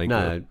probably is Micah.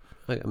 No,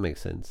 that makes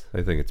sense.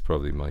 I think it's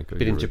probably Micah. Been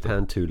You're in right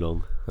Japan too long.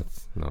 there.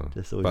 That's no.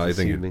 Just always But I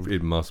think assuming.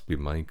 it must be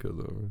Micah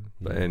though.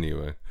 But Yeah.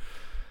 anyway,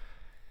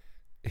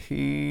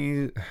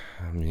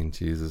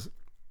 Jesus.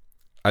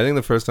 I think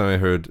the first time I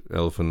heard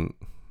Elephant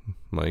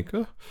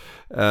Micah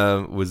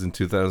was in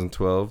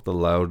 2012, the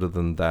Louder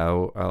Than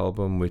Thou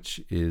album,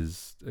 which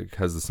has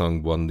the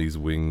song Won These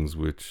Wings,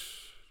 which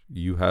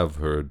you have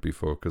heard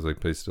before because I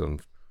posted it on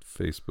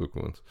Facebook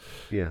once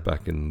Yeah.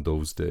 back in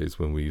those days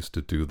when we used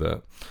to do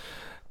that.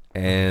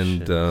 And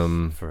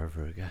Shit,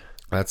 forever ago.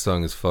 that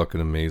song is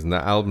fucking amazing.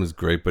 That album is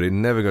great, but it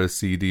never got a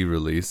CD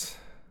release.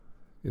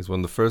 It's one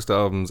of the first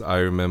albums I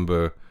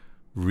remember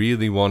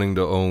really wanting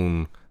to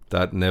own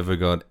that never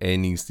got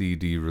any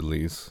CD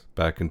release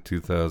back in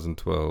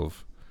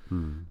 2012.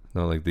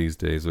 Not like these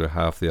days where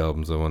half the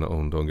albums I want to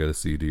own don't get a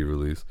CD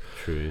release.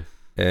 True.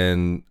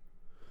 And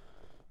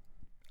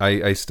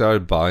I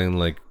started buying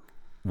like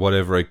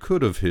whatever I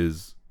could of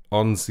his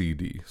on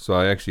CD. So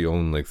I actually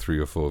own like 3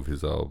 or 4 of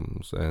his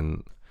albums,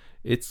 and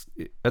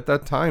at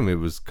that time it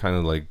was kind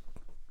of like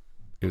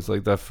It was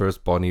like that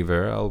first Bon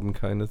Iver album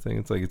kind of thing.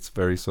 It's like, it's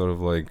very sort of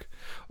like,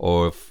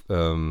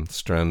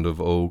 Strand of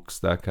Oaks,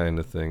 that kind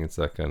of thing. It's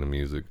that kind of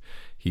music.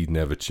 He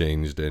never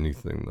changed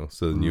anything though.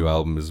 So the new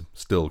album is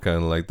still kind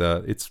of like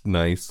that. It's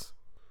nice.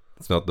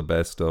 It's not the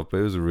best stuff, but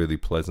it was a really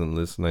pleasant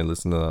listen. I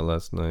listened to that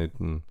last night,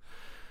 and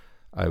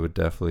I would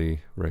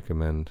definitely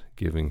recommend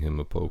giving him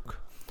a poke.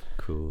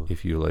 Cool.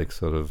 If you like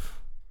sort of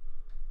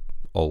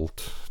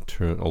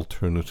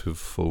alternative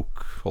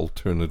folk,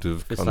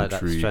 alternative It's country like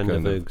that Strand of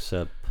kind of Oaks,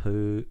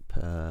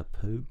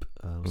 Pope.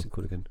 What's it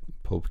called again?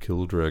 Pope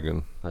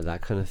Kildragon, Like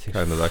that kind of thing.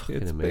 kind of that. Fucking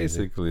It's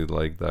amazing. basically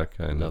like that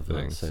kind Love of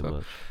thing. that so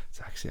much. It's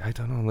actually, I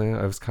don't know, man.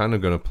 I was kind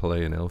of gonna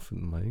play an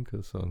Elephant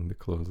Micah song to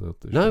close out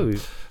the No, show.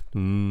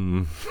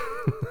 Yeah.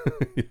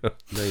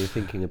 no, you're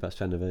thinking about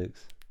Strand of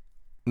Oaks.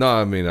 No,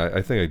 I mean,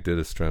 I think I did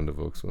a Strand of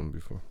Oaks one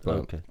before, but,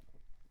 Okay.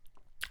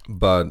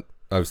 but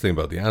I was thinking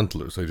about the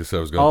Antlers. I just said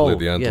I was going to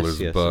play the Antlers,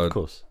 yes, but of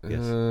course.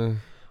 Yes.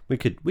 We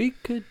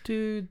could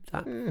do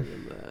that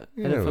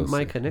yeah, Elephant we'll see.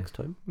 Micah next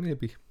time.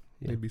 maybe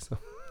Yeah. so.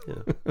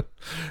 Yeah.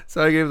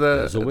 So I gave that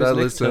There's always that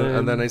next listen, time.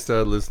 and then I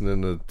started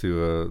listening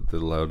to the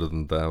Louder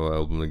Than Thou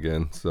album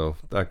again. So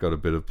that got a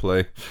bit of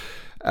play.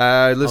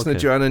 I listened to Okay.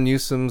 Joanna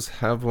Newsom's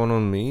 "Have One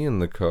on Me" in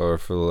the car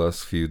for the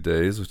last few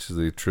days, which is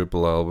a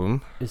triple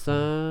album. Is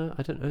that?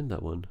 I don't own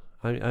that one.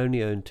 I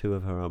only own 2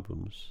 of her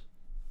albums.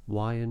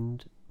 Y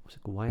and what's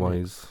it called? Y and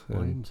Wise X?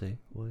 Y and Z.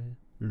 Y.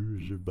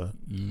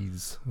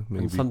 Ease,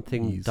 maybe And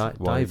something Ease, Wise.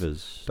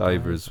 Divers.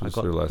 Divers I was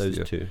got their last those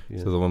year. 2.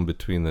 Yeah. So the one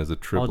between there's a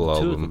triple the 2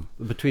 of album.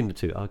 them. Between the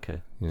 2.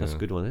 Okay, that's a Yeah.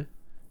 good one, eh?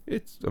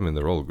 It's, I mean,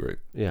 they're all great.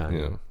 Yeah. I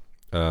know.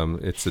 Yeah.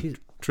 It's a She's-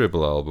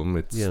 triple album.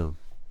 It's Yeah.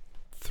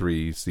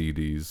 3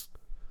 CDs,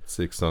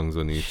 6 songs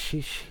on each.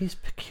 She's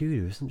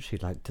peculiar, isn't she?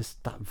 Like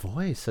just that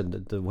voice and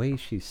the way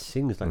she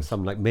sings, like Mm.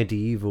 some like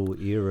medieval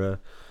era,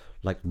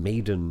 like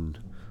maiden.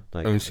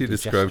 Like I mean, she the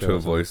described gesture her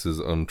or something. voice as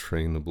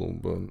untrainable,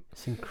 but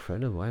It's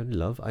incredible.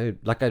 I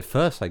like at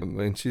first I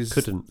mean, she's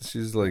like an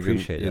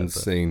appreciate it, but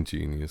insane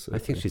genius. I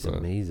think she's but-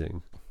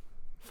 amazing.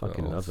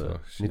 Fucking love also her.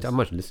 she's- I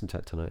might listen to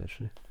it tonight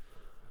actually.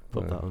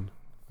 Put Yeah. that on.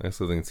 I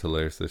also think it's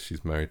hilarious that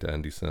she's married to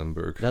Andy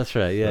Samberg. That's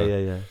right. Yeah, So-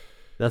 yeah.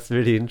 That's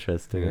really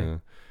interesting. Eh? Yeah.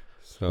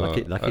 So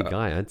Lucky I,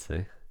 guy, I'd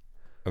say.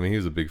 I mean, he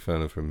was a big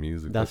fan of her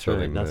music. That's how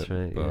they right. That's met,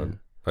 right. But Yeah.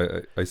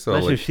 I saw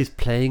Imagine like if she's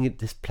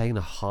playing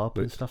a harp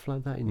and But stuff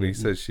like that. he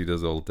said she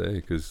does all day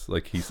because,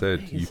 like he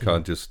said, you amazing.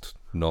 can't just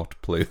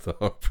not play the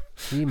harp.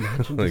 Can you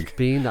imagine like, just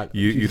being that?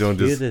 you don't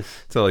hear just- this.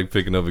 It's not like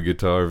picking up a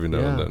guitar every now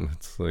and Yeah. then.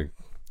 It's like,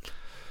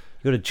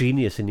 You got a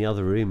genius in the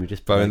other room. You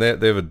just. but I mean, like,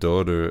 they have a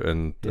daughter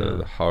and Yeah.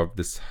 the harp.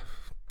 This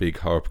big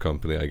harp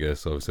company, I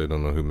guess. Obviously, I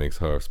don't know who makes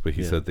harps, but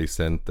he Yeah. said they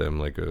sent them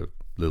like a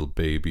little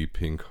baby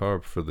pink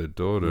harp for their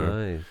daughter.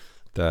 nice.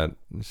 That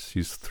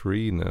she's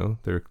 3 now.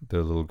 Their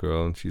little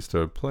girl, and she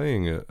started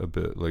playing it a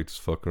bit, like just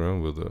fucking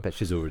around with it. Bet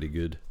she's already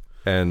good.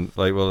 And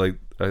like, well, like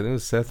I think it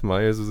was Seth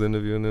Meyers was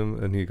interviewing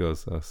him, and he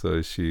goes, oh, "So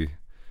is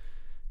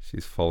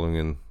she's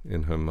following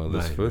in her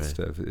mother's Right,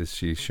 footsteps? Is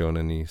she showing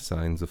any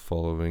signs of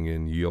following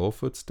in your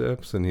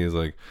footsteps?" And he's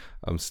like,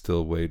 "I'm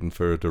still waiting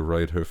for her to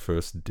write her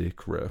first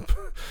dick rap."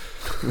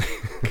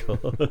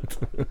 God.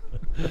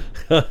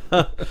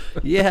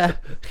 yeah.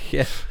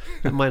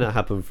 That might not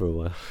happen for a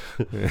while.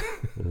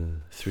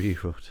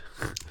 3-year-old.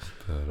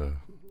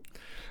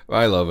 But,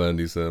 I love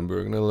Andy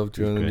Samberg and I love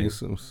Joanna great.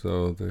 Newsom,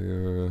 so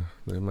they're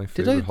my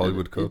favorite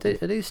Hollywood couple.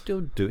 Are they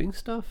still doing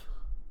stuff?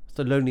 It's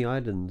the Lonely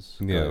Islands.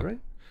 guy, Yeah. right?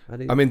 Are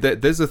they- I mean,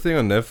 there's a thing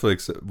on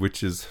Netflix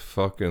which is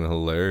fucking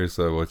hilarious.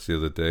 I watched the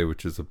other day,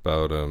 which is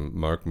about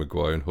Mark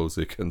McGuire and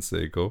Jose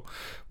Canseco,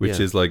 which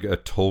Yeah. is like a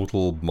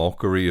total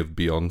mockery of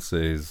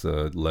Beyonce's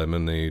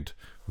Lemonade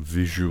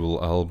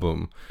visual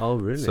album. oh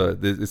really? So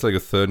it's like a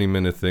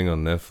 30-minute thing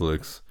on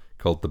Netflix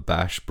called The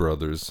Bash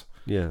Brothers,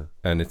 yeah.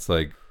 and it's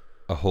like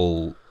a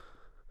whole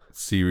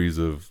series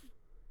of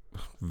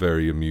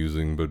very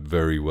amusing but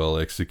very well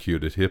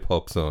executed hip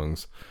hop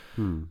songs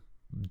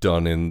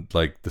done in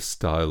like the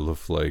style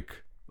of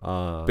like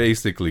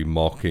basically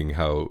mocking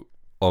how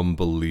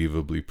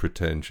unbelievably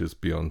pretentious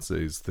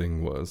Beyonce's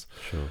thing was.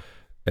 Sure.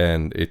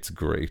 And it's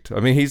great. I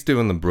mean, he's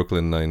doing the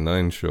Brooklyn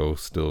Nine-Nine show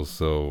still,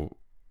 so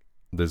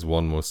there's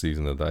one more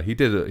season of that.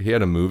 He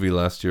had a movie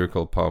last year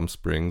called Palm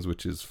Springs,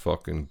 which is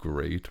fucking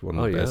great. One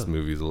of the best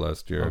movies of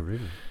last year. Oh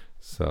really?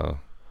 So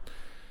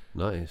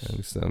Nice.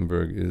 Andy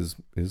Samberg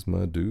is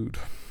my dude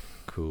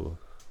Cool.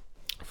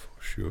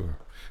 for sure.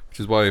 Which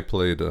is why I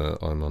played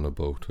 "I'm on a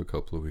Boat" a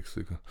couple of weeks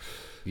ago,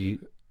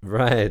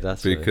 Right.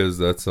 That's right. because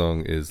that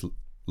song is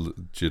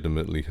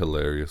legitimately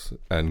hilarious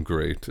and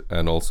great,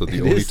 and also the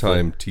It only is, though.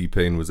 time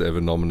T-Pain was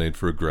ever nominated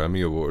for a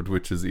Grammy Award,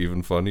 which is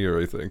even funnier,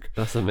 I think.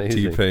 That's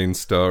amazing. T-Pain,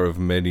 star of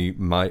many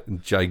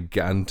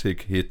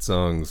gigantic hit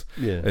songs,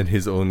 Yeah. and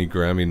his only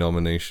Grammy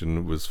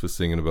nomination was for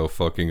singing about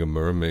fucking a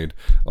mermaid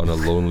on a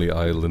Lonely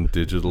Island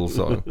digital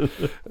song.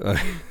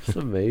 It's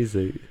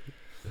amazing.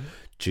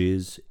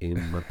 Jizz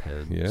in my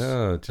pants.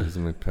 Yeah, Jizz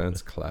in My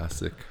Pants,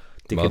 classic.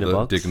 Dick in a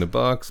box. Dick in a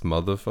Box,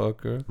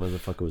 Motherfucker.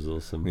 Motherfucker was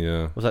awesome.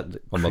 Yeah. Was that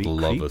Oh, Mother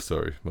Creep? Lover,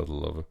 sorry. Mother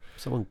Lover.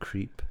 Someone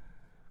creep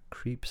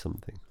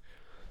something.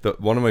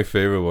 one of my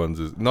favorite ones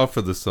is not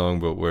for the song,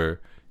 but where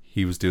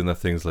he was doing that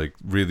thing's like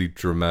really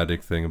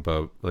dramatic thing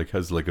about like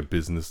has like a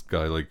business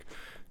guy like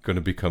going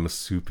to become a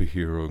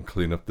superhero and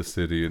clean up the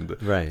city, and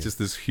Right. just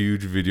this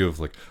huge video of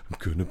like I'm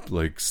gonna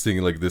like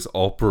sing like this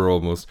opera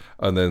almost,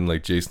 and then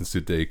like Jason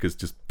Sudeikis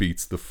just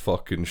beats the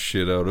fucking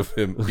shit out of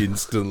him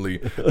instantly,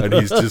 and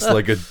he's just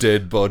like a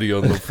dead body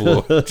on the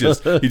floor. He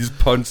just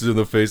punches in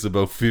the face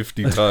about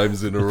 50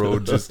 times in a row,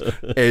 just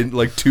and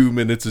like 2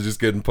 minutes of just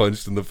getting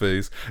punched in the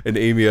face, and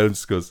Amy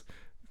Adams goes,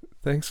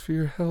 "Thanks for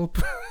your help."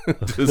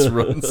 Just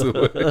runs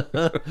away.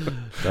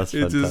 That's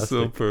It's just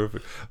so fantastic.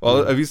 perfect.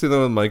 Well, have you seen that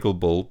with Michael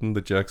Bolton, the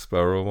Jack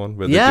Sparrow one?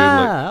 Where Yeah, they're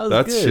that doing, was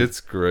that good. shit's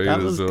great That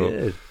as was well.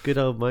 good. Good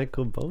old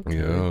Michael Bolton.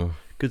 Yeah,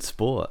 Good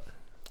sport.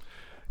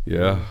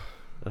 yeah,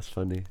 That's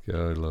funny. yeah.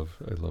 I love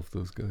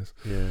those guys,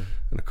 Yeah.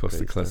 and of course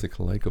Great the classic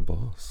 "Like a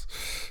Boss."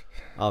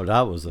 Oh,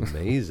 that was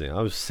amazing.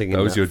 I was singing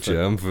That was your for-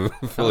 jam for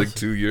like was-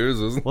 2 years,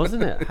 wasn't it?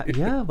 Wasn't it?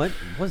 Yeah. When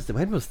was that?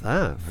 A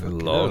Fucking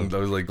long. hell. That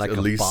was like Like at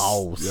a least.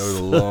 boss. Yeah, it was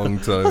a long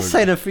time. I was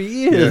saying it for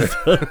years.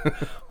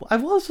 I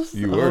was just.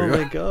 You were, Oh yeah.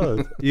 my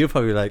god. You're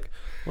probably like,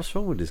 what's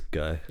wrong with this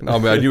guy? I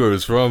mean, I knew where it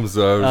was from,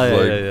 so I was Oh, yeah,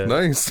 like, yeah, yeah.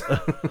 nice.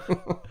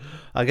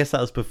 I guess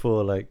that was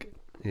before, like,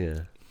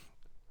 yeah.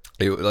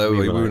 We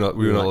were not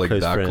like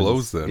close that friends.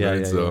 close then, Yeah, right?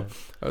 yeah, So yeah.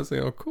 I was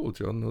like, oh, cool.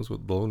 John knows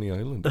what Lonely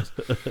Island is.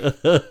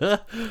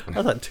 That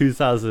was like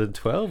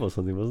 2012 or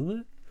something,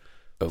 wasn't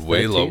it?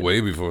 Way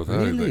before that.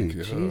 Really? I think.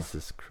 Yeah.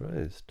 Jesus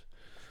Christ.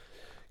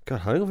 God,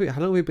 how long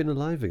have we been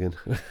alive again?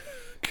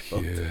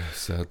 Yeah,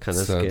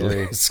 Kinda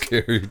sadly,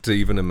 scary to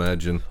even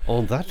imagine.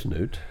 On that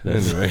note,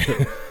 Anyway,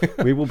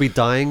 we will be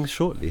dying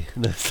shortly.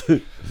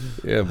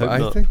 yeah, but Hope I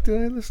not. think,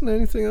 did I listen to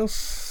anything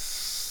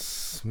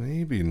else?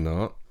 Maybe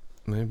not.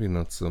 Maybe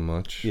not so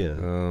much. Yeah.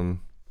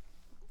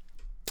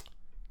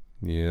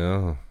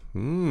 Yeah.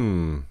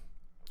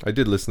 I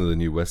did listen to the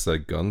new West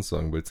Side Gun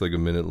song, but it's like a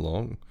minute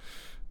long.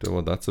 Don't know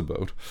what that's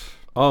about.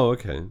 Oh,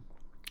 okay.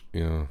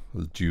 Yeah,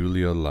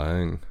 Julia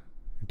Lang.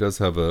 It does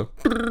have a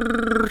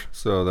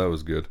so that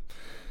was good.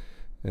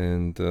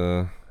 And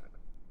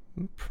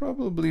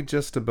probably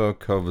just about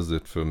covers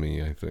it for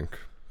me, I think.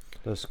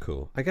 That's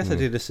cool. I guess I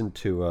did listen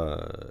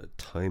to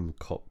Time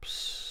Cop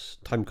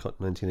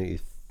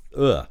 1980.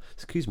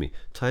 Excuse me,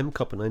 Time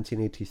Cop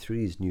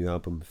 1983's new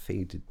album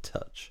Faded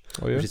Touch,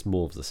 Oh, yeah? which is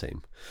more of the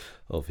same,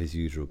 of his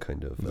usual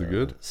kind of Is it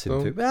good?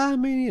 synth. I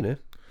mean, you know,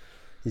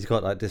 he's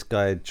got like this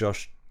guy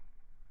Josh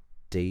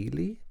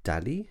Daly,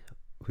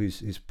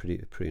 who's a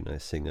pretty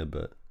nice singer,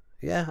 but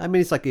yeah, I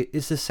mean, it's like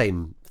it's the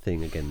same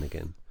thing again and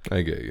again,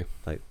 I get you.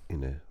 like, you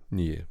know,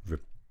 Yeah.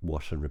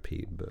 wash and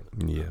repeat. But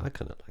Yeah. I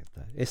kind of like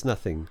that. It's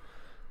nothing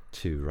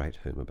to write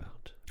home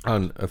about.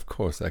 And of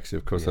course, I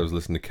was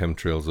listening to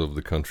Chemtrails Over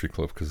the Country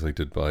Club because I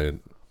did buy it.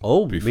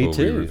 Oh, Before me we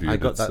too. reviewed I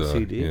got it, that so,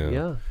 CD.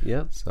 yeah.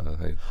 Yeah. So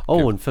I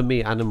Oh, and for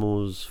me,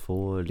 Animals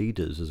for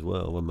Leaders as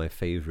well. One of my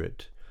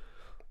favourite.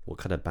 What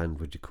kind of band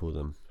would you call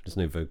them? There's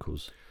no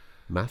vocals.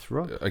 Math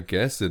rock? I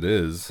guess it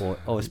is.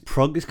 It's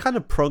prog. It's kind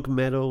of prog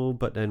metal,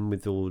 but then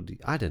with all the,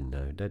 I don't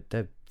know.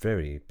 They're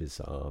very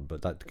bizarre.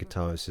 But that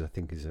guitarist, I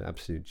think, is an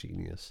absolute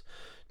genius.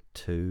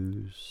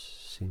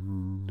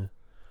 Tosin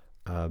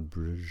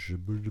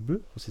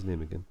Abruzhbuzhbu. What's his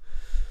name again?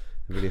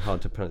 Really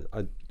hard to pronounce.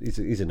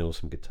 He's an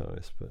awesome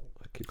guitarist, but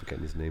I keep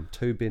forgetting his name.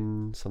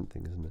 Tobin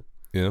something, isn't it?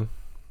 Yeah.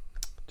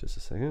 Just a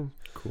second.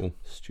 Cool.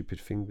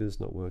 Stupid fingers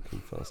not working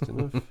fast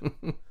enough.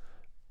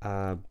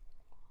 I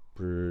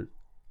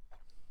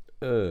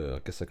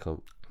guess I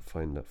can't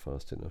find that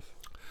fast enough.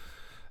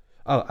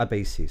 Oh,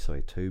 Abasi,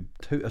 sorry.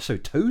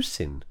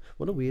 Tosin.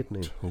 What a weird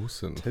name.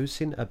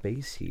 Tosin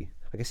Abasi.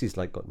 I guess he's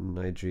like got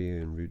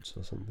Nigerian roots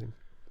or something.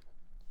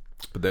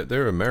 But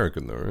they're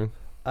American though,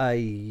 right?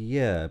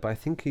 Yeah, but I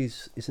think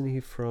isn't he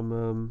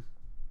from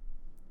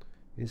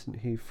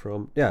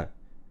yeah.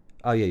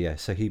 Oh yeah.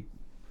 So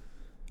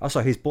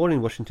he's born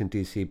in Washington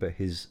DC, but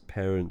his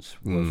parents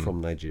were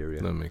from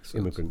Nigeria. That makes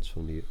sense. Immigrants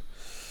from the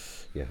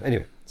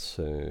anyway,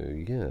 so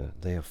yeah,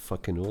 they are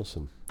fucking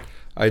awesome.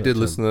 I did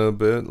listen to a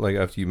bit, like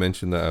after you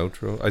mentioned the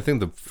outro. I think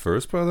the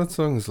first part of that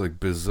song is like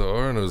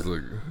bizarre, and I was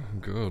like, oh,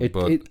 God.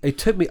 It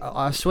took me,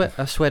 I swear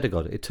to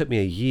God, it took me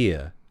a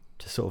year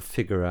to sort of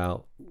figure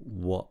out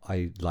what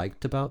I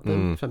liked about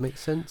them, if that makes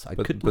sense.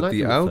 But couldn't the like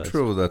them at outro first.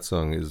 of that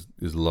song is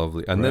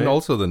lovely, and then Right.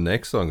 also the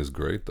next song is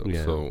great though.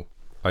 Yeah. So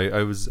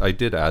I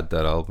did add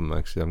that album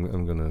actually.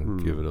 I'm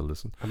gonna give it a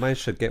listen. I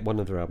managed to get one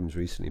of their albums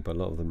recently, but a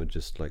lot of them are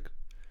just like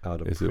out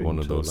of Is it print one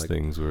of or, those like,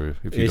 things where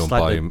if you it's don't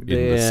like buy them in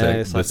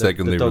it's the like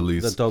second they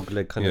release, the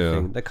dogleg kind Yeah. of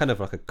thing. They're kind of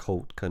like a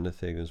cult kind of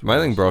thing as well. I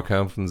think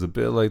Brockhampton's a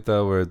bit like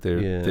that, where they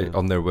Yeah.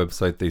 on their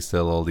website they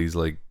sell all these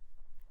like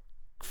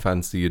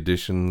fancy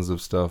editions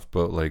of stuff,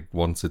 but like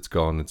once it's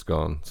gone, it's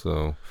gone.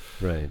 So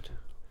Right.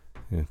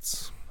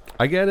 it's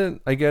I get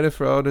it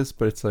for artists,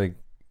 but it's like,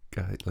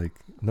 God, like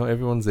not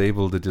everyone's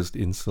able to just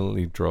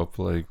instantly drop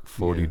like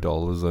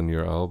 $40 on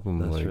your album.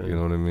 That's like right. you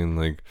know what I mean?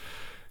 Like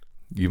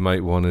you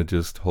might want to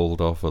just hold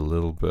off a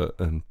little bit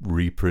and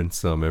reprint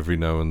some every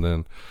now and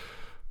then.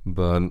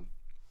 But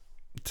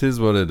 'tis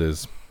what it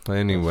is.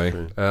 Anyway,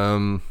 That's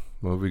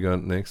What have we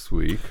got next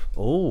week?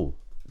 Oh,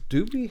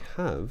 do we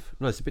have?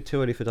 No, it's a bit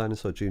too early for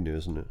Dinosaur Jr.,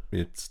 isn't it?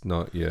 It's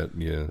not yet,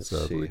 Let's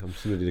sadly. see. I'm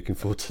just really looking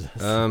forward to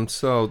this.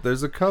 So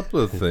there's a couple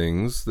of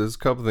things. There's a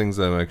couple of things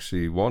I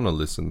actually want to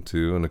listen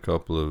to, and a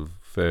couple of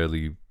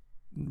fairly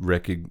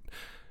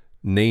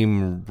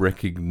name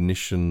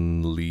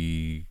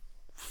recognitionally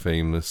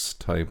famous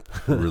type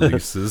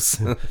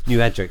releases. New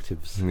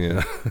adjectives.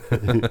 Yeah.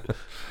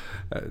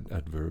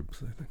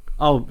 Adverbs, I think.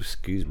 Oh,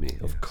 excuse me.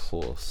 Of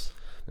course.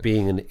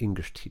 Being an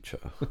English teacher,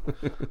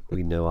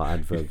 we know our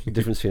adverbs. The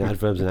difference between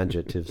adverbs and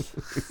adjectives.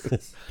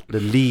 The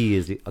Lee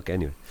is the... Okay,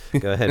 anyway.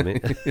 Go ahead,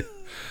 mate.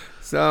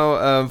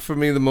 So, for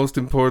me, the most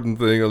important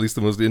thing, or at least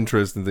the most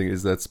interesting thing,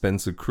 is that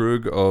Spencer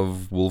Krug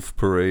of Wolf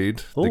Parade,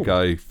 the Oh.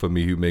 guy, for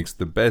me, who makes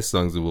the best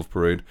songs of Wolf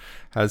Parade,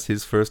 has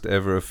his first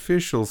ever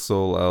official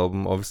soul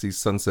album. Obviously,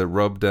 Sunset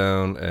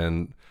Rubdown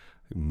and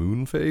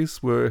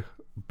Moonface were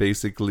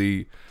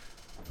basically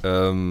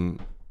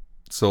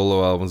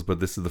solo albums, but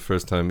this is the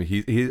first time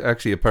he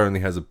actually apparently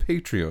has a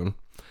Patreon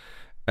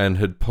and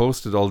had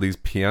posted all these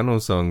piano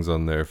songs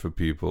on there for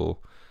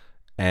people,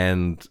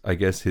 and I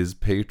guess his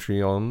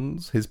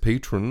patrons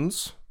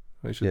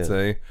I should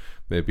say,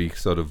 maybe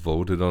sort of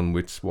voted on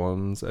which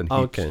ones, and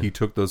he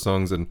took those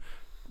songs and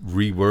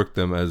reworked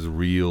them as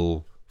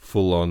real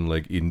full on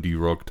like indie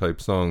rock type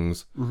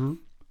songs.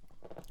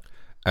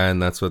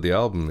 And that's what the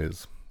album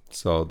is.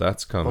 So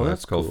that's coming.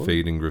 that's It's called cool.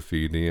 Fading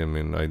Graffiti. I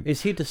mean,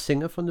 Is he the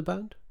singer from the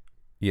band?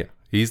 yeah,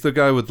 he's the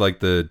guy with like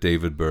the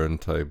David Byrne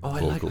type Oh, I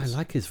vocals.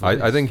 like his voice.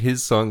 I think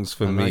his songs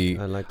for me.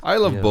 I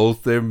love yeah.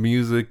 both their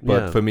music,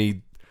 but Yeah. for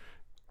me,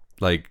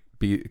 like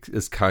Be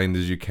As Kind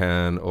as You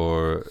Can,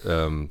 or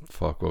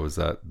what was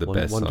that? The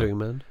best Wandering song,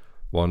 Man.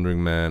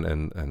 Wandering Man,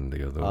 and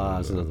the other one.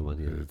 There's another one,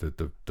 yeah.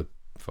 The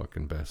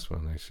fucking best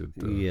one. I should.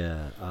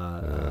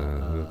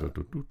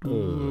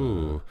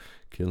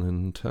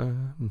 Killing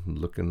time,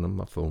 looking at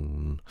my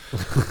phone.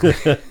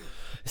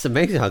 It's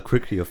amazing how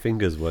quickly your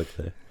fingers work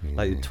there.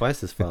 Like you're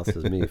twice as fast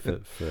as me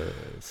for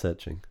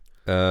searching.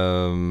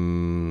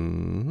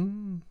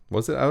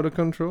 Was it Out of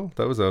Control?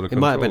 That was Out of Control.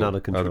 It might have been Out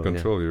of Control. Out of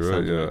Control, yeah. you're right.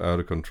 Sounds Yeah, right. Out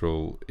of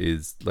Control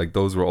is like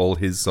those were all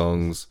his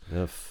songs,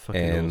 Yeah,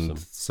 fucking and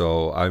awesome.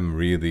 so I'm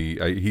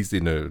really he's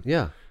in a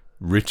Yeah,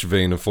 rich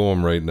vein of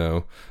form right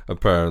now,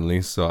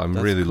 apparently. So I'm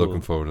That's really cool.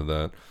 looking forward to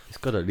that. it's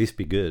got to at least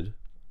be good.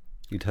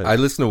 You'd hope. I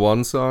listened to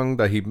one song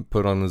that he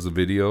put on as a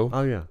video,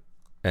 Oh yeah,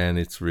 and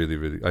it's really,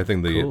 really. I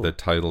think Cool. the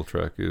title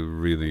track it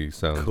really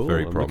sounds cool.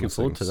 very I'm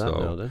promising. looking forward to that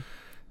so,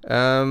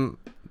 now. Then.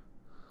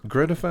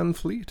 Greta Van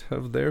Fleet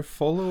have their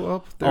follow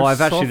up.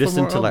 I've actually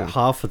listened to like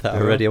half of that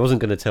already. I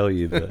wasn't going to tell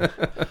you, but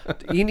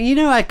you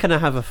know, I kind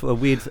of have a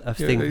weird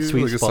sweet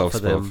like a spot soft for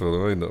them.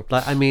 I know.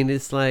 Like, I mean,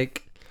 it's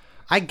like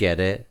I get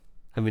it.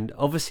 I mean,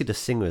 obviously the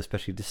singer,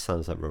 especially, this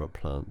sounds like Robert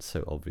Plant,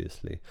 so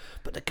obviously.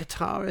 But the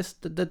guitarist,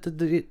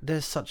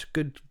 they're such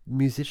good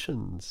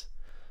musicians.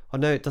 I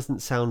know it doesn't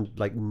sound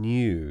like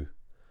new,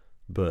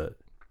 but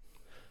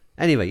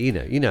anyway, you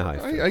know how I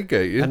feel. I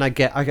get you. And I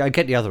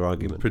get the other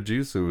argument.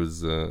 Producer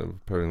was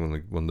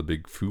apparently one of the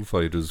big Foo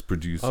Fighters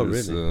producers. Oh,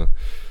 really?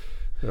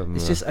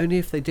 It's just only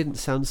if they didn't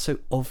sound so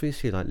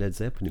obviously like Led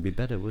Zeppelin, it'd be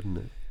better, wouldn't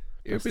it?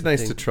 it'd That's be the nice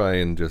thing. to try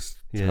and just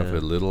have Yeah.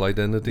 a little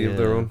identity of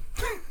their Yeah. own,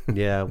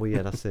 Yeah, well,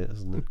 yeah, that's it,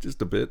 isn't it?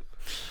 just a bit.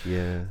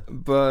 Yeah.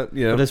 But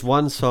yeah, But there's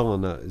one song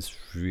on that is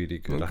really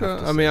good. okay. I have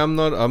to I mean,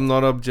 say. I'm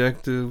not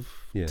objective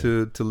Yeah.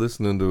 to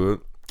listening to it.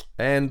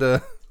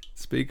 And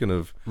speaking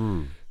of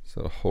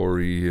so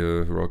hoary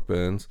rock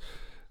bands,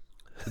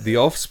 The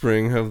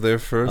Offspring have their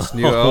first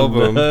new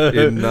album no.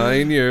 in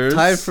 9 years.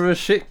 Time for a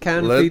shit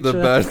can Let feature. the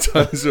bad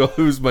times roll.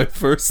 Was my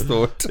first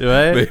thought.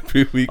 Right?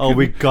 Maybe we. Oh, can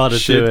we gotta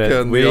shit do it.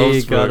 can The We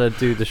Offspring gotta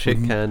do the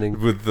shit canning.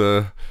 with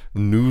the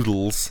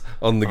noodles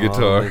on the Oh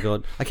guitar. my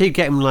god! I keep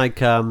getting like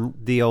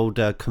the old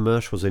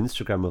commercials on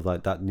Instagram of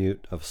like that new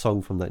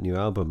song from that new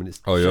album, and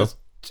it's Oh, yeah? just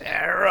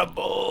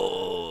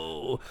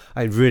terrible.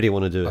 I really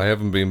want to do it. I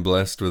haven't been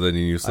blessed with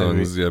any new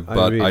songs yet, I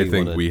but I really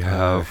think wanna- we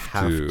have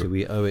to.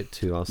 We owe it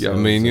to ourselves. Yeah, I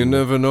mean, you and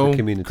never the know.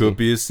 community. Could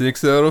be a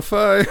 6 out of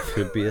 5.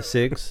 Could be a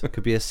 6.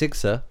 Could be a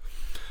 6er.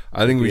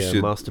 I think we Be a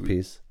should.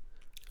 masterpiece.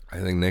 I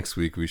think next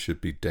week we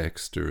should be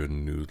Dexter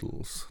and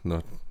Noodles,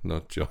 not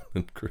John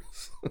and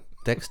Chris.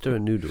 Dexter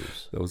and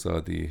Noodles. Those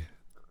are the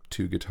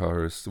two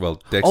guitarists. Well,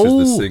 Dexter's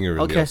the singer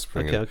in The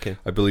Offspring. and Okay.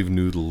 I believe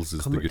Noodles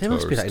is the They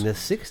must be like in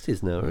guitarist. their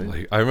 60s now, right?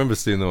 Like, I remember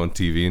seeing them on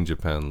TV in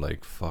Japan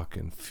like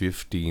fucking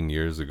 15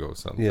 years ago or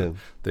something. Yeah.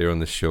 They were on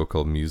this show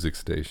called Music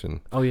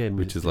Station, Oh yeah,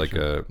 which is like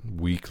musician.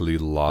 a weekly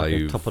Like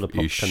a Top of the Pops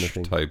live-ish kind of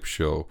thing. type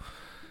show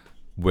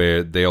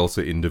where they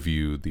also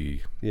interview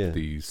the Yeah.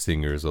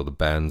 singers or the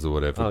bands or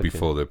whatever Oh, okay.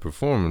 before their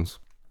performance.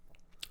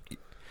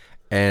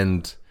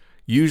 And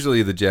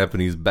usually the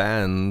Japanese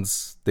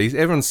bands,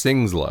 everyone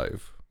sings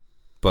live,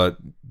 but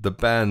the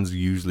bands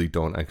usually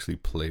don't actually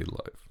play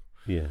live.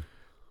 Yeah.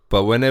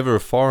 But whenever a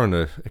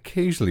foreigner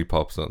occasionally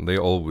pops on, they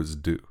always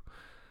do.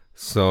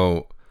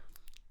 So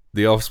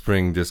The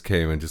Offspring just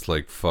came and just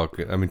like fuck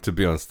it. I mean, to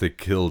be honest, they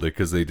killed it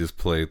because they just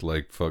played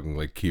like fucking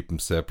like Keep 'Em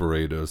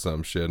Separated or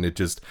some shit, and it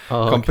just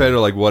compared to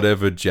like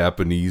whatever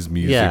Japanese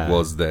music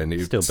was then,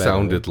 it Still better,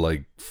 sounded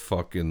like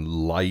fucking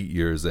light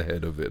years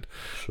ahead of it.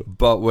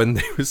 But when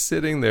they were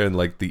sitting there in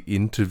like the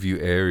interview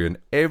area, and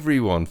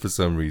everyone for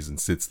some reason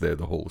sits there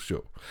the whole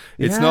show.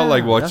 It's not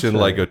like watching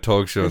that's like right. a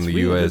talk show in It's the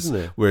weird, US isn't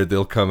it? where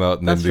they'll come out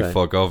and That's then they right.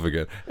 fuck off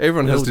again.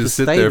 Everyone has They'll to just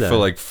sit stay there there. for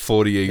like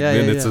 48 Yeah,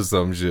 yeah, minutes yeah. or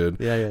some shit.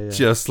 Yeah.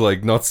 Just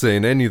like not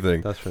saying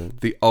anything. That's right.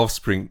 The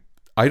Offspring,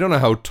 I don't know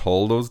how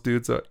tall those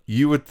dudes are.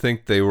 You would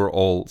think they were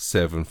all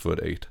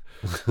 7'8".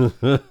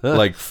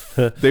 Like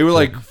they were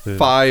like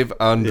 5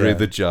 Andre Yeah.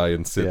 the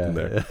Giant sitting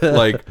Yeah, there,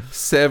 like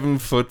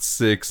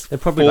 7'6", They're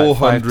probably like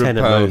 400 5'10"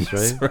 at pounds,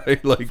 most,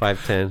 right? Like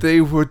 5'10".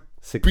 they were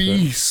 6 foot.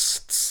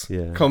 beasts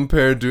Yeah.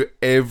 compared to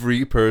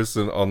every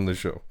person on the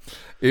show.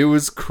 It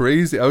was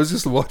crazy. I was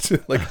just watching,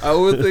 like,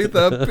 how are they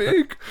that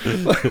big?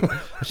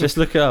 Just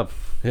look it up.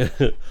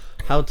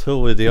 How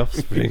tall were the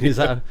Offspring? Is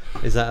that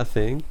a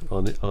thing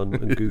on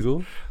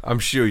Google? I'm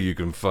sure you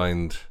can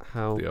find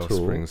How the tall?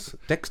 Offspring's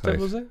Dexter height.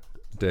 was it?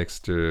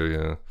 Dexter,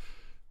 yeah.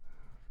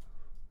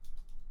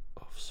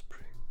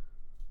 Offspring.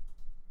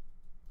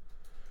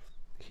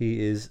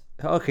 He is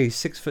he's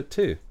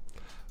 6'2".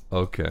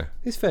 Okay.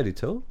 He's fairly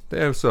tall.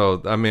 There,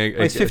 so I mean,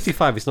 He's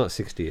 55. He's not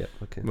 60 yet.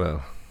 Okay.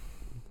 Well,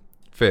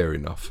 fair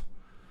enough.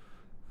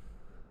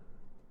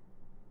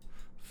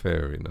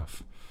 Fair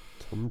enough.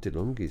 Tom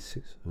DeLonge's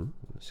 6'4".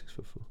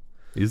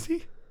 Is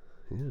he?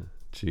 Yeah.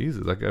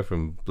 Jesus, that guy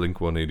from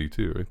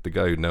Blink-182, right? The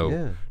guy who now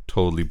Yeah.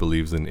 totally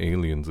believes in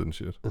aliens and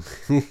shit.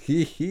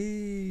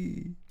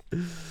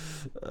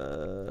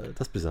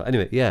 That's bizarre.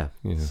 Anyway, yeah.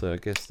 Yeah. So I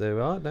guess they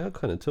are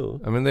kind of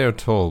tall. I mean, they are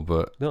tall,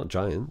 but They're not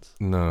giants.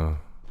 no.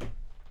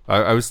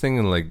 I was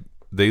thinking, like,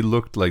 they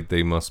looked like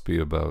they must be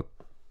about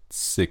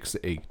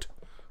 6'8".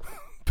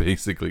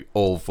 Basically,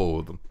 all 4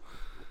 of them.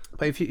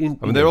 But if you,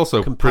 I mean, they're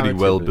also pretty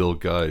comparatively- well-built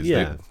guys.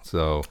 Yeah.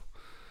 So,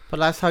 But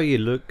that's how you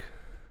look.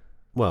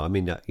 Well, I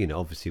mean,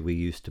 obviously we're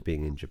used to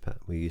being in Japan.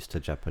 We're used to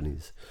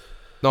Japanese.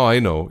 no, I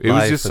know. It was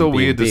Life just so and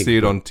being weird to big, see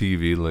it but- on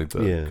TV like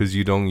that. Yeah. Because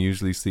you don't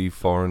usually see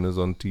foreigners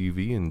on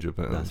TV in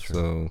Japan. That's right.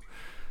 So,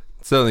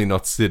 certainly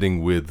not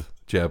sitting with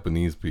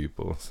Japanese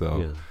people.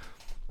 So,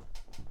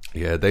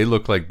 yeah, they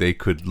look like they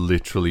could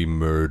literally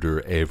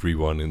murder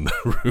everyone in the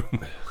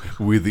room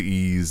with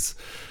ease.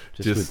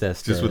 Just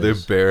with their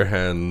bare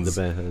hands.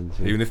 The bare hands.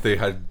 Yeah. Even if they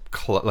had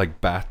like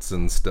bats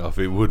and stuff,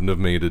 it wouldn't have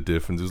made a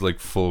difference. It was like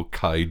full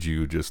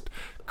kaiju just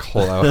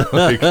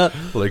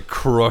like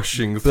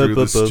crushing through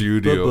the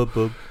studio.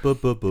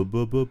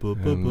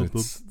 And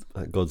it's-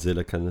 Like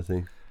Godzilla kind of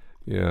thing.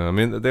 yeah, I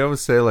mean, they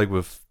always say like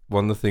with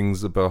one of the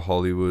things about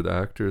Hollywood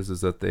actors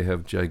is that they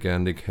have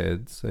gigantic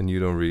heads, and you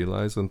don't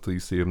realize until you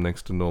see them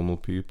next to normal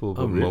people.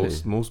 But Oh, really?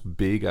 most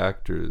big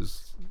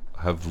actors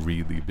have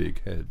really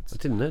big I heads.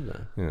 didn't know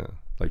that. Yeah,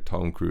 like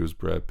Tom Cruise,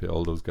 Brad Pitt,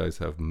 all those guys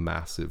have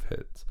massive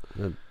heads.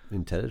 They're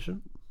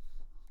intelligent,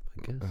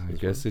 I guess. I as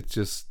guess it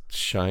just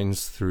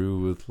shines through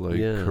with like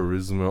Yeah.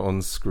 charisma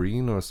on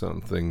screen or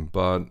something.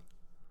 But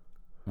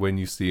when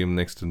you see him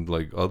next to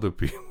like other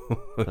people,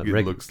 it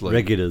looks like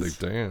regulars.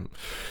 damn.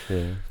 well.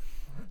 Yeah,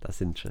 that's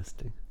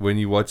interesting. When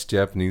you watch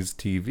Japanese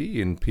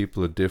TV and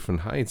people at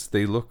different heights,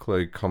 they look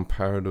like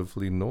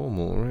comparatively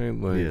normal, right?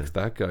 Like Yeah.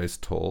 that guy's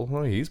tall.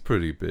 Well, he's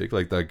pretty big.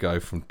 Like that guy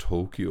from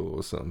Tokyo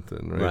or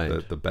something, right?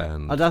 Right. The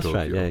band. Oh, that's Tokyo,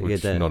 right, yeah,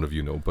 which they're- none of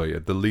you know, but yeah,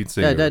 the lead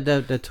singer.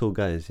 They're tall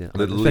guys, yeah.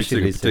 The lead singer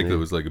in lead particular singer.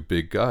 was like a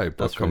big guy, but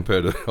That's right.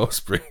 compared to the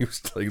Offspring, he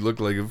was like looked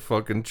like a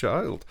fucking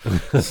child.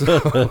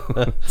 So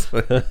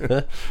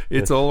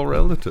it's all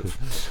relative.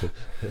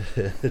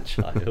 a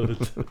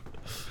child.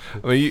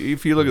 I mean,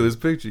 if you look at this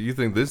picture, you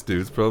think this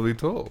dude's probably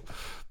tall,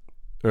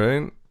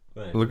 right?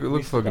 Right. Look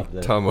We stood fucking up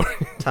there. Tamori.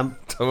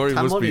 Tamori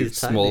must Tamori be is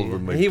tiny, smaller yeah.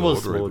 than my He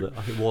was daughter, I smaller.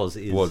 think. He was.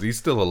 Is. Was he's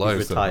still alive?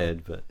 He's somehow.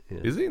 retired, but yeah.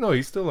 Is he? No,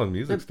 he's still on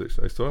Music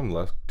Station. I saw him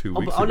last 2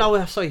 weeks Oh ago.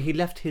 no! Sorry, he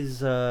left his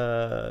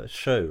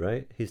show,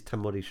 right? His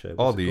Tamori show.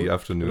 Oh, What's it the called?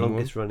 afternoon the one?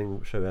 longest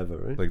running show ever,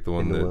 right? Like the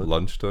one In the at world.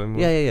 lunchtime.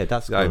 Yeah.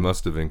 That's. Yeah, I gone.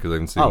 must have been because I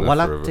haven't seen Oh, that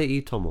Walate forever.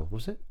 Itomo,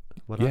 was it?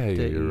 Yeah,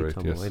 you're right.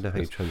 Itomo. Yes, I know how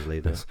you yes.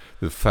 translate Yes. that.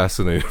 They're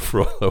fascinated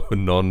for all our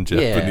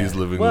non-Japanese Yeah.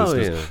 living Well,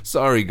 listeners. yeah.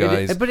 Sorry,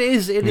 guys. But it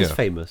is Yeah.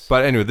 famous.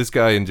 But anyway, this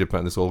guy in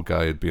Japan, this old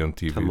guy, would be on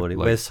TV. Tamori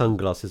like- wears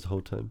sunglasses the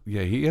whole time.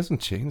 yeah, he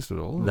hasn't changed at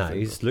all. I No,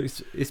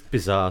 think. it's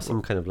bizarre.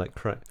 Some kind of like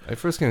crack. I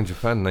first came in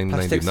Japan in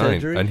Plastic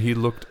 1999, surgery? and he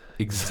looked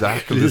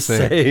exactly the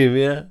same.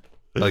 Yeah.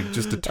 Like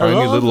just a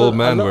tiny little old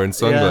man wearing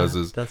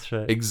sunglasses. Yeah, that's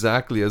right.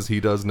 Exactly as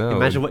he does now.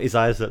 Imagine what his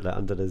eyes look like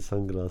under those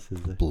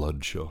sunglasses. The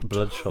Bloodshot.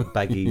 bloodshot,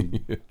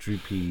 baggy,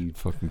 droopy.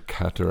 Fucking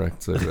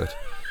cataracts, I bet.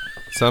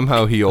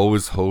 Somehow he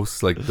always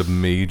hosts like the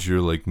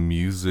major like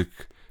music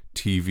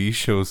TV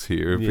shows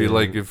here. It'd be Yeah.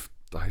 like if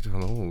I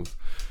don't know.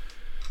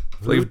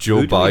 Who- Like if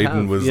Joe who do we Biden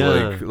have? was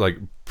Yeah. like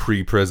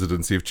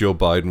pre-presidency, if Joe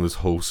Biden was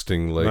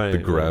hosting like the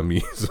Right,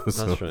 Grammys or That's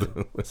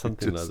something. right.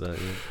 Something just, like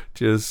that. Yeah.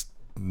 Just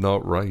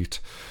not right.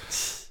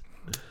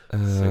 So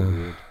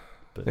weird.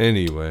 But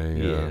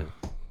Anyway, yeah.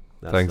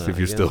 That's Thanks that, if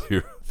you're I still guess.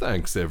 here.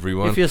 Thanks,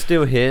 everyone. If you're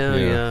still here,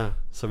 Yeah. yeah.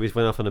 So we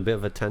went off on a bit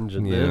of a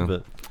tangent Yeah. there,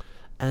 but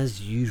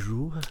as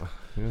usual.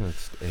 Yeah,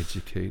 it's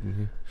educating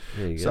you.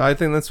 There you So go. I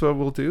think that's what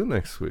we'll do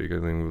next week. I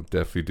think we'll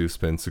definitely do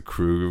Spencer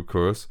Krug, of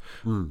course.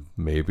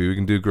 Maybe we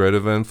can do Greta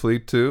Van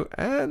Fleet too.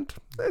 And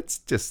let's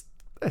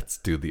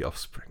do The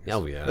Offspring.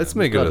 Oh, yeah. Let's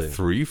make it a Gotta.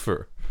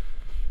 threefer.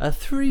 A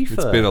threefer.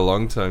 It's been a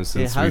long time It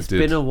since has we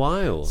did been a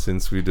while.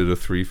 since we did a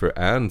threefer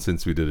and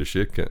since we did a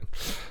shit can.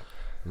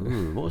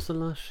 What was the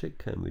last shit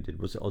can we did?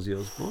 Was it Ozzy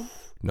Osbourne?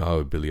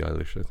 No, Billie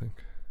Eilish, I think.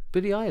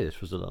 Billie Eilish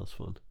was the last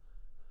one.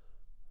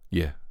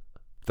 Yeah.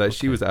 That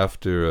she was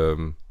after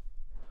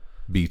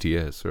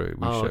BTS, right?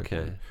 We Oh, shot-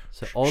 okay.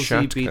 So Ozzy,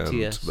 shat-canned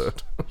BTS,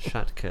 that.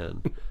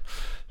 Shatcan.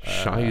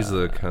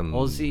 Shiza can.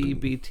 Ozzy,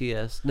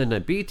 BTS. No,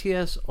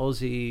 BTS,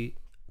 Ozzy,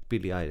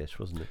 Billie Eilish,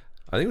 wasn't it?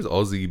 I think it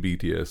was Ozzy,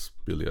 BTS,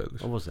 Billie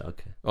Eilish. Or was it?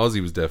 Okay,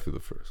 Ozzy was definitely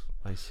the first.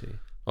 I see.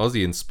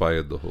 Ozzy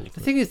inspired the whole The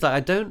thing. thing is that I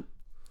don't,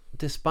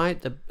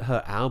 despite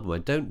her album, I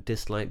don't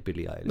dislike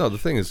Billie Eilish. No, the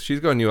thing is, she's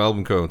got a new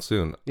album coming out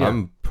soon. Yeah.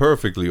 I'm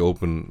perfectly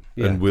open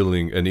Yeah. and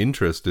willing and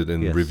interested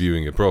in Yes.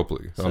 reviewing it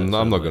properly. So- I'm so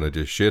not am I. going to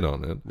just shit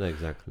on it. No,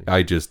 exactly.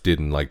 I just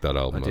didn't like that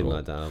album I didn't at all.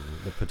 like that album.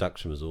 The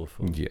production was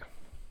awful. Yeah,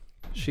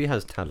 She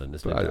has talent,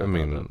 isn't but it? I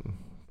mean,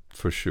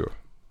 for sure.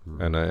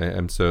 And I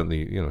am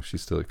certainly,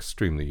 she's still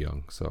extremely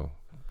young, so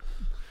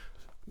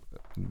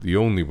the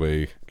only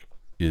way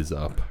is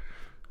up.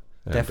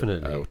 and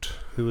Definitely. out.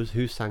 Who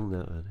sang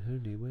that one?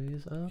 Only way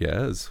is up.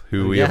 Yes,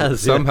 who Oh, we have Yaz, yeah.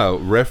 somehow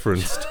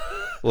referenced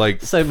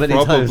like So many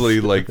probably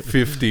times. like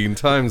 15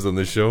 times on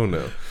the show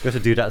now. We have to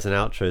do that as an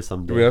outro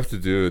someday. We have to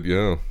do it,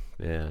 yeah.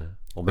 Yeah.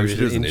 Or Maybe we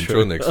should do an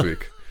intro next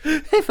week.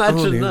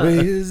 Imagine that.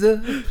 is up.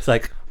 It's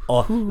like,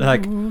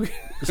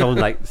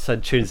 someone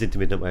tunes into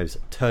Midnight Waves,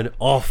 turn it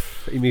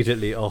off,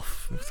 immediately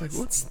off. It's like,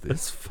 what's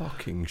this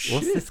fucking shit?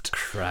 What's this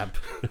crap?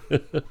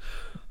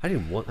 I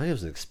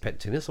wasn't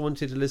expecting this. I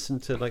wanted to listen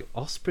to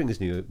Offspring's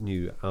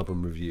new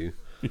album review.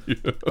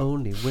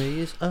 Only way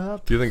is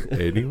up. Do you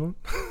think anyone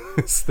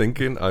is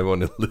thinking I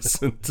want to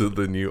listen to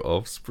the new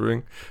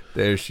Offspring?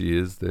 There she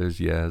is. There's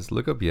Yaz.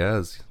 Look up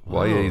Yaz.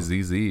 Wow.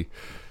 Yazz.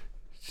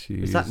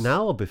 Is that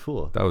now or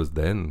before? That was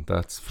then.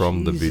 That's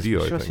from the Jesus, video,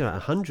 She I must be think.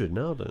 like 100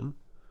 now then.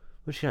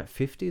 Was she at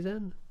 50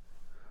 then?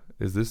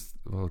 Is this...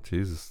 Oh,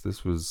 Jesus.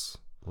 This was...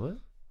 What?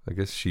 I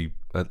guess she,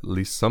 at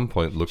least some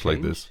point, looked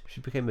like this. Changed?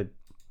 She became a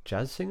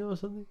jazz singer or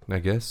something? I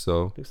guess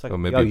so. Looks like- or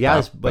maybe oh, a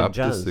Yaz went Baptist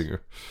jazz.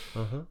 singer.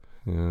 Uh-huh.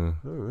 Yeah.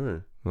 Oh,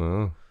 right.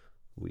 Oh.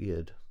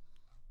 Weird.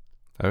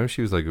 I remember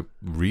she was like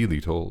really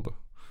tall. Though.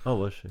 Oh,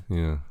 was she?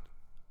 Yeah.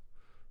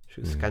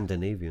 She was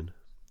Scandinavian.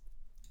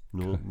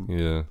 Northern,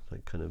 Yeah.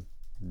 like kind of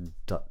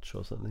Dutch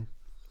or something.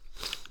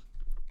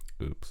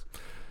 Oops.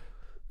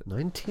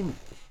 19.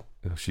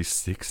 Oh, she's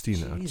 60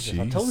 now. Jesus,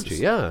 I told you, Jesus.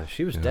 yeah.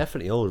 She was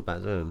definitely old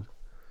back then.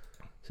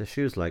 So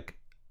she was like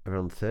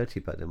around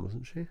 30 back then,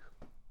 wasn't she?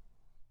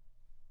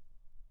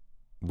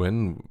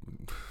 When?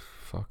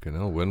 Fucking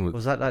hell. When was?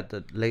 Was that like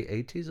the late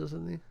 80s or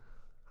something?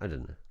 I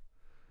don't know.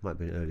 Might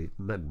be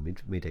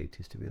mid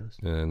 80s to be honest.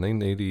 Yeah,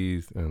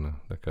 1980s. Oh no,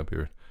 that can't be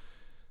right.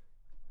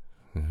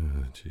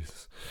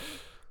 Jesus.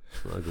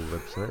 It's not a good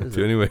website, is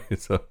So it? anyway,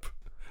 it's up.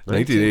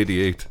 19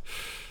 1988.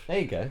 There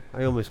you go.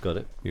 I almost got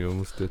it. You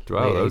almost did.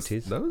 Wow, Late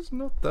that 80s. was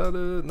not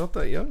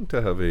that young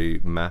to have a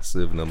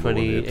massive number one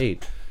hit.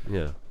 28.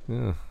 Yeah.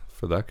 Yeah,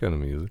 for that kind of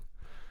music.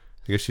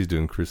 I guess she's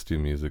doing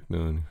Christian music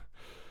now. And,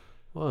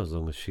 Well, as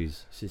long as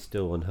she's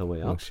still on her way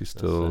well, up. she's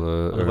That's, still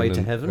on the way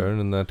to heaven.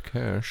 earning that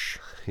cash.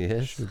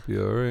 Yes. Should be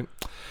all right.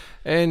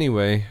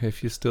 Anyway,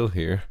 if you're still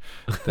here,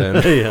 then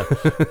Yeah.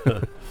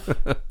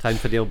 Time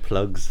for the old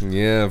plugs.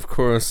 yeah, of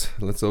course,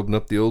 let's open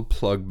up the old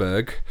plug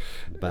bag.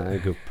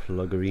 Bag of Yeah,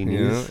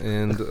 pluggerinis.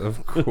 and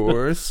of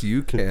course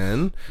you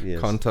can Yes.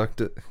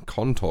 contact You can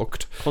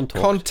contact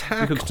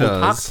contact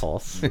us.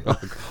 us.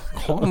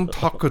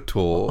 Contact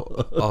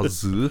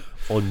us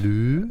On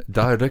you.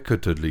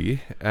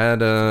 directly at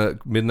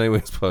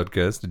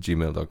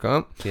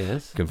midnightwavespodcast@gmail.com.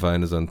 Yes. You can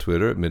find us on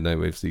Twitter at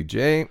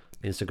midnightwavecj.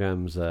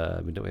 Instagram's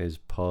Midnight Waves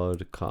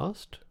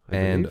podcast. I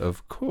And believe.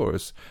 of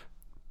course,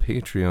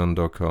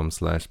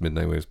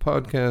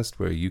 patreon.com/midnightwavespodcast,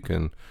 where you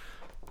can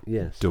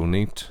Yes.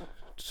 donate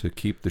to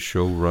keep the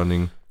show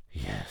running.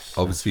 Yes.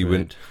 Obviously,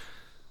 that's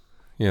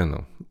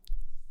right.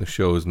 the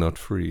show is not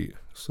free,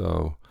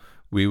 so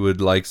we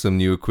would like some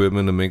new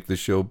equipment to make the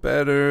show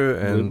better,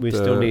 and we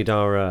still need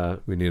our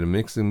we need a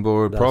mixing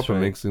board, That's proper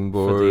right. mixing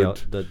for board.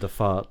 the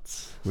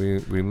farts.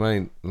 We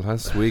might.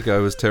 Last week I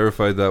was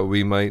terrified that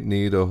we might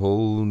need a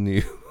whole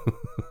new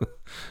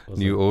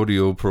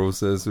audio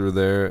processor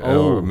there,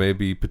 Oh. or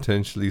maybe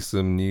potentially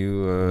some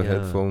new Yeah.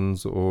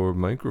 headphones or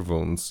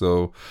microphones.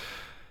 So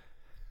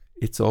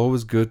it's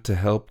always good to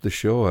help the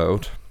show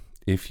out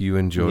if you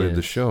enjoy the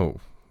Yes. show.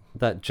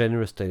 That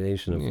generous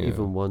donation of Yeah.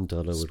 even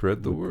 $1 would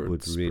Spread the word.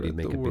 would really Spread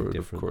make the a word, big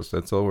difference. Of course,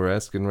 that's all we're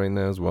asking right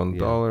now is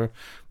 $1.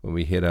 When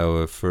we hit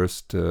our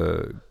first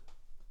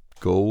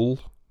goal,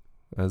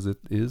 as it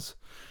is,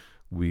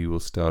 we will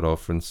start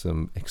offering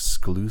some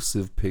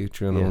exclusive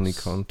Patreon-only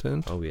Yes.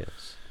 content. Oh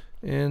yes.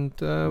 And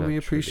we Naturally.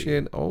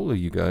 appreciate all of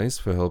you guys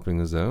for helping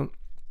us out.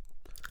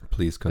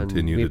 please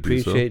continue we to do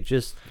so. appreciate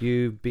just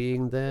you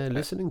being there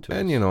listening to us.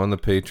 And you know, on the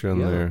Patreon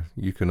Yeah. there,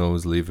 you can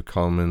always leave a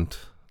comment,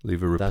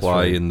 leave a That's reply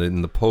right.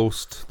 in the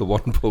post, the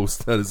one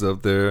post that is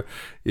up there.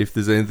 If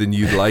there's anything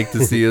you'd like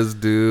to see us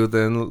do,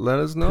 then let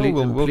us know.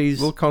 Please-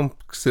 We'll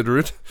consider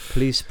it.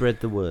 Please spread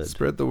the word.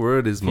 Spread the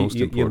word is most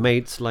Your important.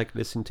 mates like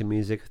listening to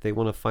music. If they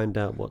want to find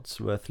out what's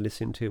worth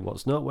listening to,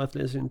 what's not worth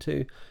listening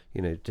to,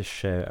 you know, just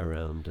share it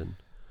around, and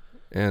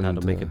And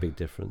that'll make a big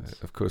difference.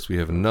 of course, we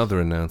have another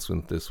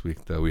announcement this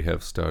week that we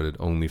have started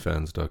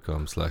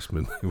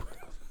onlyfans.com/midnight.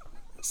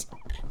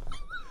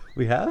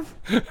 We have?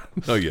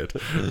 Not yet.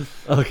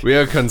 Okay. We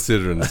are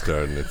considering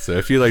starting it. So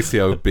if you like to see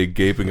our big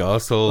gaping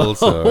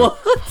assholes or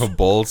our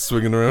balls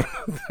swinging around,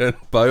 then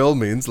by all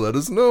means, let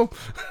us know.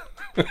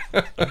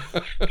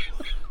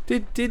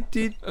 Did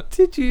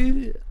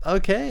you?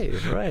 Okay,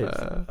 right.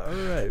 All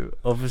right.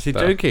 Obviously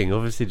joking.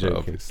 Obviously joking.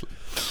 Obviously.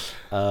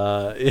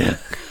 Yeah.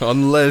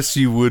 Unless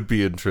you would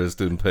be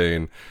interested in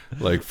paying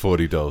like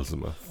 $40 a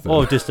month.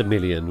 Or just $1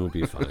 million will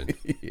be fine.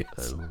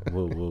 Yes.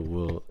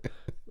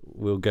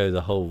 We'll go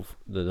the whole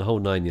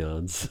 9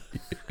 yards.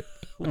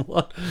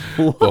 What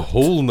The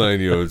whole 9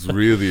 yards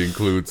really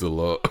includes a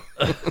lot.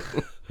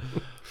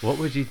 what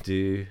would you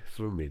do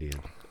for $1 million?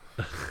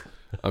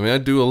 I mean, I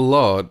do a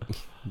lot.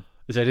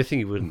 Is there anything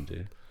you wouldn't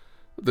do?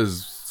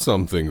 There's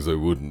some things I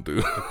wouldn't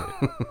do.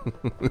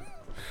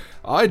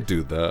 I'd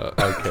do that.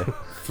 Okay.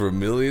 For $1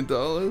 million?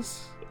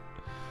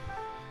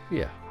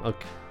 Yeah.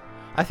 Okay.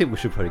 I think we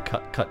should probably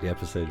cut the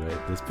episode right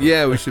at this point.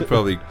 Yeah, we should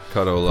probably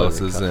cut our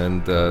losses cut.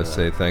 and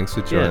say thanks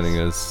for joining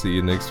us. See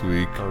you next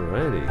week.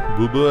 Alrighty.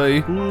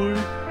 Bye-bye.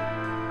 Bye.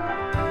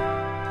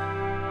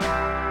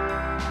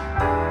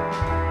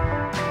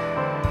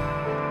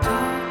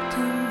 Talk to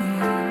me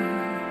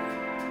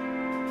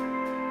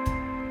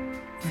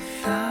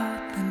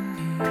without the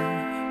need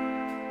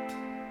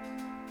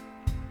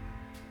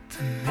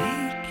to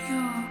make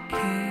your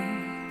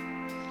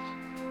case,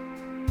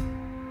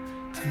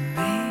 to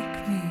make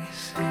me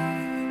see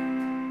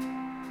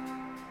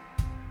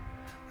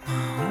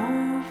my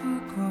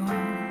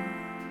overgrown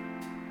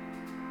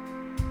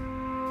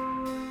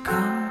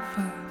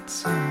comfort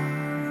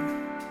zone.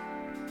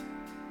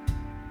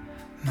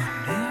 My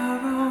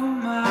narrow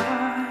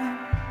mind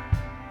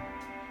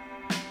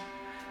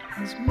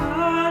is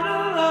mine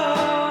alone.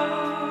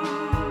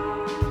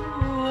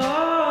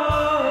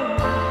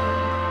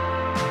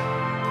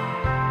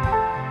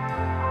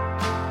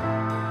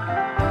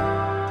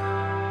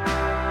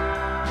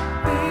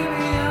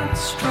 Maybe I'm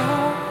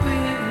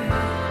strong-willed.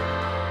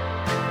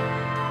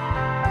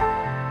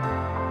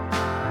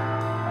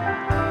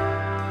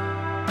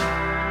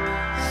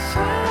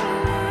 So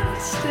I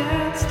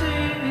stand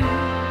still.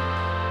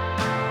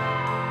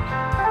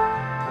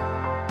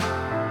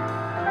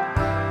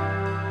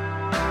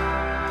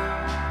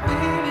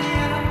 Maybe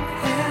I'm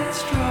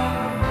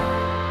headstrong.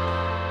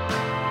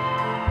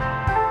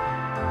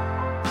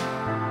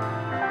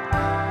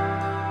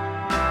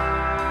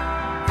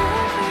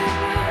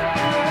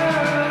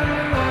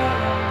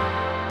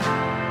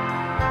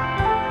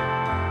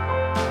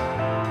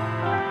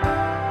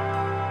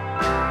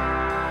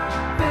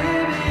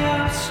 Maybe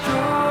I'm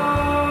strong.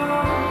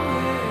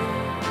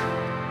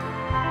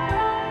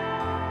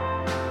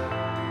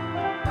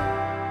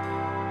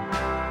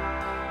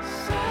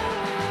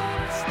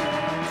 Stand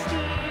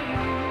still.